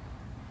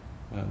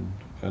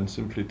 and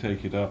simply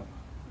take it up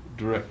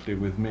directly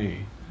with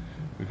me,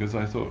 because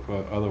I thought,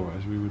 well,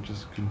 otherwise we would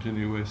just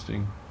continue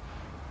wasting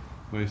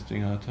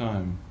our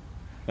time.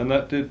 And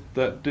that did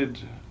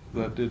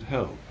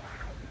help.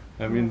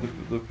 I mean,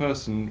 the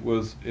person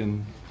was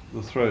in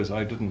the throes,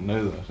 I didn't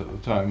know that at the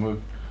time,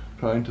 of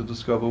trying to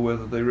discover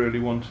whether they really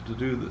wanted to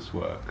do this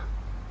work.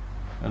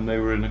 And they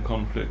were in a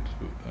conflict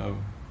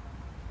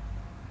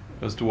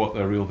as to what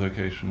their real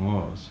vocation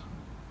was.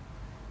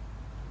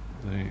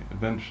 They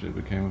eventually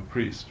became a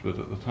priest, but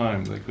at the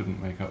time they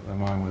couldn't make up their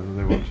mind whether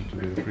they wanted to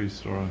be a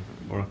priest or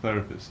a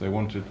therapist. They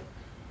wanted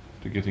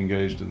to get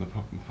engaged in the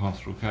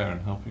pastoral care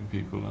and helping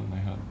people, and they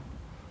had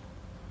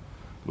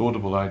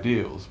laudable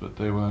ideals, but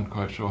they weren't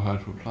quite sure how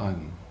to apply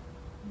them.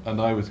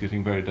 And I was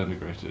getting very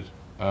denigrated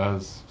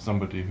as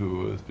somebody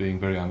who was being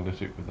very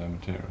analytic with their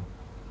material.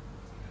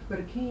 But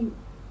it came,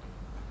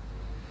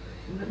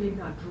 maybe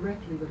not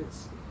directly, but it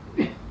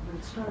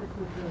started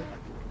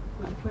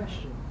with a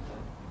question.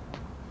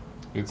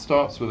 It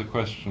starts with a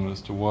question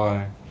as to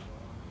why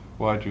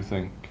do you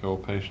think your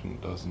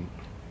patient doesn't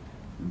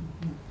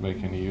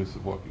make any use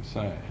of what you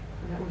say?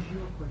 And that was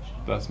your question.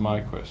 That's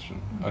my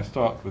question. I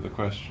start with a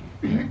question,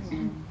 yes.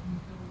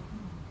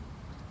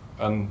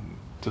 And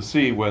to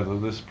see whether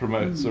this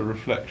promotes a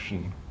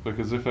reflection,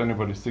 because if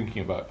anybody's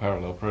thinking about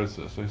parallel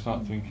process, they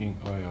start thinking,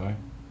 oi oi,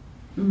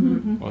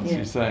 what's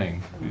he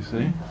saying? You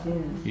see?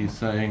 He's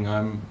saying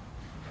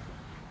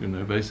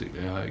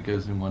basically it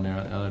goes in one ear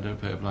and I don't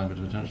pay a blind bit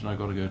of attention, I've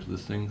got to go to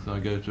this thing, so I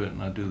go to it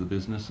and I do the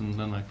business and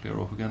then I clear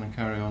off again and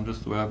carry on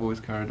just the way I've always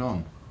carried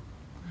on.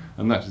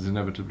 And that is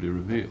inevitably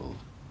revealed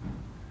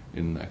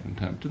in their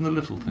contempt, in the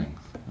little things.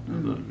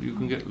 You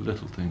can get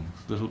little things,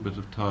 a little bit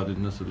of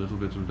tardiness, a little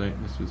bit of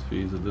lateness with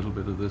fees, a little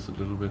bit of this, a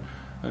little bit,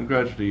 and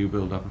gradually you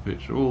build up a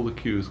picture. All the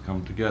cues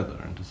come together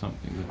into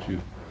something that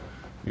you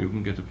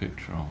can get a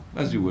picture of,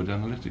 as you would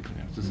analytically.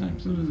 It's the same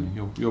sort of thing.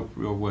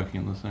 You're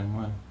working in the same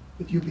way.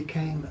 But you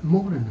became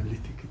more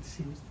analytic, it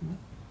seems to me.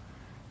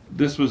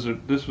 This was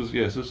an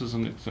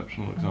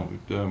exceptional example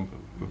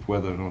of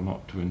whether or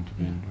not to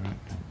intervene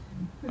directly.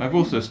 I've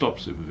also stopped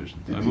supervision.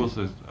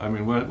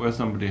 Where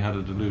somebody had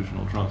a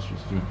delusional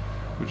transference to me,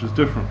 which was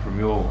different from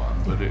your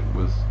one, but it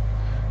was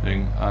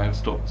saying, I have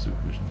stopped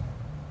supervision.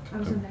 I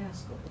was going to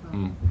ask about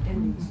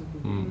ending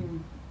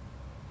supervision.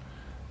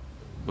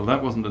 Well,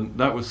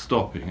 that was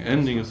stopping.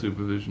 Ending a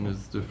supervision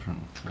is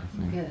different, I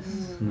think.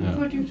 Yes. Yeah.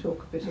 Could you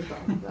talk a bit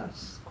about that?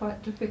 That's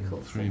quite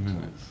difficult. 3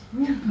 minutes.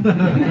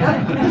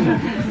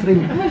 3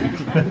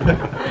 minutes.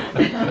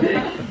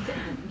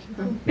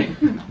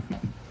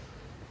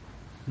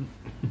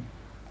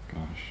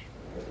 Gosh,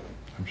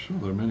 I'm sure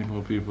there are many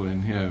more people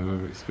in here who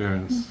have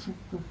experienced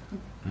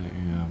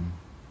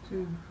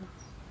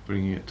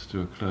bringing it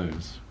to a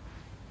close.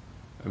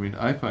 I mean,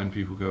 I find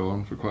people go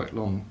on for quite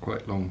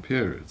long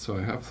periods, so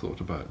I have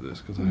thought about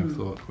this, because I have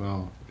thought,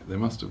 well, they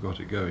must have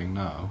got it going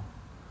now.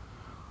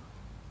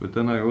 But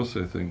then I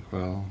also think,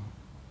 well,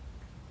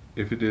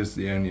 if it is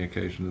the only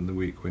occasion in the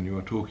week when you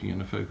are talking in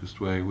a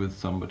focused way with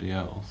somebody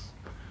else,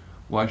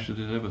 why should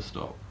it ever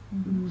stop?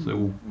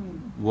 So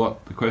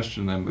what the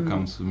question then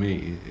becomes for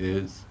me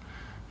is,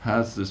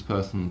 has this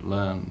person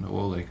learned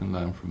all they can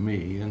learn from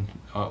me? And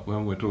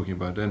when we're talking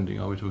about ending,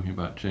 are we talking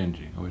about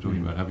changing? Are we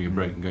talking about having a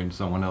break and going to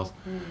someone else?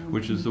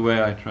 Which is the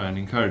way I try and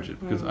encourage it,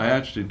 because I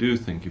actually do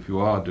think if you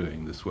are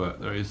doing this work,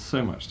 there is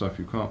so much stuff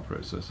you can't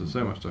process, there's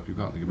so much stuff you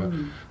can't think about,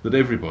 that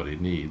everybody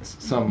needs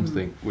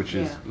something which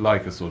is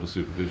like a sort of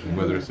supervision,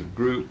 whether it's a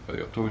group, whether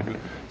you're talking to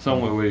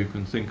somewhere where you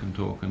can think and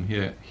talk and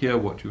hear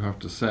what you have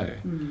to say,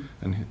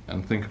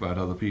 and think about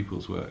other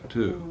people's work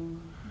too.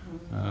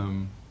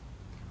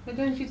 But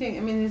don't you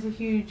think, there's a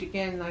huge,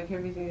 again, like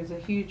everything, there's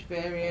a huge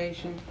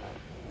variation.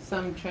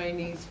 Some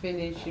trainees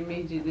finish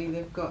immediately,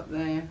 they've got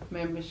their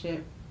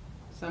membership.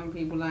 Some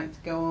people like to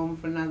go on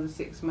for another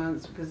 6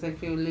 months because they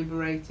feel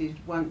liberated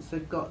once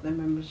they've got their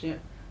membership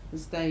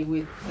and stay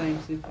with the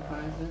same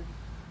supervisor.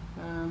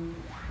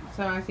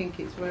 So I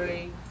think it's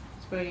very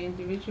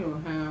individual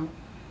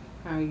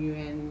how you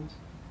end.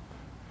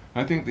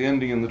 I think the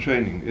ending in the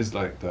training is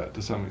like that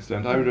to some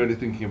extent. I was really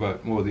thinking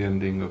about more the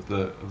ending of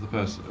the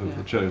person, of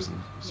the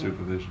chosen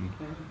supervision.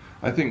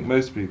 I think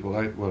most people,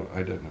 I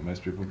don't know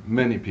most people,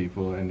 many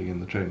people ending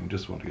in the training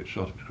just want to get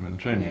shot if you come in the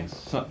training.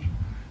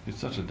 It's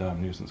such a damn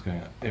nuisance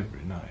going out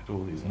every night,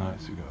 all these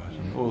nights you go out,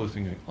 and all this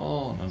thing going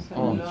on and so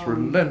on. It's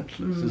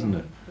relentless, isn't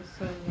it?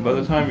 So And by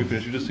the time you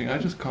finish, you just think, I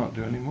just can't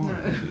do any more.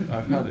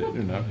 I've had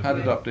it, I've had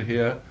it up to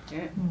here.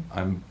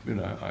 I've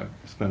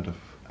spent an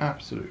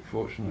absolute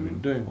fortune. I've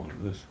been doing all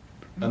of this.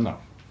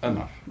 Enough.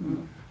 And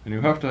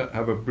you have to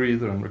have a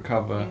breather and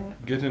recover,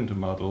 get into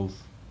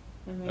muddles,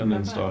 and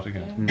then start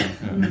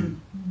again.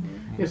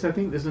 Yes, I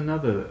think there's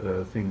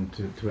another thing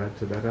to add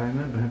to that. I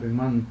remember having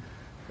one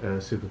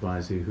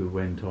supervisor who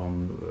went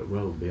on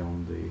well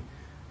beyond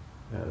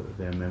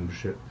their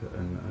membership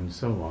and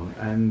so on.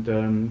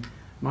 And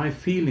my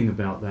feeling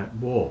about that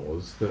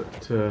was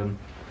that,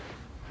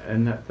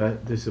 and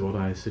that this is what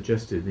I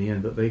suggested in the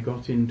end, that they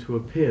got into a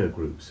peer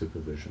group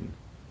supervision.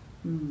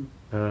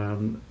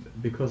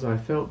 Because I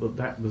felt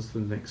that was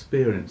an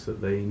experience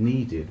that they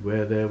needed,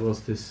 where there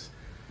was this,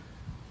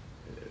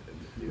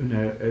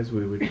 as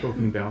we were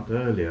talking about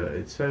earlier,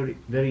 it's very,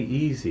 very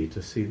easy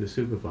to see the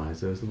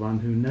supervisor as the one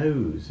who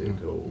knows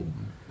it all.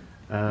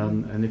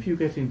 And if you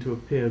get into a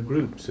peer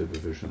group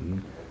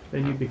supervision,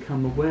 then you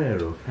become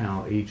aware of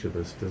how each of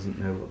us doesn't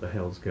know what the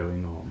hell's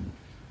going on.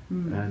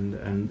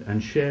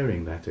 And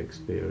sharing that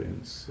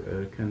experience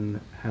can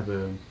have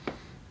a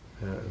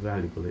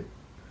valuable.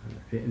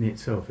 In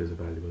itself is a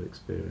valuable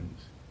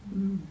experience.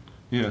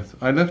 Yes,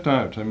 I left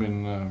out, I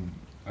mean,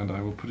 and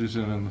I will put it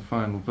in the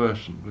final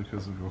version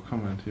because of your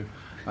comment here,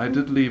 I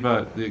did leave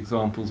out the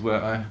examples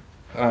where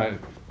I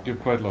give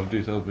quite a lot of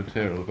detailed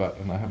material about,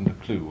 and I haven't a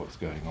clue what's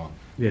going on.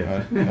 Yeah.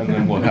 Right? And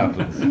then what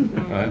happens.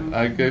 Right?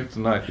 I gave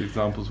tonight the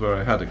examples where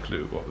I had a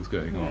clue what was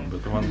going on,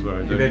 but the ones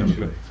where I don't have a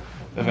clue.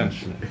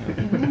 Eventually.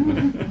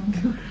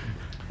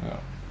 Yeah.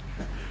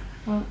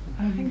 Well,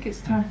 I think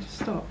it's time to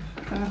stop.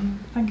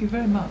 Thank you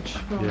very much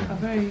for a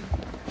very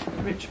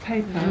rich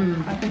paper.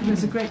 I think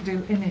there's a great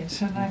deal in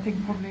it, and I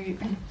think probably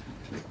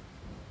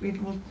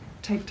it will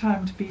take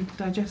time to be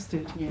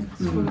digested. Yes.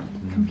 It's full of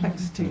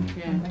complexity.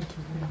 Yeah.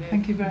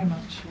 Thank you very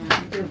much.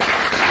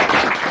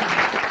 Yeah.